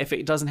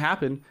it doesn't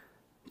happen,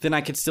 then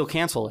I could still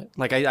cancel it.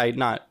 Like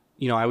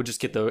I would just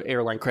get the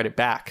airline credit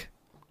back.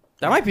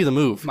 That might be the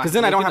move because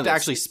then I don't have to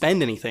actually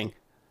spend anything.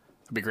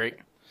 That'd be great.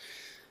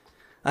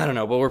 I don't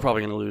know, but we're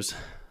probably going to lose.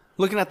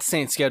 Looking at the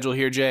Saints schedule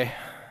here, Jay,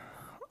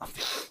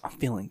 I'm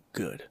feeling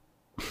good.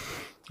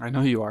 I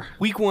know you are.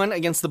 Week 1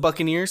 against the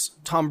Buccaneers,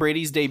 Tom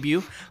Brady's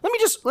debut. Let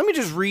me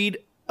just read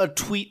a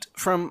tweet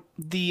from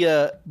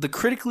the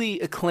critically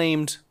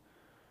acclaimed,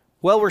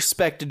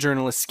 well-respected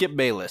journalist Skip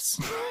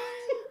Bayless.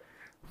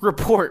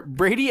 Report,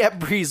 Brady at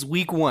Breeze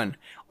week 1.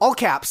 All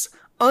caps,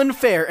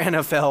 unfair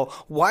NFL.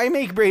 Why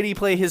make Brady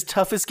play his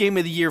toughest game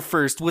of the year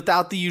first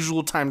without the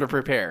usual time to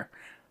prepare?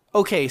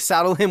 Okay,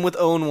 saddle him with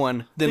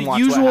 0-1, then watch what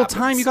happens. The usual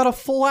time, you got a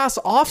full-ass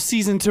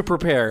off-season to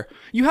prepare.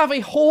 You have a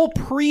whole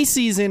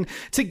preseason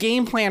to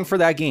game plan for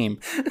that game.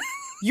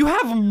 You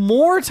have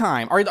more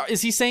time.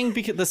 Is he saying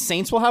because the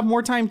Saints will have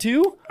more time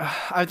too?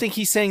 I think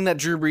he's saying that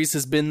Drew Brees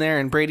has been there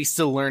and Brady's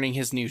still learning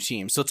his new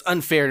team, so it's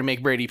unfair to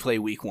make Brady play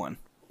week 1.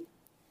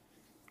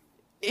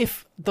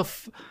 If a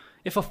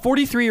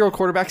 43-year-old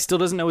quarterback still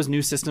doesn't know his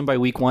new system by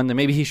week 1, then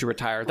maybe he should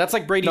retire. That's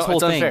like Brady's whole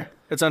thing. Unfair.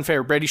 It's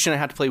unfair. Brady shouldn't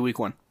have to play week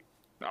 1.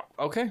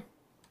 Oh, okay.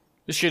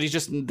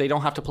 They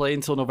don't have to play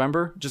until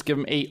November? Just give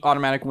them 8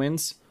 automatic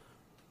wins?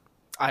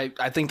 I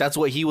think that's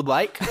what he would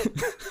like.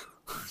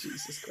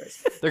 Jesus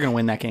Christ. They're going to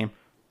win that game.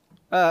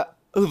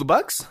 Who, the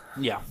Bucks?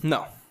 Yeah.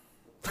 No.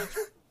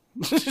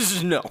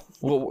 No.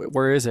 Well,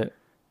 where is it?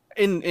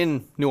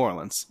 In New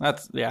Orleans.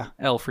 That's, yeah,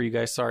 L for you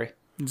guys. Sorry.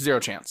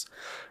 0 chance.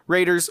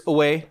 Raiders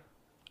away.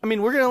 I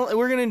mean, we're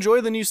gonna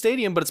enjoy the new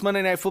stadium, but it's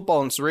Monday Night Football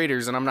and it's the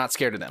Raiders, and I'm not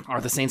scared of them.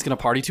 Are the Saints going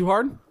to party too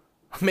hard?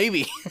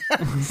 Maybe.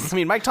 I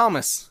mean, Mike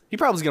Thomas, he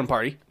probably's going to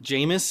party.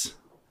 Jameis,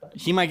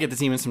 he might get the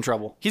team in some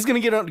trouble. He's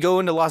going to go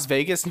into Las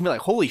Vegas and be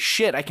like, holy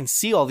shit, I can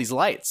see all these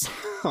lights.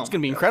 It's going to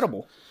be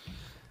incredible.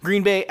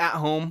 Green Bay at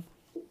home.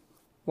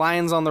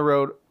 Lions on the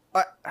road.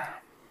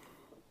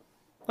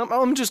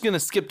 I'm just going to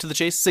skip to the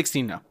chase.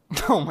 16-0.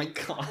 Oh, my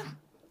God.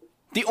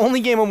 The only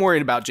game I'm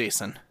worried about,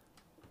 Jason,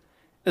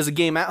 is a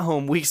game at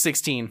home, week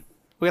 16.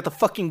 We got the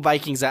fucking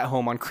Vikings at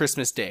home on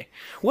Christmas Day.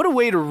 What a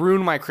way to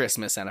ruin my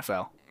Christmas,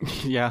 NFL.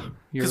 Yeah.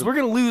 Because we're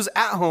going to lose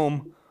at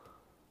home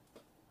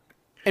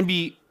and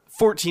be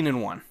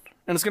 14-1. And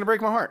it's going to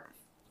break my heart.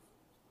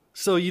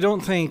 So you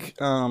don't think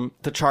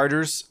the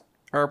Chargers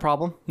are a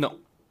problem? No.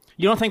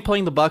 You don't think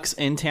playing the Bucs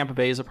in Tampa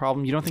Bay is a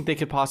problem? You don't think they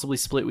could possibly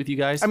split with you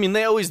guys? I mean,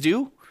 they always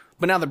do.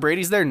 But now that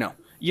Brady's there, no.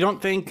 You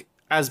don't think,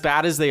 as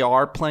bad as they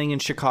are, playing in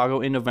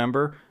Chicago in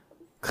November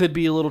could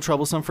be a little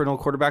troublesome for an old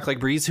quarterback like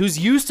Breeze, who's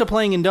used to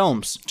playing in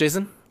domes?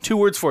 Jason, 2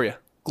 words for you.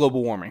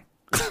 Global warming.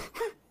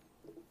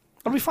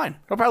 It'll be fine.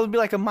 It'll probably be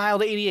like a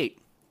mild 88.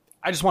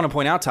 I just want to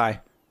point out,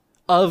 Ty,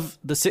 of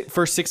the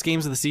first 6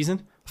 games of the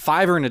season,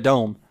 5 are in a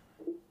dome.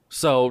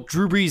 So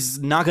Drew Brees is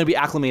not going to be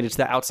acclimated to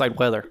that outside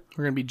weather.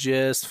 We're going to be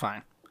just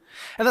fine.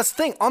 And that's the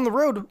thing. On the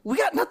road, we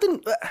got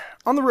nothing.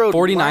 On the road,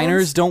 49ers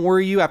Lions, don't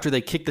worry you after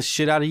they kicked the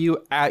shit out of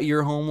you at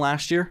your home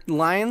last year.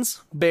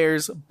 Lions,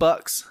 Bears,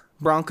 Bucks,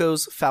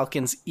 Broncos,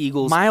 Falcons,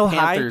 Eagles, Mile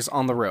Panthers High,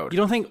 on the road. You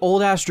don't think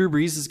old-ass Drew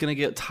Brees is going to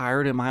get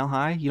tired at Mile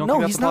High? You don't no,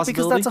 think that's he's a not,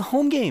 possibility? because that's a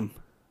home game.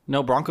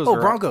 No, Broncos Oh,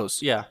 are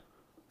Broncos. Yeah.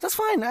 That's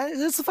fine.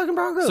 It's the fucking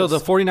Broncos. So the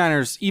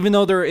 49ers, even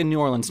though they're in New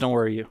Orleans, don't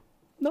worry you.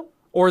 No.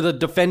 Or the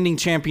defending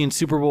champion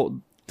Super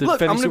Bowl...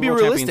 Look, I'm going to be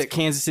realistic.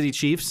 Kansas City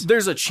Chiefs.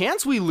 There's a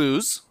chance we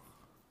lose,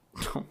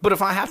 but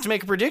if I have to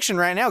make a prediction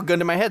right now, gun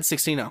to my head,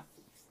 16-0.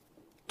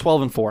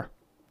 12-4.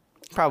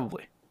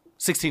 Probably.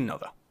 16-0,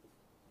 though.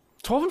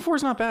 12-4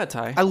 is not bad,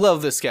 Ty. I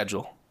love this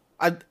schedule.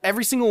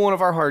 Every single one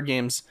of our hard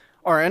games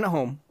are at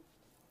home.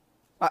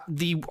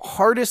 The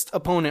hardest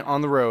opponent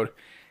on the road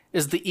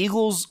is the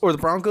Eagles or the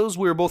Broncos.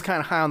 We were both kind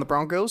of high on the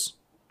Broncos.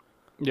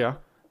 Yeah.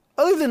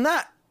 Other than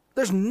that,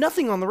 there's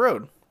nothing on the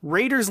road.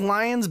 Raiders,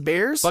 Lions,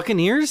 Bears.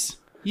 Buccaneers?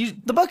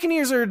 The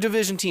Buccaneers are a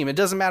division team. It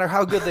doesn't matter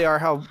how good they are,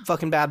 how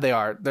fucking bad they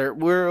are.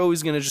 We're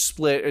always going to just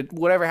split.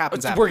 Whatever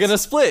happens, happens. We're going to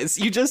split.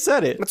 You just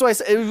said it. That's why I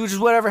said, which is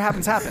whatever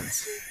happens,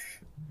 happens.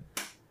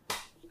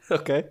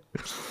 Okay.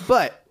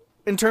 But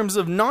in terms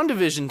of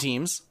non-division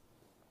teams,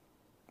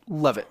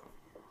 love it.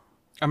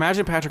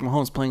 Imagine Patrick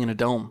Mahomes playing in a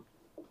dome.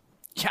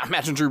 Yeah,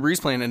 imagine Drew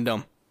Brees playing in a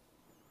dome.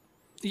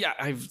 Yeah,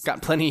 I've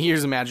got plenty of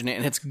years imagining it,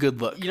 and it's a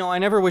good look. You know, I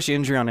never wish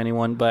injury on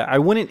anyone, but I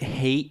wouldn't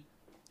hate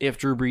if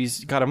Drew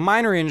Brees got a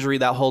minor injury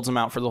that holds him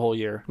out for the whole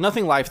year.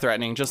 Nothing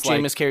life-threatening, just like...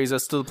 Jameis carries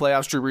us to the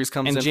playoffs, Drew Brees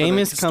comes in for the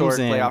Jameis historic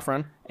playoff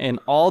run. And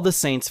all the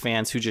Saints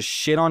fans who just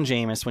shit on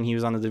Jameis when he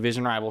was on the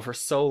division rival for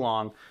so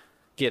long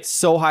get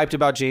so hyped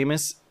about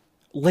Jameis.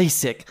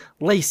 LASIK,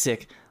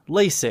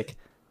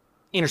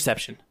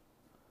 interception.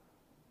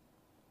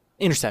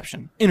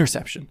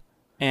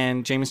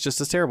 And Jameis just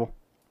is terrible.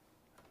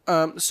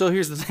 So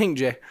here's the thing,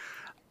 Jay.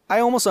 I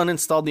almost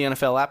uninstalled the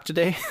NFL app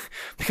today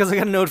because I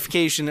got a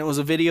notification. It was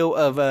a video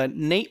of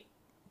Nate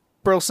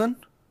Burleson.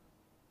 I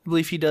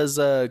believe he does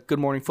Good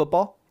Morning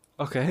Football.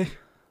 Okay.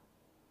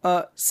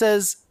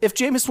 Says, if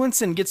Jameis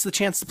Winston gets the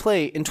chance to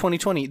play in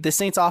 2020, the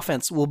Saints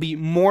offense will be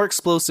more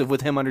explosive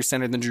with him under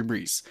center than Drew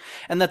Brees.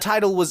 And the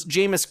title was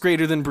Jameis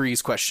greater than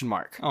Brees, ?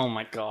 Oh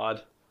my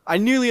God. I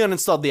nearly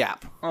uninstalled the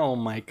app. Oh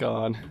my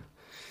God.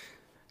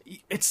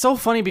 It's so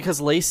funny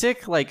because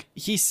LASIK, like,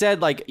 he said,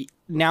 like,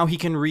 now he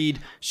can read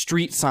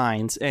street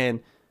signs and,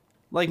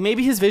 like,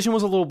 maybe his vision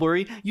was a little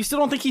blurry. You still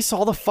don't think he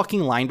saw the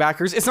fucking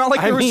linebackers? It's not like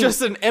there was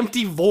just an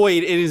empty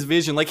void in his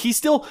vision. Like, he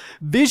still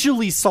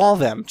visually saw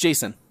them.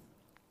 Jason,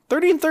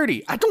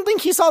 30-30. I don't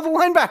think he saw the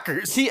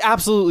linebackers. He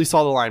absolutely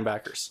saw the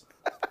linebackers.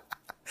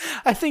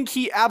 I think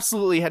he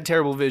absolutely had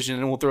terrible vision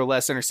and will throw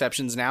less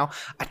interceptions now.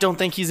 I don't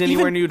think he's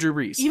anywhere near Drew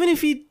Brees. Even if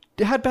he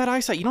had bad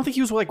eyesight, you don't think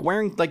he was like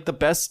wearing like the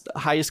best,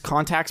 highest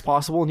contacts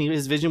possible and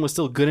his vision was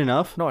still good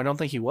enough? No, I don't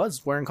think he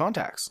was wearing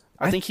contacts.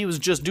 I think he was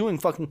just doing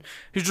he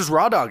was just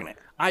raw dogging it.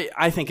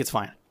 I think it's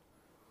fine.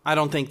 I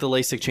don't think the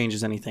LASIK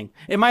changes anything.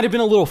 It might have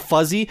been a little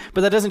fuzzy,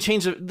 but that doesn't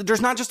change.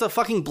 There's not just a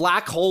fucking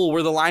black hole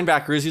where the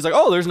linebacker is. He's like,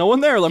 oh, there's no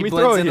one there. Let me throw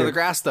it. He blends into the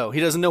grass, though.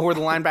 He doesn't know where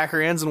the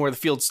linebacker ends and where the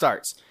field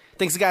starts.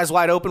 Thinks the guy's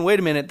wide open. Wait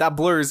a minute, that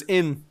blurs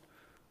in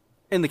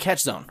the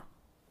catch zone.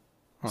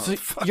 Oh, so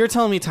you're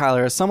telling me,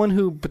 Tyler, as someone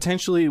who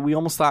potentially we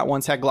almost thought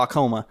once had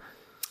glaucoma,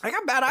 I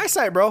got bad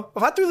eyesight, bro.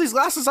 If I threw these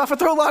glasses off, I'd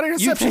throw a lot of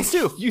interceptions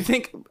too. You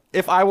think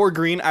if I wore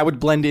green, I would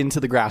blend into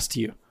the grass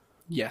to you?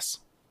 Yes.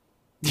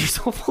 You're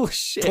so full of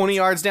shit. 20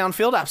 yards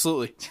downfield?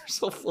 Absolutely. You're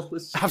so full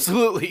of shit.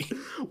 Absolutely.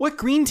 What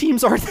green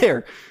teams are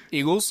there?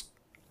 Eagles.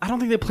 I don't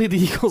think they played the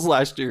Eagles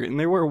last year, and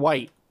they were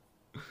white.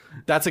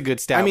 That's a good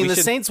stat. I mean, the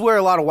Saints wear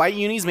a lot of white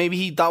unis. Maybe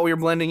he thought we were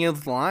blending in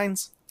with the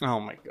lines. Oh,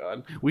 my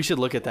God. We should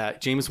look at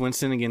that. Jameis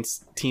Winston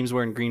against teams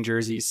wearing green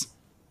jerseys.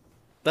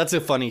 That's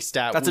a funny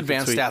stat. That's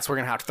advanced stats we're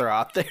going to have to throw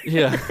out there.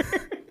 Yeah.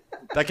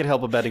 That could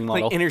help a betting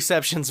model. Like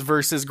interceptions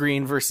versus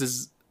green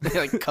versus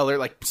like color,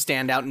 like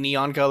standout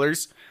neon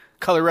colors.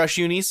 Color rush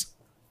unis.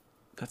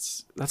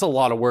 That's a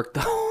lot of work,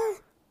 though.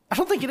 I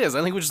don't think it is.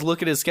 I think we just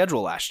look at his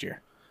schedule last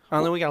year. I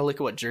don't think we got to look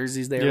at what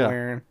jerseys they were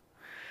wearing.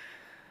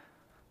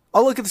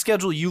 I'll look at the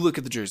schedule. You look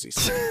at the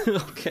jerseys.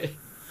 Okay.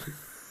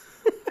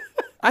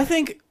 I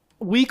think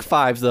week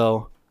 5,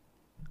 though,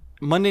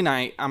 Monday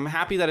night, I'm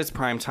happy that it's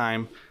prime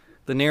time.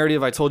 The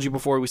narrative, I told you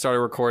before we started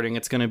recording,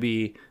 it's going to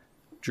be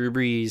Drew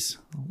Brees,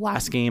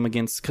 last game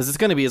against, because it's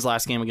going to be his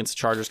last game against the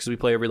Chargers because we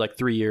play every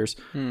 3 years.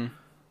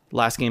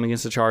 Last game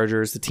against the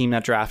Chargers, the team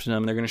that drafted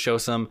him. They're going to show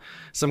some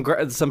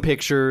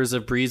pictures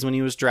of Brees when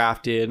he was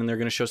drafted, and they're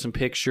going to show some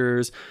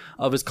pictures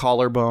of his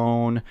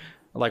collarbone,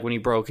 like when he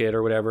broke it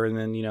or whatever, and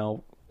then,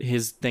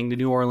 his thing to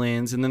New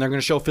Orleans, and then they're going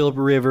to show Phillip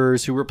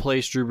Rivers, who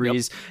replaced Drew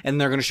Brees, and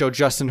they're going to show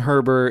Justin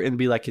Herbert and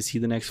be like, is he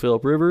the next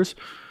Phillip Rivers?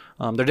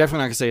 They're definitely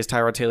not going to say, is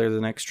Tyrod Taylor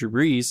the next Drew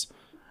Brees?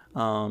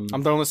 I'm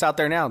throwing this out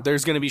there now.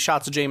 There's going to be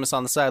shots of Jameis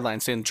on the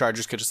sideline saying the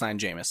Chargers could have signed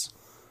Jameis.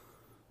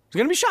 There's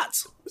going to be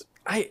shots.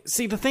 I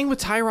see. The thing with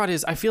Tyrod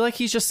is I feel like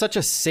he's just such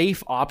a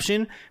safe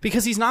option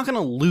because he's not going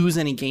to lose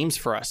any games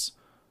for us.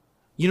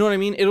 You know what I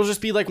mean? It'll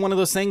just be like one of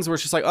those things where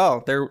it's just like,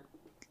 oh,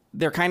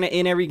 they're kind of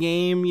in every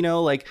game,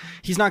 like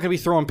he's not going to be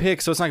throwing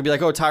picks. So it's not going to be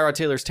like, oh, Tyrod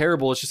Taylor's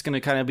terrible. It's just going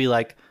to kind of be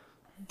like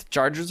the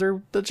Chargers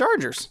are the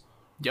Chargers.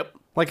 Yep.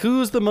 Like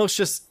who's the most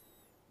just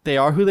they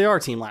are who they are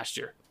team last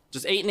year.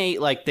 Just 8-8.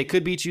 Like they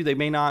could beat you. They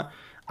may not.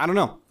 I don't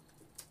know.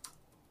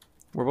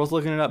 We're both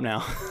looking it up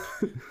now.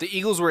 The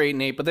Eagles were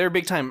 8-8, but they're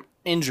big time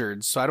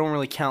injured, so I don't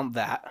really count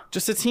that.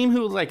 Just a team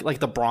who like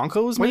the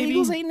Broncos, maybe. Were the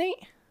Eagles 8-8?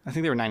 I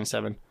think they were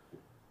 9-7.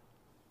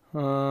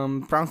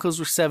 Broncos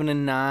were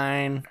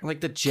 7-9.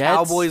 Like the Jets,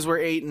 Cowboys were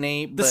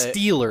 8-8. The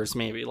Steelers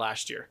maybe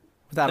last year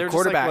without a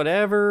quarterback. Just like,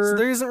 whatever. So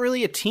there isn't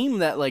really a team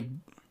that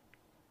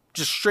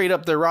just straight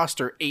up their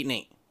roster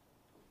 8-8.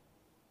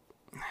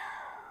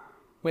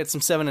 We had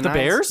some 7-9. The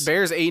Bears?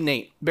 Bears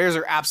 8-8. Bears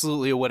are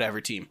absolutely a whatever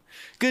team.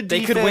 Good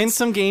defense. They could win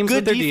some games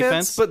with their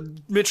defense, but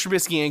Mitch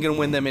Trubisky ain't gonna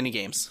win them any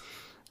games.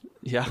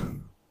 Yeah,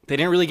 they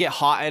didn't really get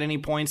hot at any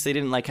points. They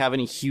didn't have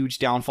any huge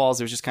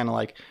downfalls. It was just kind of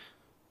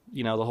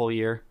the whole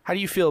year. How do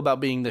you feel about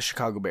being the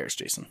Chicago Bears,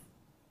 Jason?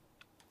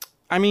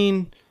 I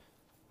mean,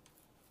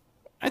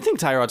 I think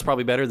Tyrod's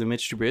probably better than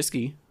Mitch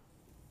Trubisky.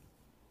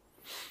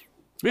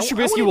 Mitch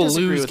Trubisky will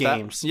lose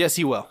games. That. Yes,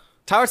 he will.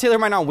 Tyrod Taylor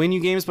might not win you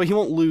games, but he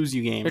won't lose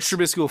you games. Mitch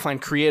Trubisky will find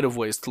creative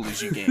ways to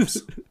lose you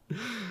games.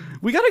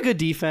 We got a good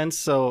defense,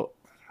 so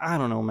I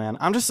don't know, man.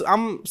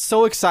 I'm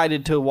so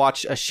excited to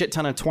watch a shit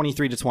ton of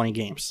 23-20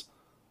 games.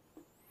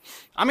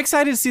 I'm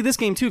excited to see this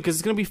game too because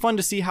it's going to be fun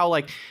to see how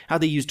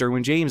they use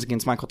Derwin James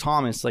against Michael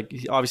Thomas.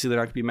 Obviously they're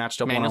not going to be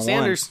matched up one-on-one.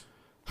 Sanders,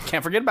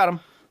 can't forget about him.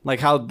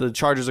 How the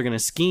Chargers are going to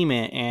scheme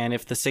it, and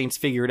if the Saints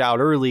figure it out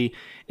early,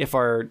 if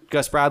our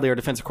Gus Bradley, our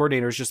defensive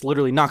coordinator, is just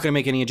literally not going to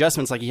make any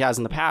adjustments like he has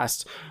in the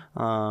past.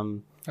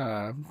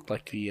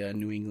 Like the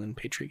New England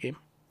Patriot game.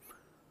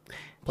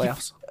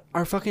 Playoffs.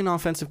 Our fucking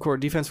defensive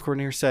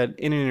coordinator said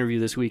in an interview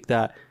this week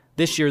that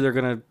this year they're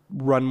going to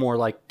run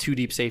more two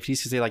deep safeties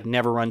because they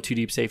never run two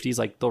deep safeties.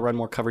 They'll run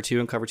more cover 2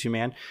 and cover 2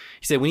 man.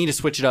 He said, we need to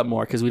switch it up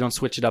more because we don't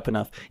switch it up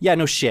enough. Yeah,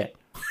 no shit.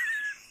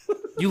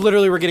 You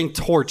literally were getting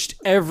torched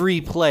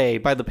every play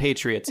by the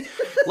Patriots.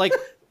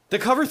 The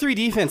cover 3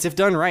 defense, if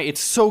done right,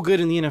 it's so good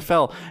in the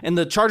NFL. And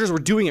the Chargers were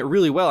doing it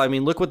really well. I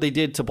mean, look what they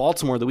did to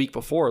Baltimore the week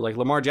before.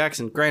 Lamar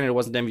Jackson, granted it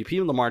wasn't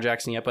MVP Lamar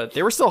Jackson yet, but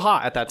they were still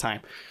hot at that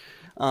time.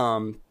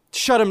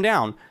 Shut them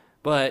down.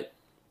 But,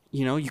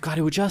 you got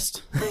to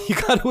adjust. You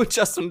got to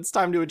adjust when it's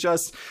time to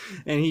adjust.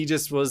 And he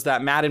just was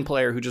that Madden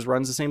player who just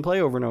runs the same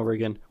play over and over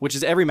again, which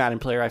is every Madden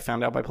player I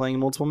found out by playing in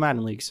multiple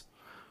Madden leagues.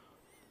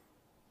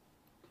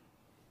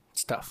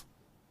 It's tough.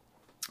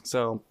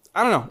 So,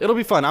 I don't know. It'll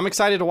be fun. I'm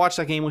excited to watch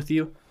that game with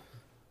you.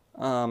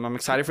 I'm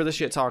excited for the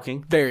shit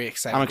talking. Very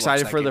excited. I'm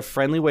excited for the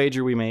friendly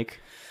wager we make.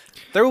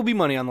 There will be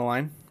money on the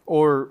line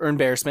or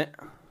embarrassment.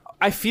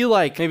 I feel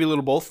like maybe a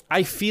little both.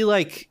 I feel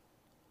like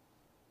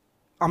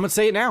I'm going to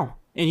say it now,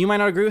 and you might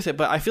not agree with it,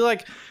 but I feel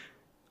like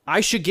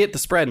I should get the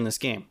spread in this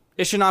game.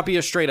 It should not be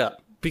a straight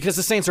up because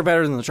the Saints are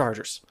better than the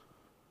Chargers.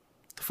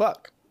 The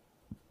fuck?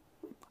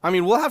 I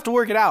mean, we'll have to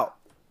work it out.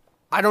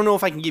 I don't know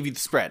if I can give you the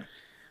spread.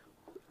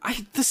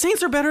 The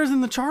Saints are better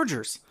than the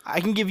Chargers.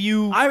 I can give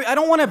you... I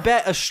don't want to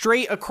bet a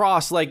straight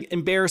across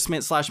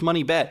embarrassment /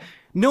 money bet,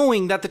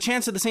 knowing that the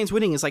chance of the Saints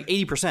winning is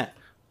 80%.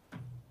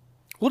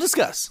 We'll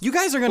discuss. You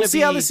guys are going to see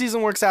how the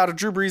season works out. If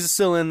Drew Brees is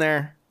still in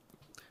there.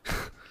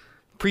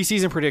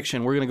 Preseason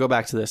prediction. We're going to go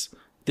back to this.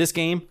 This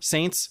game,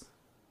 Saints,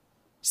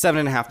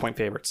 7.5 point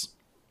favorites.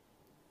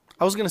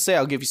 I was going to say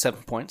I'll give you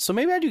 7 points, so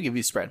maybe I do give you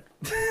a spread.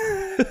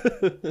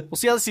 We'll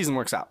see how the season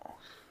works out.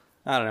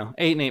 I don't know.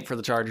 8-8 for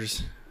the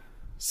Chargers.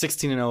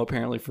 16-0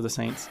 apparently for the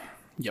Saints.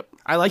 Yep.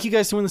 I like you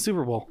guys to win the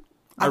Super Bowl.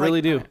 I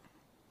really do.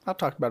 I've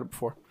talked about it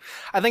before.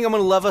 I think I'm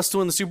going to love us to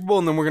win the Super Bowl,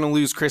 and then we're going to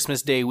lose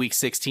Christmas Day, Week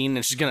 16,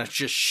 and she's going to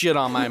just shit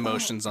on my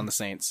emotions on the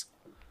Saints.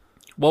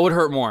 What would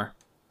hurt more?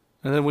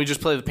 And then we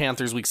just play the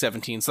Panthers Week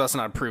 17, so that's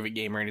not a prove-it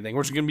game or anything.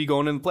 We're just going to be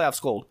going in the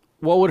playoffs cold.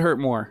 What would hurt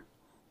more?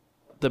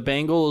 The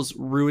Bengals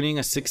ruining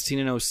a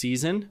 16-0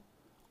 season,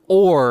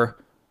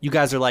 or you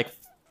guys are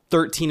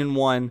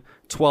 13-1,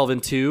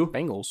 12-2.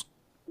 Bengals.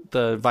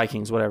 The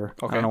Vikings, whatever.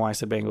 Okay. I don't know why I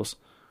said Bengals.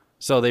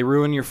 So they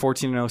ruin your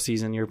 14-0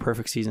 season, your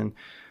perfect season.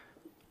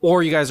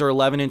 Or you guys are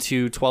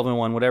 11-2,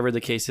 12-1, whatever the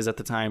case is at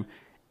the time,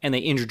 and they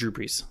injure Drew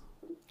Brees.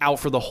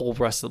 Out for the whole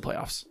rest of the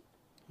playoffs.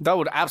 That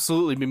would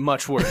absolutely be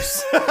much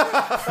worse.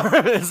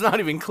 It's not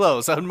even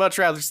close. I would much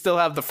rather still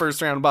have the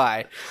first round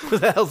bye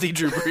with a healthy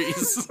Drew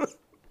Brees.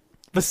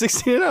 But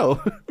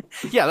 16-0.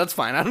 Yeah, that's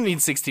fine. I don't need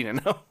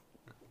 16-0.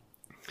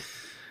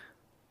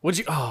 Would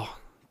you? Oh,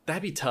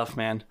 that'd be tough,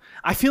 man.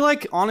 I feel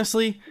like,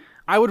 honestly,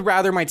 I would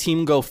rather my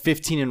team go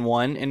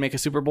 15-1 and make a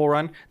Super Bowl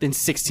run than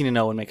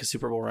 16-0 and make a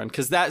Super Bowl run.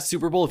 Because that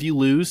Super Bowl, if you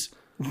lose,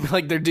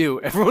 like they're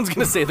due. Everyone's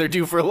going to say they're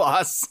due for a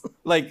loss.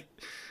 Like,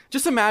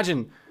 just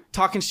imagine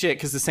talking shit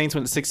because the Saints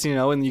went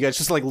 16-0 and you guys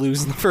just like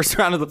lose in the first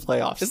round of the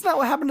playoffs. Isn't that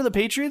what happened to the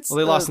Patriots? Well,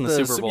 they lost in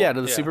the Super Bowl. Yeah,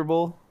 to the Super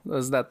Bowl.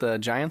 Was that the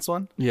Giants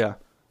one? Yeah.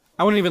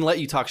 I wouldn't even let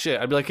you talk shit.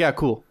 I'd be like, yeah,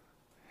 cool.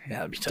 Yeah,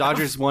 that'd be tough.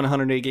 Dodgers won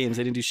 108 games.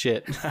 They didn't do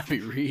shit. That'd be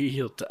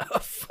real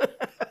tough.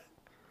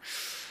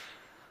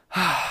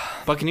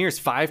 Buccaneers,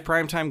 5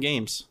 primetime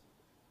games.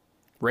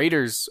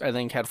 Raiders, I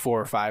think, had 4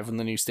 or 5 in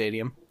the new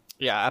stadium.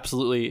 Yeah,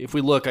 absolutely. If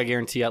we look, I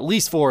guarantee at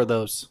least 4 of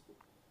those.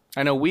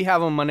 I know we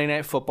have a Monday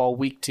Night Football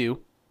week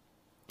 2.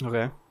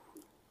 Okay.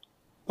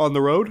 On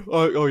the road?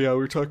 Oh yeah, we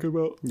were talking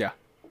about. Yeah.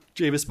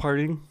 Javis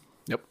partying.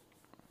 Yep.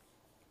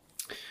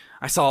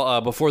 I saw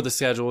before the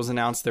schedule was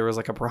announced, there was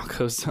like a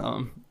Broncos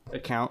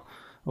account.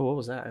 Oh, what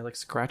was that? I like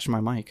scratched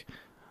my mic.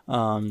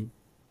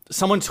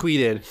 Someone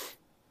tweeted,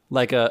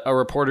 like a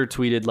reporter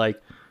tweeted,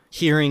 like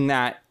hearing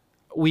that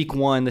week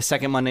 1, the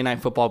second Monday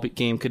Night Football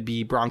game could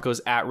be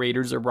Broncos at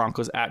Raiders or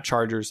Broncos at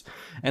Chargers.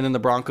 And then the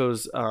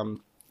Broncos,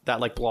 that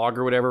like blog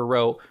or whatever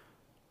wrote,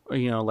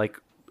 like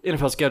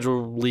NFL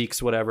schedule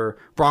leaks, whatever,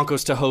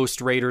 Broncos to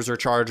host Raiders or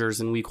Chargers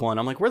in week 1.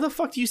 I'm like, where the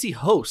fuck do you see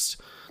host?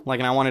 Like,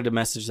 and I wanted to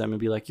message them and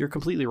be like, you're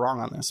completely wrong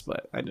on this,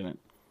 but I didn't.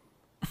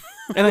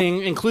 And I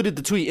included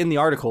the tweet in the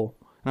article.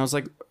 And I was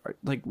like,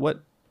 what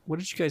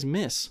did you guys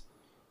miss?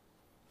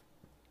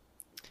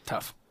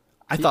 Tough.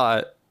 I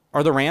thought,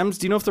 are the Rams,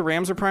 do you know if the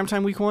Rams are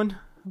primetime week 1?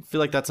 I feel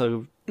like that's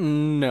a...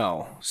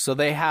 No. So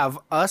they have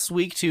us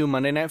week 2,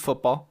 Monday Night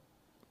Football.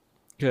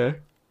 Okay.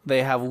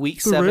 They have week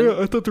 7.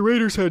 I thought the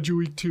Raiders had you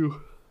week 2.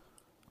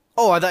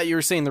 Oh, I thought you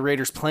were saying the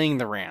Raiders playing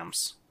the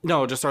Rams.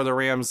 No, just are the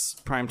Rams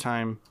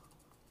primetime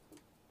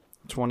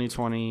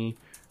 2020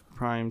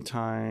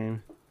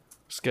 primetime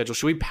schedule.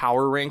 Should we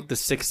power rank the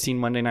 16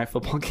 Monday Night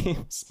Football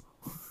games?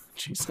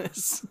 Jesus.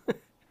 This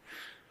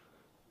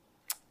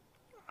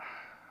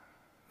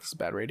is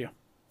bad radio.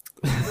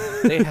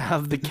 They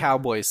have the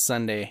Cowboys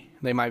Sunday.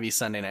 They might be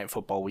Sunday Night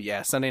Football.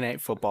 Yeah, Sunday Night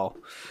Football.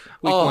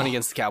 Week 1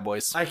 against the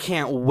Cowboys. I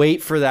can't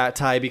wait for that,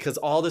 Ty, because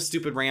all the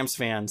stupid Rams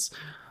fans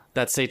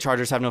that say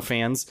Chargers have no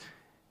fans,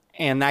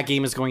 and that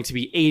game is going to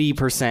be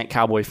 80%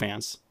 Cowboy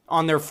fans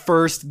on their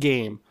first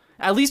game.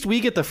 At least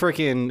we get the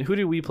freaking... Who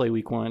did we play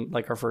week 1?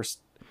 Like our first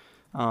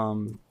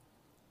game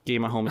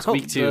at home is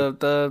week 2.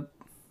 The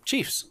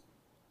Chiefs.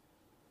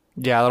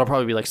 Yeah, that'll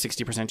probably be like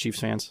 60% Chiefs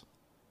fans.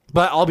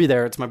 But I'll be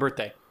there. It's my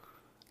birthday.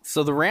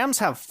 So the Rams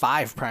have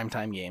 5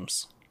 primetime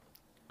games.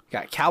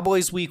 Got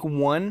Cowboys week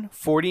 1,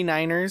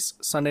 49ers,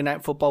 Sunday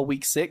Night Football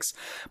week 6,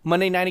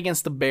 Monday night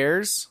against the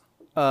Bears,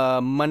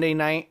 Monday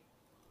night.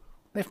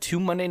 They have 2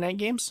 Monday night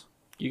games?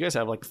 You guys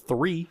have like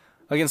 3.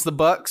 Against the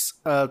Bucks,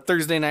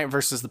 Thursday night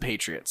versus the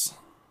Patriots.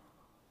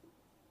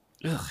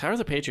 Ugh, how are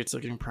the Patriots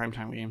looking at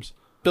primetime games?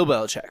 Bill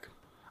Belichick.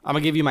 I'm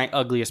going to give you my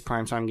ugliest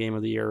primetime game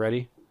of the year.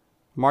 Ready?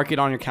 Mark it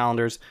on your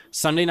calendars.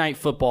 Sunday Night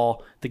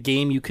Football, the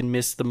game you can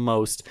miss the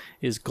most,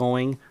 is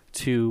going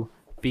to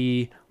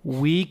be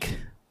week...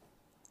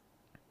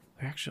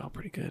 They're actually all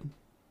pretty good.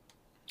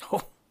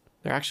 Oh.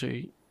 They're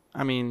actually...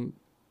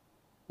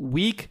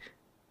 week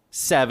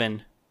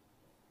 7.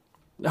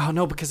 Oh,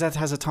 no, because that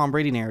has a Tom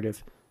Brady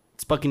narrative.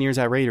 It's Buccaneers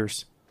at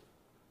Raiders.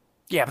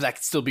 Yeah, but that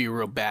could still be a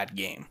real bad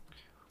game.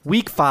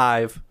 Week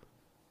 5,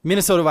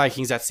 Minnesota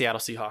Vikings at Seattle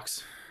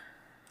Seahawks.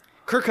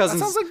 Kirk Cousins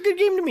that sounds like a good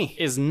game to me.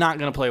 Is not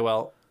going to play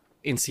well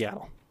in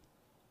Seattle.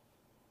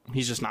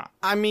 He's just not.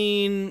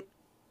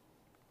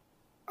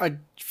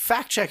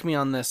 Fact check me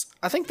on this.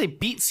 I think they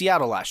beat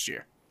Seattle last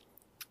year.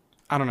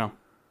 I don't know.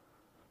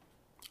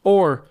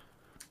 Or,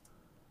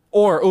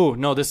 oh,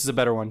 no, this is a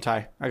better one,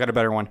 Ty. I got a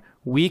better one.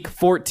 Week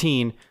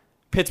 14,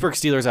 Pittsburgh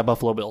Steelers at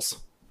Buffalo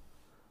Bills.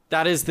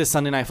 That is this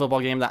Sunday Night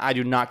Football game that I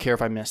do not care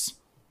if I miss.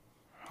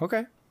 Okay.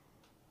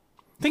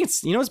 I think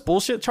it's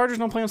bullshit. Chargers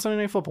don't play on Sunday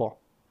Night Football.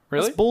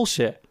 Really? It's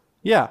bullshit.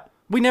 Yeah.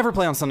 We never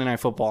play on Sunday Night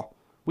Football.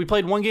 We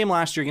played one game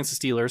last year against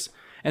the Steelers.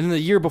 And then the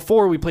year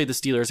before we played the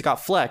Steelers, it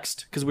got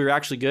flexed because we were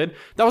actually good.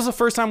 That was the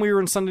first time we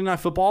were in Sunday Night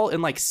Football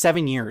in like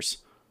 7 years.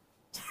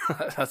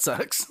 That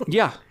sucks.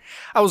 Yeah.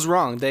 I was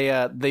wrong.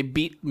 They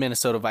beat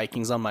Minnesota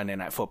Vikings on Monday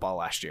Night Football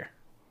last year.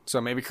 So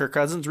maybe Kirk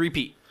Cousins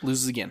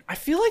loses again. I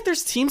feel like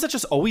there's teams that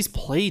just always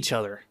play each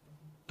other.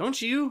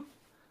 Don't you?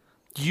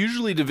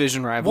 Usually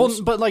division rivals.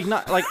 Well, but like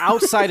not like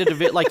outside of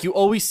division. Like you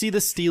always see the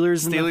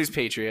Steelers.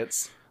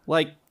 Patriots.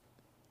 Like,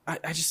 I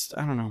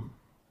don't know.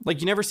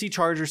 Like you never see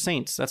Chargers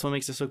Saints. That's what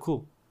makes it so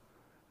cool.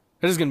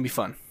 It is going to be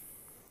fun.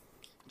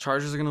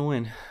 Chargers are going to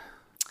win.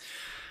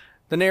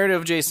 The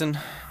narrative, Jason,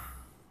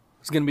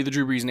 is going to be the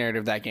Drew Brees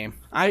narrative that game.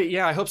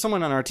 I hope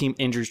someone on our team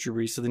injures Drew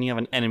Brees so then you have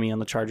an enemy on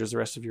the Chargers the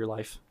rest of your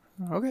life.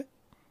 Okay.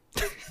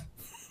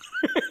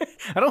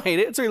 I don't hate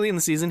it. It's early in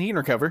the season. He can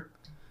recover.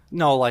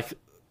 No, like,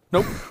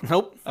 Nope.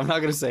 I'm not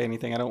going to say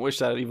anything. I don't wish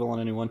that evil on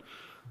anyone.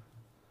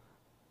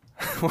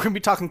 We're going to be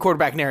talking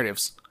quarterback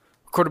narratives.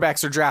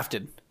 Quarterbacks are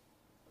drafted.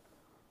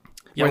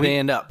 Yeah, Where they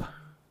end up.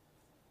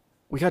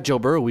 We got Joe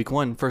Burrow week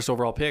 1, first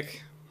overall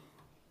pick.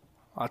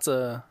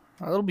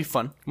 That'll be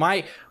fun.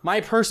 My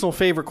personal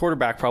favorite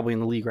quarterback probably in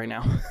the league right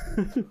now.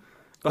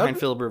 Behind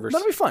Phillip Rivers.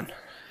 That'll be fun.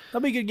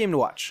 That'll be a good game to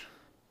watch.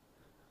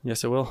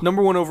 Yes, it will.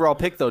 Number 1 overall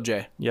pick, though,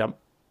 Jay. Yep.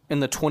 In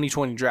the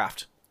 2020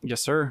 draft.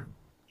 Yes, sir.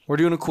 We're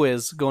doing a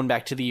quiz going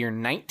back to the year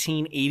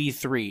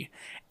 1983.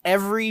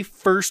 Every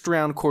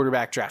first-round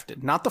quarterback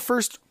drafted. Not the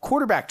first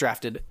quarterback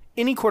drafted.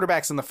 Any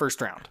quarterbacks in the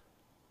first round.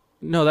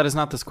 No, that is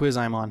not this quiz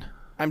I'm on.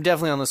 I'm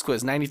definitely on this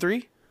quiz.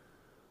 93?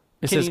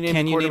 It says,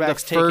 can you name the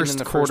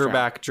first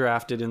quarterback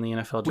drafted in the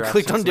NFL draft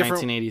since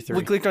 1983?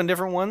 We clicked on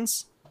different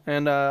ones.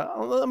 And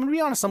I'm going to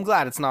be honest, I'm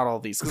glad it's not all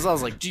these. Because I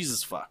was like,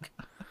 Jesus fuck.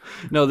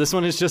 No, this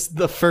one is just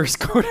the first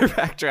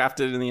quarterback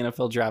drafted in the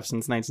NFL draft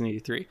since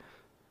 1983.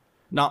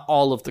 Not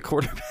all of the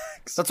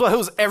quarterbacks. That's why it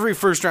was every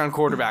first-round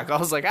quarterback. I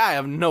was like, I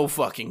have no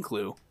fucking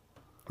clue.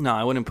 No,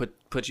 I wouldn't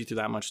put you through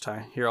that much,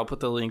 Ty. Here, I'll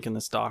put the link in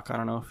this doc. I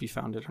don't know if you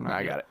found it or not.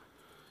 I got it.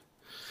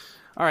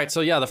 All right,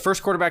 so yeah, the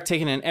first quarterback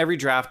taken in every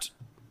draft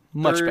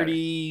Much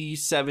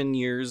 37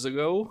 years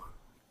ago.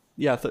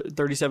 Yeah,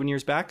 37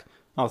 years back.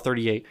 Oh,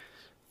 38.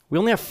 We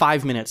only have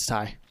 5 minutes,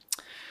 Ty.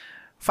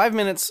 5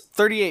 minutes,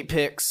 38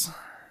 picks.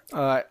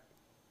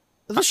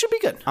 This should be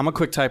good. I'm a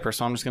quick typer,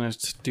 so I'm just going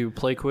to do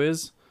play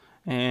quiz.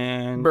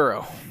 And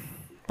Burrow.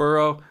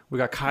 We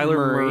got Kyler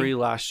Murray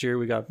last year.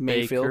 We got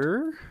Mayfield.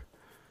 Baker.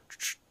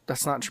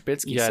 That's not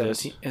Trubisky. Yeah,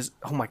 17 is.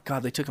 Oh my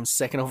God, they took him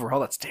second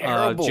overall. That's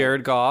terrible.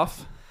 Jared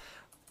Goff.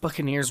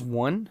 Buccaneers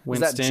 1.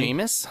 Winston. Is that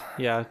Jameis?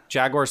 Yeah.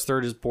 Jaguars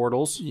 3rd is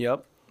Bortles.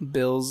 Yep.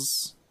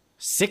 Bills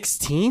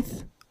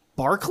 16th?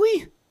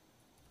 Barkley?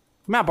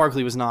 Matt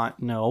Barkley was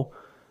not. No.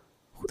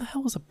 Who the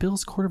hell was a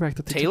Bills quarterback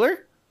that they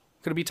Taylor?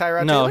 Could it be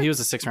Tyrod No, Taylor? he was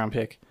a 6th-round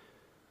pick.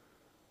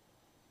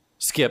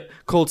 Skip.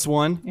 Colts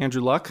 1,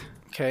 Andrew Luck.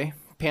 Okay.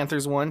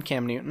 Panthers 1,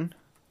 Cam Newton.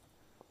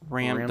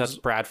 Rams, that's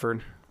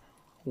Bradford.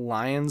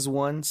 Lions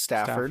 1,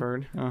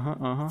 Stafford.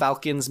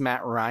 Falcons,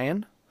 Matt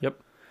Ryan.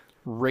 Yep.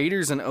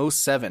 Raiders in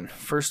 07,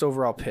 first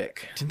overall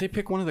pick. Didn't they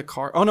pick one of the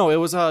car? Oh, no, it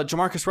was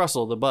Jamarcus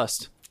Russell, the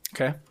bust.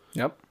 Okay.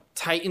 Yep.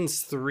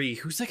 Titans 3.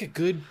 Who's like a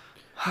good...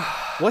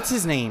 What's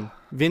his name?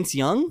 Vince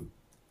Young?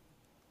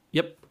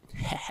 Yep.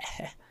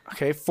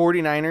 Okay,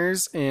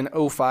 49ers in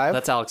 05.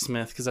 That's Alex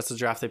Smith, because that's the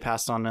draft they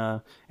passed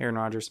on Aaron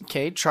Rodgers.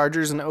 Okay,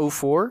 Chargers in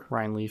 04.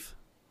 Ryan Leaf.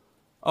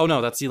 Oh,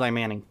 no, that's Eli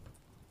Manning.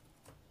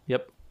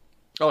 Yep.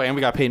 Oh, and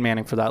we got Peyton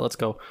Manning for that. Let's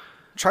go.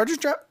 Chargers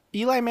draft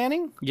Eli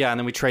Manning? Yeah, and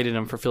then we traded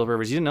him for Phillip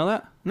Rivers. You didn't know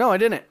that? No, I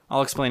didn't.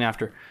 I'll explain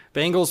after.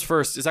 Bengals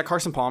first. Is that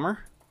Carson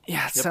Palmer?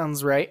 Yeah, it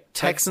sounds right.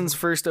 Texans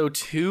first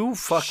 02.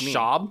 Fuck me.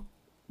 Schaub?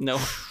 No.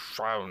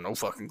 I have no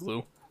fucking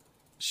clue.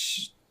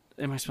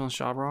 Am I spelling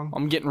Schaub wrong?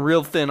 I'm getting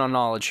real thin on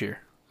knowledge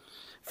here.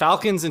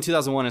 Falcons in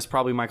 2001 is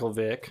probably Michael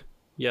Vick.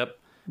 Yep.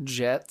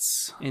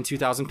 Jets. In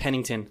 2000,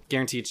 Pennington.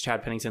 Guaranteed it's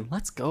Chad Pennington.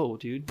 Let's go,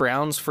 dude.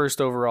 Browns first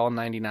overall,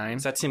 99.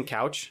 Is that Tim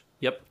Couch?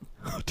 Yep.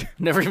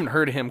 Never even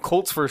heard of him.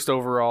 Colts first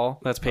overall.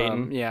 That's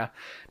Peyton. Yeah.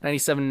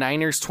 97.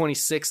 Niners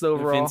 26th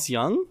overall. Vince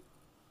Young?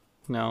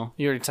 No.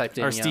 You already typed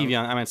in Or Young. Steve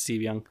Young. I meant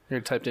Steve Young. You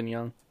already typed in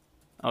Young.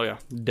 Oh, yeah.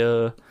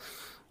 Duh.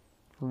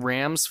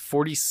 Rams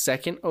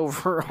 42nd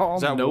overall.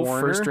 Is that no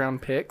Warner? first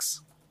round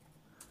picks.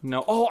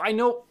 No. Oh, I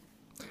know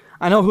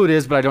who it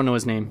is, but I don't know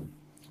his name.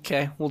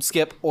 Okay, we'll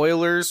skip.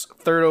 Oilers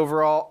 3rd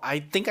overall. I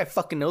think I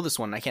fucking know this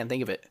one. I can't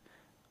think of it.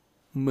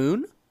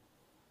 Moon?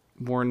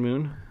 Warren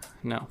Moon?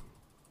 No.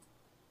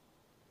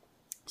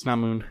 It's not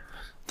Moon.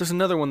 There's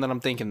another one that I'm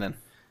thinking then.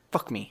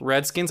 Fuck me.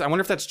 Redskins? I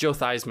wonder if that's Joe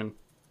Theismann.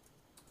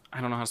 I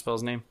don't know how to spell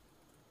his name.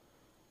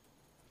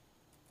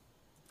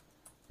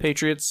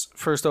 Patriots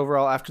first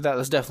overall. After that,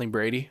 that's definitely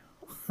Brady.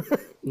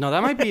 No,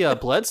 that might be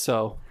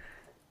Bledsoe.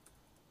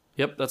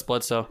 Yep, that's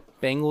Bledsoe.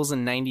 Bengals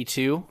in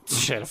 92.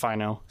 Shit, if I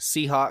know.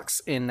 Seahawks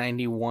in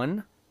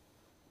 91.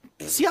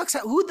 Seahawks,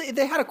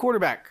 they had a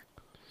quarterback.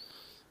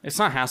 It's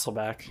not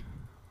Hasselbeck.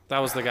 That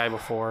was the guy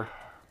before.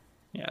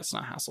 Yeah, it's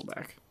not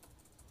Hasselbeck.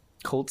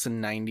 Colts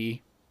in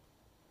 90.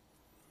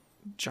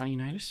 Johnny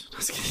Unitas?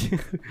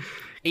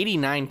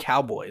 89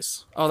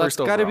 Cowboys. Oh, that's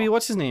got to be,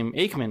 what's his name?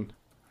 Aikman.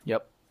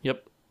 Yep.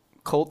 Yep.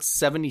 Colts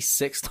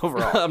 76th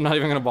overall. I'm not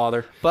even going to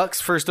bother.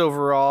 Bucks first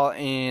overall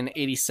in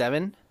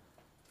 87.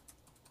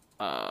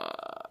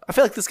 I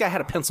feel like this guy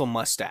had a pencil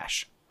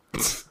mustache.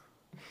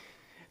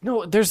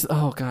 No, there's...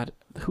 Oh, God.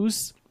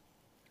 Who's...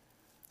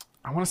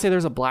 I want to say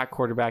there's a black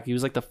quarterback. He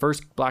was like the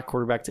first black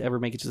quarterback to ever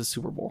make it to the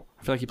Super Bowl.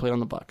 I feel like he played on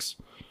the Bucks.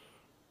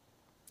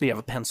 Do you have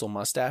a pencil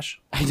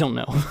mustache? I don't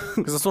know.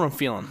 Because that's what I'm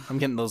feeling. I'm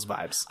getting those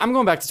vibes. I'm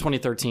going back to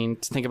 2013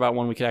 to think about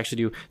one we could actually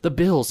do. The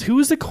Bills. Who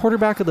is the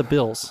quarterback of the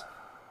Bills?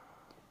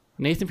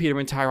 Nathan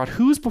Peterman, Tyrod.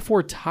 Who's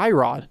before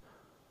Tyrod?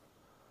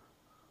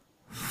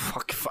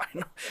 Fuck if I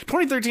know.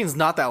 2013 is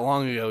not that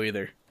long ago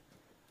either.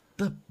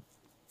 The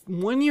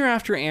 1 year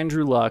after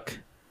Andrew Luck.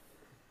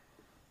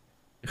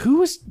 Who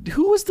was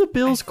the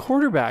Bills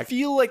quarterback? I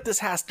feel like this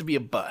has to be a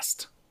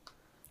bust.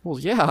 Well,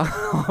 yeah,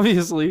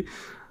 obviously.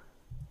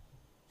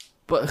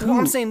 But Well,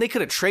 I'm saying they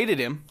could have traded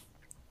him.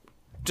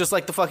 Just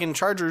like the fucking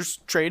Chargers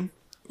trade.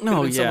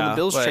 No, yeah. Someone the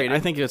Bills traded. I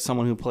think it's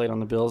someone who played on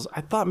the Bills.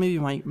 I thought maybe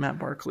Matt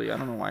Barkley. I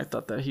don't know why I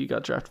thought that. He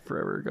got drafted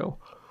forever ago.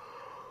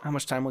 How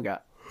much time we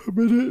got? A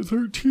minute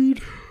 13.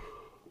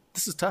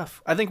 This is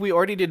tough. I think we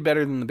already did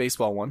better than the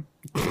baseball one.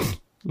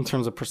 In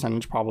terms of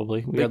percentage,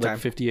 probably. We Big had like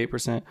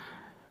 58%.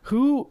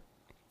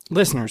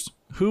 Listeners,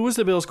 who was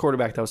the Bills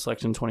quarterback that was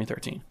selected in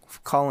 2013?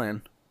 Call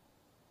in.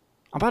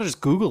 I'm about to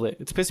just Google it.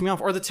 It's pissing me off.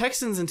 Or the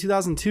Texans in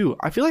 2002.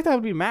 I feel like that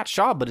would be Matt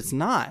Schaub, but it's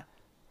not.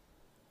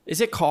 Is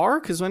it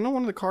Carr? Because I know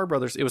one of the Carr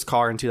brothers. It was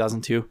Carr in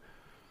 2002.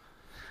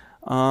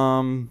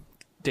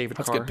 David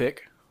That's Carr. a good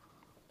pick.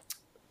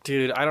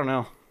 Dude, I don't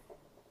know.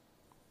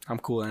 I'm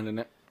cool ending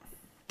it.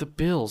 The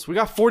Bills. We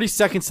got 40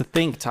 seconds to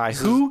think, Ty.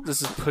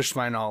 This has pushed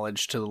my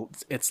knowledge to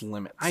its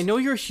limits. I know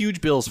you're a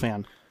huge Bills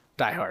fan.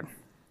 Die hard.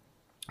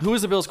 Who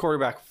was the Bills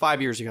quarterback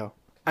 5 years ago?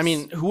 I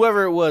mean,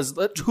 whoever it was,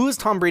 who has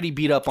Tom Brady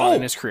beat up on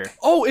in his career?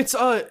 Oh, it's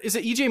is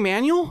it EJ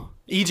Manuel?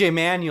 EJ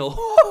Manuel.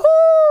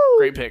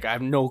 Great pick. I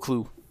have no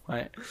clue.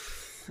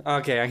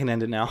 Okay, I can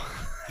end it now.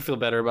 I feel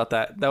better about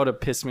that. That would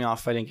have pissed me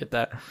off if I didn't get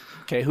that.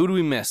 Okay, who do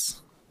we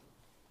miss?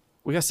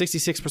 We got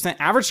 66%.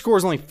 Average score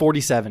is only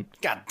 47.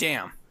 God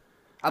damn.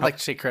 I'd like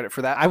to take credit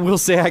for that. I will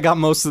say I got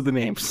most of the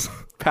names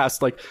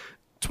past like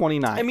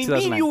 29. I mean,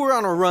 me and you were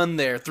on a run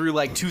there through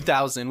like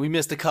 2000. We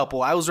missed a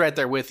couple. I was right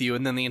there with you,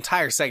 and then the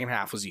entire second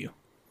half was you.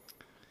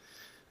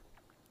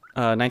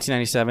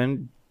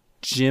 1997,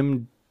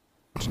 Jim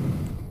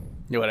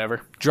Yeah,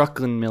 whatever.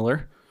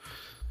 Druckenmiller.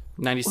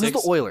 96.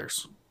 Who's the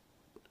Oilers?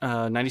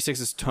 96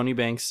 is Tony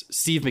Banks.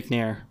 Steve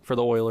McNair for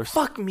the Oilers.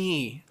 Fuck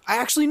me. I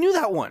actually knew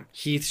that one.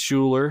 Heath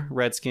Schuler,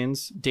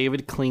 Redskins.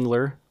 David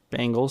Klingler,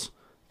 Bengals.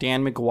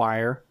 Dan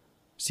McGuire,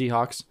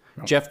 Seahawks.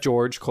 Nope. Jeff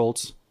George,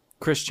 Colts.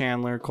 Chris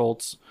Chandler,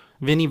 Colts.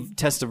 Vinny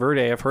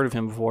Testaverde, I've heard of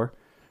him before.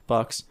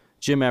 Bucks.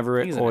 Jim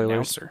Everett, He's an Oilers.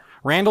 announcer.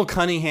 Randall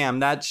Cunningham,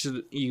 that's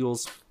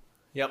Eagles.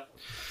 Yep.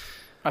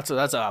 That's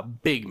a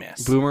big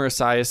miss. Boomer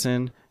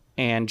Esiason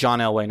and John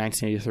Elway,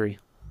 1983,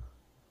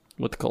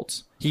 with the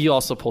Colts. He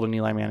also pulled an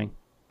Eli Manning.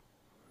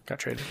 Got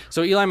traded.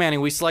 So Eli Manning,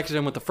 we selected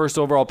him with the first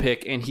overall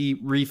pick, and he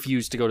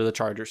refused to go to the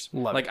Chargers.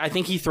 I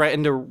think he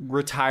threatened to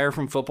retire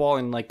from football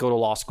and like go to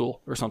law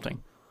school or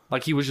something.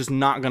 Like he was just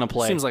not going to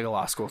play. Seems like a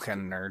law school kind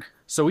of nerd.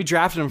 So we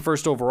drafted him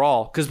first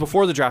overall because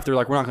before the draft they were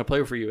like, we're not going to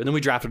play for you, and then we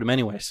drafted him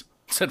anyways.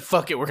 Said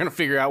fuck it, we're going to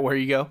figure out where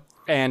you go.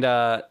 And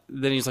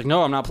then he's like,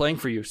 no, I'm not playing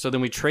for you. So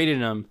then we traded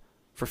him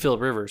for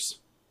Phillip Rivers,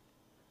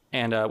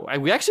 and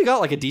we actually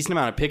got like a decent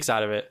amount of picks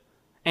out of it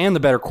and the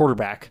better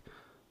quarterback.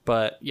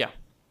 But yeah,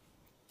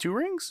 2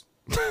 rings.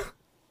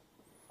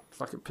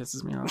 Fucking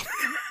pisses me off.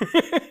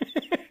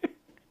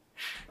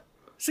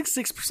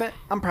 66%.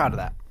 I'm proud of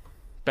that.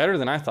 Better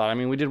than I thought. I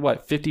mean, we did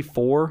what,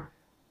 54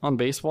 on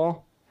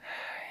baseball?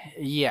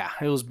 Yeah,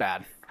 it was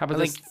bad. How about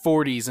I this? think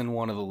 40s in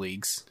one of the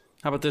leagues.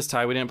 How about this,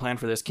 Ty? We didn't plan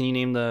for this. Can you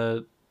name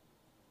the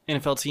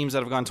NFL teams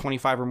that have gone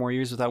 25 or more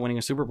years without winning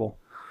a Super Bowl?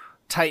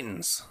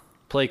 Titans.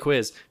 Play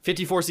quiz.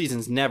 54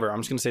 seasons, never. I'm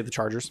just going to say the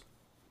Chargers.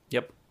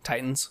 Yep.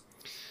 Titans.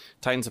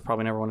 Titans have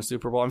probably never won a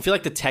Super Bowl. I feel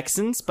like the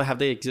Texans, but have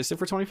they existed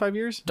for 25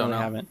 years? Don't know.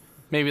 They haven't.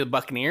 Maybe the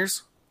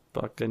Buccaneers.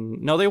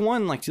 No, they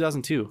won like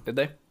 2002. Did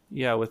they?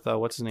 Yeah, with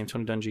what's his name,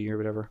 Tony Dungy or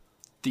whatever.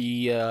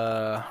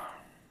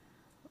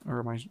 Or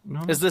am I?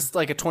 No. Is this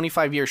like a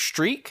 25-year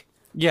streak?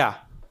 Yeah.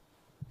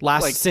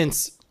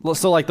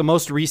 So like the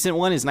most recent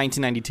one is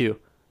 1992,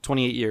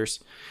 28 years,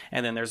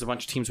 and then there's a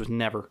bunch of teams with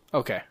never.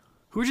 Okay.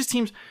 Who are just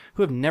teams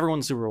who have never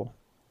won the Super Bowl?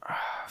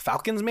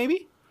 Falcons,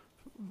 maybe.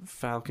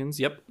 Falcons.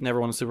 Yep, never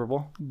won a Super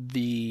Bowl.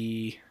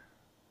 The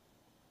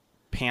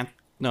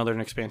No, they're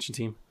an expansion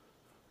team.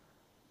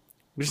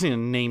 We just need to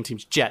name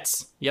teams.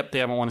 Jets. Yep, they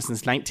haven't won it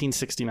since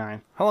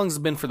 1969. How long has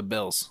it been for the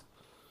Bills?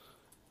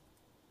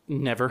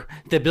 Never.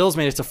 The Bills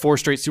made it to 4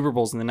 straight Super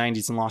Bowls in the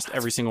 90s and lost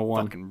every single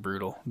one. Fucking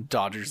brutal.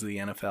 Dodgers of the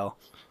NFL.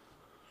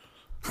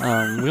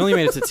 We only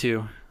made it to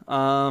 2.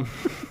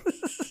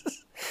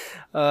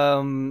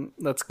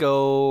 Let's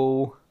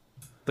go.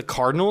 The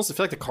Cardinals? I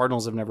feel like the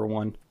Cardinals have never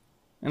won.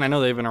 And I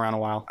know they've been around a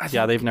while.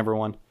 Yeah, they've never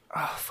won.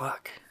 Oh,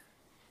 fuck.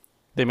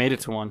 They made it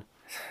to 1.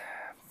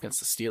 Against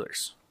the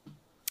Steelers.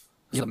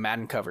 It was a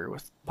Madden cover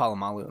with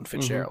Palomalu and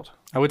Fitzgerald.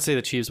 I would say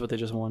the Chiefs, but they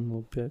just won.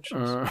 Little bitch.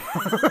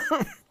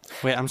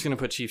 Wait, I'm just going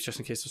to put Chiefs just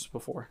in case this was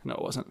before. No,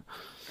 it wasn't.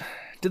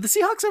 Did the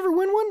Seahawks ever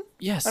win one?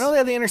 Yes. I know they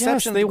had the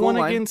interception. Yes, they won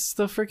against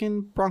the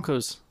freaking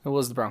Broncos. It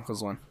was the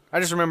Broncos one. I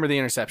just remember the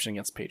interception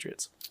against the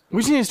Patriots.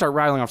 We just need to start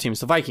rattling off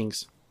teams. The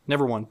Vikings.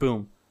 Never won.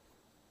 Boom.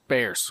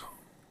 Bears.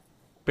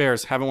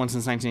 Bears. Haven't won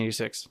since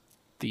 1986.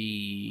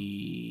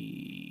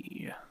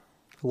 The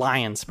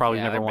Lions probably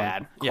never won.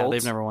 Bad. Yeah,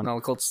 they've never won. No,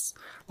 the Colts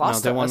lost to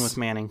us. They won with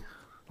Manning.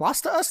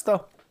 Lost to us,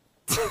 though.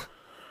 You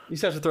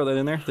just have to throw that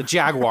in there. The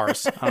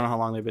Jaguars. I don't know how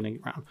long they've been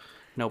around.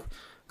 Nope.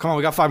 Come on,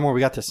 we got 5 more. We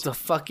got this. The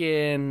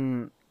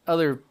fucking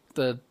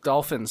the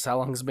Dolphins. How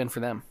long has it been for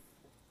them?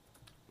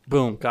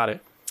 Boom. Got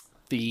it.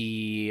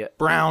 The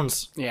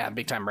Browns. Yeah,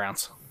 big time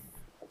Browns.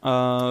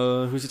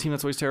 Who's the team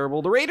that's always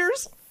terrible? The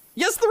Raiders.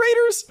 Yes, the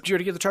Raiders. Did you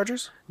already get the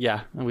Chargers?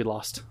 Yeah, and we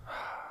lost.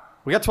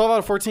 We got 12 out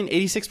of 14,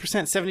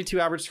 86%, 72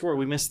 average score.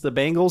 We missed the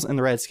Bengals and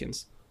the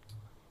Redskins.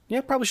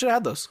 Yeah, probably should have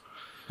had those.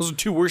 Those are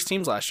two worst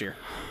teams last year.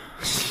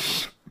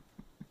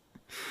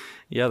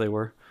 Yeah, they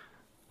were.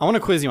 I want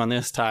to quiz you on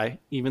this, Ty,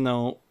 even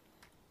though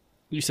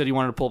you said you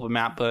wanted to pull up a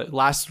map, but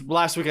last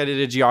week I did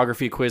a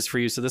geography quiz for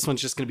you, so this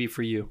one's just going to be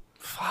for you.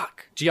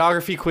 Fuck.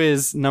 Geography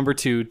quiz number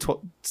 2,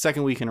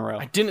 second week in a row.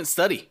 I didn't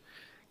study.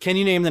 Can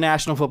you name the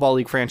National Football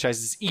League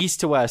franchises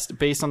east to west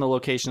based on the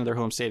location of their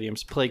home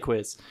stadiums? Play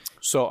quiz.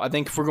 So I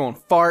think if we're going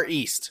far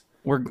east.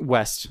 We're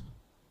west.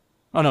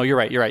 Oh, no, you're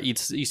right.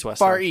 East-west.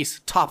 Far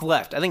east, top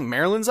left. I think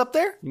Maryland's up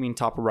there. You mean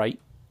top right?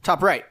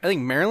 Top right. I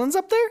think Maryland's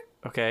up there.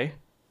 Okay.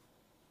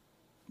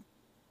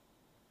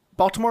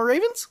 Baltimore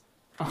Ravens?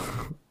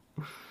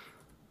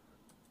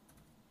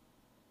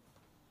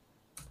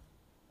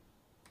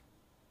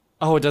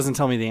 Oh, it doesn't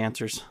tell me the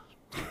answers.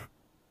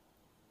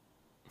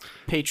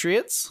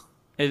 Patriots?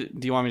 Do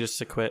you want me just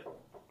to quit?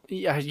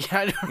 Yeah.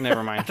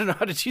 Never mind. I don't know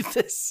how to do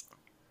this.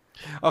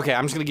 Okay,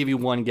 I'm just going to give you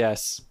one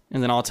guess,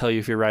 and then I'll tell you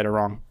if you're right or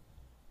wrong.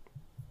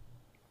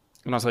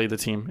 And I'll tell you the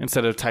team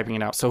instead of typing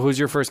it out. So who's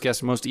your first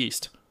guess most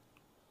east?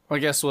 My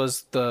guess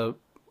was the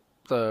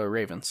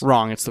Ravens.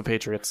 Wrong, it's the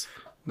Patriots.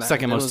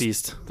 Second most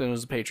east. Then it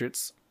was the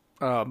Patriots.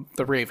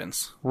 The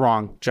Ravens.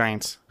 Wrong,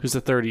 Giants. Who's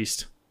the third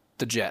east?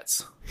 The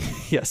Jets.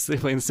 Yes, they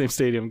play in the same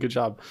stadium. Good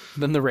job.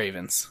 Then the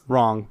Ravens.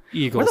 Wrong,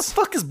 Eagles. Where the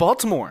fuck is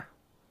Baltimore?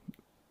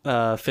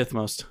 Fifth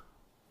most.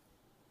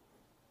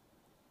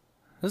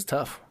 This is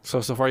tough.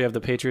 So far you have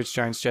the Patriots,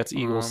 Giants, Jets,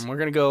 Eagles. We're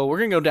gonna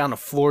go down to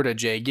Florida,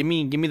 Jay. Give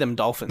me them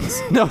Dolphins.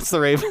 No, it's the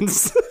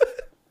Ravens.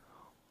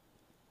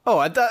 Oh,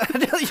 I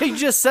thought you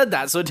just said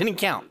that, so it didn't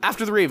count.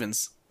 After the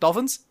Ravens,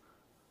 Dolphins.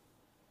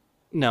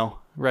 No,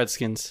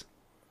 Redskins.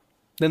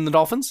 Then the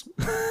Dolphins.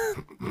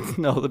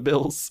 No, the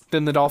Bills.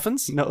 Then the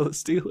Dolphins. No, the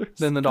Steelers.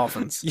 Then the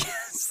Dolphins.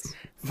 Yes.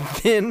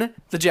 Then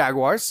the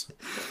Jaguars.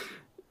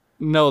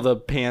 No, the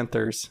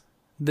Panthers.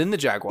 Then the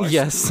Jaguars.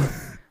 Yes.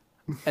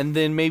 And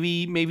then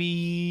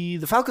maybe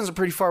the Falcons are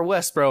pretty far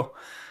west, bro.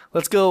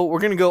 Let's go. We're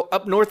going to go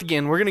up north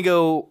again. We're going to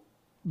go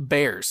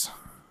Bears.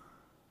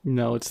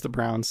 No, it's the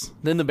Browns.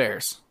 Then the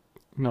Bears.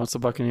 No, it's the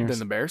Buccaneers. Then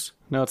the Bears.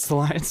 No, it's the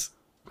Lions.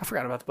 I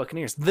forgot about the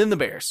Buccaneers. Then the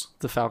Bears.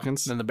 The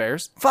Falcons. Then the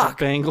Bears. Fuck.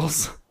 The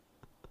Bengals.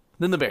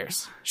 Then the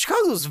Bears.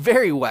 Chicago's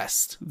very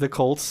west. The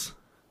Colts.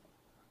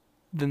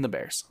 Then the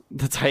Bears.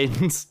 The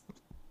Titans.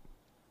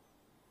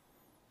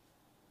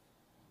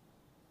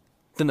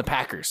 Then the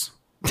Packers.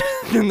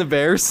 Then the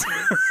Bears.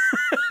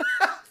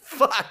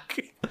 Fuck.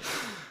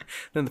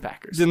 Then the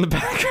Packers. Then the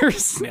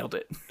Packers. Nailed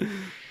it.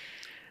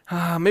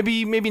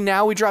 Maybe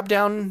now we drop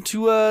down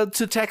to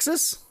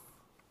Texas.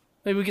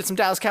 Maybe we get some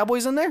Dallas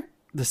Cowboys in there.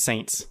 The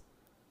Saints.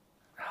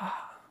 That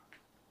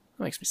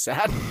makes me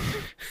sad.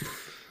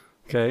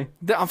 Okay.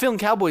 I'm feeling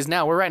Cowboys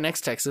now. We're right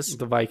next to Texas.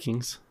 The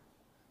Vikings.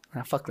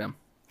 Fuck them.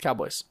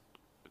 Cowboys.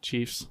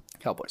 Chiefs.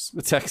 Cowboys.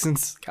 The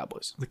Texans.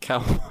 Cowboys. The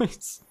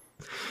Cowboys.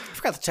 I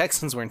forgot the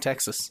Texans were in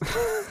Texas.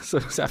 So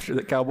it's after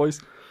the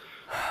Cowboys.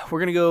 We're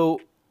going to go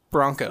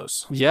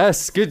Broncos.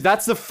 Yes, good.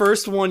 That's the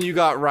first one you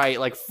got right,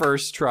 like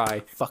first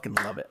try. Fucking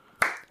love it.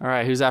 All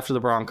right, who's after the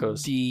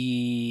Broncos?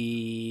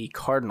 The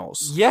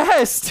Cardinals.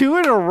 Yes, 2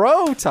 in a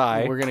row,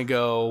 Ty. We're going to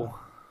go...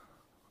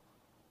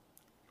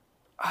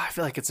 I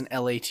feel like it's an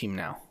LA team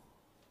now.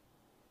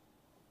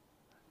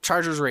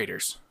 Chargers,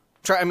 Raiders.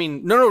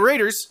 No,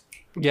 Raiders.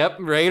 Yep,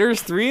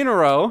 Raiders 3 in a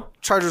row.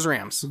 Chargers,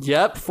 Rams.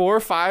 Yep, 4 or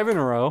 5 in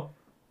a row.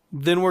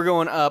 Then we're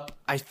going up.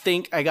 I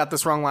think I got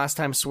this wrong last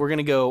time, so we're going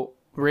to go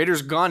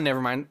Raiders gone, never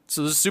mind.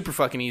 So this is super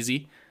fucking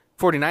easy.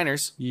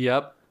 49ers.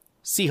 Yep.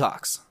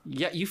 Seahawks.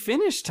 Yeah, you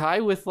finished, Ty,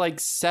 with like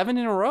 7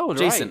 in a row.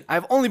 Jason, right.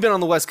 I've only been on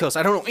the West Coast.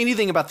 I don't know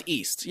anything about the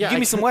East. Yeah, Give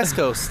me some West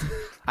Coast.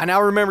 I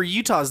now remember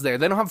Utah's there.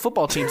 They don't have a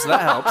football team, so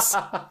that helps.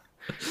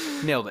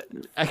 Nailed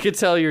it. I could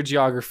tell your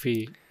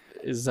geography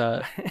is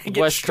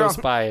West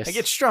Coast bias. I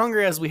get stronger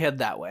as we head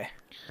that way.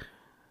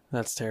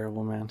 That's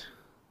terrible, man.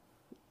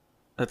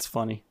 That's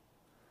funny.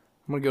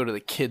 I'm going to go to the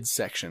kids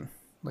section.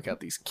 Look out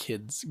these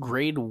kids.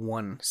 Grade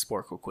 1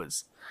 Sporkle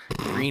quiz.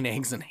 Green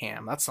eggs and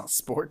ham. That's not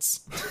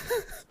sports.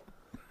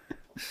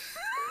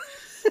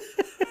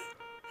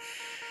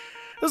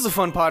 This was a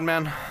fun pod,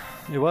 man.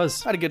 It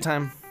was. I had a good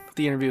time with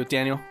the interview with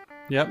Daniel.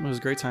 Yep, it was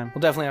a great time.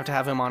 We'll definitely have to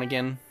have him on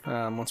again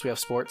once we have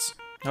sports.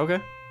 Okay.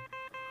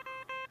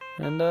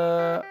 And,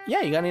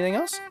 yeah, you got anything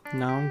else?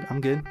 No,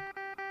 I'm good.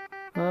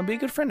 Be a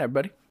good friend,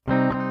 everybody.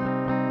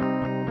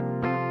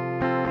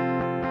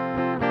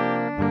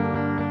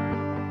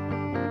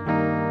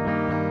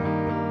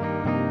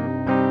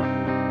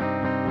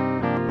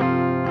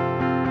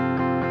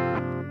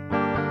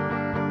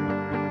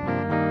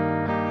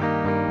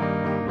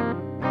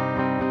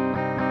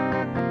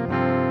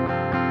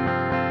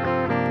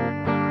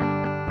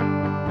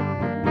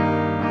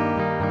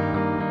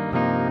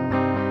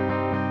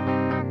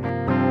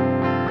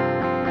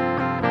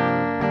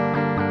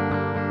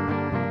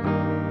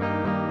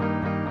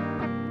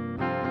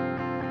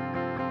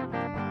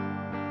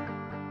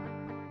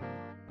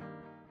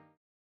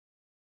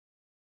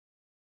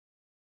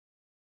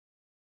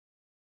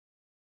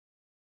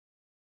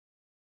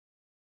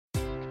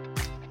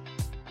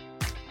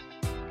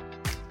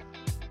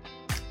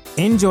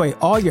 Enjoy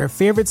all your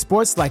favorite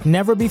sports like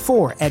never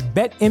before at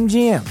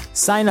BetMGM.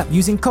 Sign up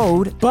using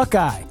code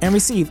Buckeye and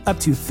receive up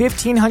to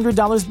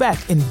 $1,500 back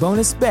in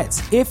bonus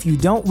bets if you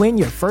don't win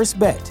your first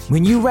bet.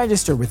 When you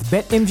register with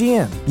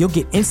BetMGM, you'll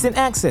get instant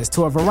access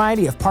to a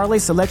variety of parlay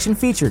selection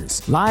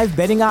features, live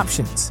betting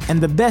options,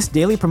 and the best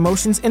daily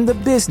promotions in the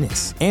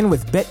business. And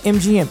with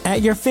BetMGM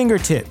at your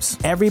fingertips,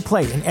 every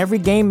play and every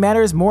game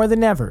matters more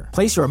than ever.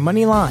 Place your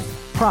money line,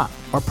 prop,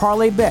 or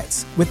parlay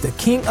bets with the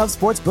king of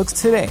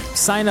sportsbooks today.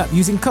 Sign up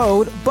using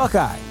code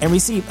Buckeye and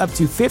receive up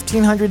to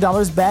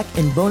 $1,500 back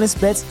in bonus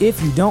bets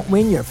if you don't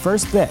win your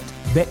first bet.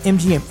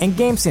 BetMGM and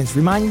GameSense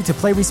remind you to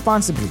play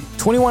responsibly.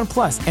 21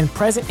 plus and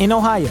present in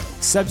Ohio,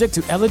 subject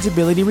to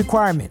eligibility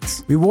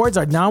requirements. Rewards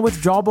are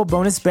non-withdrawable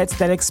bonus bets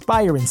that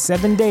expire in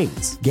 7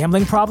 days.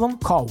 Gambling problem?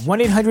 Call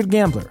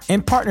 1-800-GAMBLER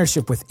in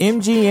partnership with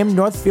MGM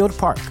Northfield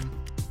Park.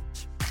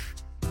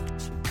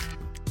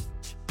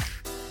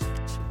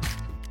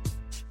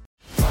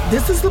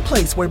 This is the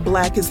place where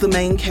Black is the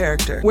main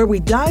character, where we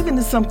dive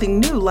into something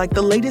new like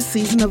the latest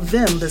season of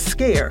Them, The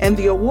Scare, and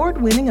the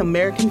award-winning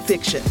American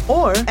Fiction.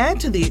 Or add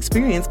to the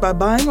experience by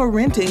buying or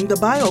renting the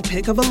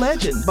biopic of a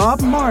legend, Bob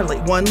Marley,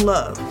 One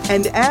Love.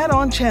 And add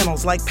on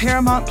channels like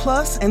Paramount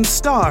Plus and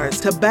Stars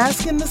to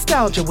bask in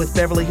nostalgia with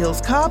Beverly Hills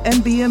Cop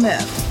and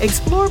BMF.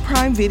 Explore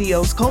Prime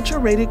Video's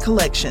culture-rated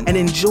collection and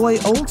enjoy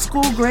old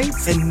school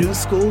greats and new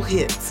school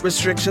hits.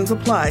 Restrictions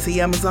apply. See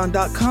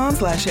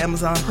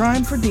Amazon.com/Amazon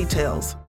Prime for details.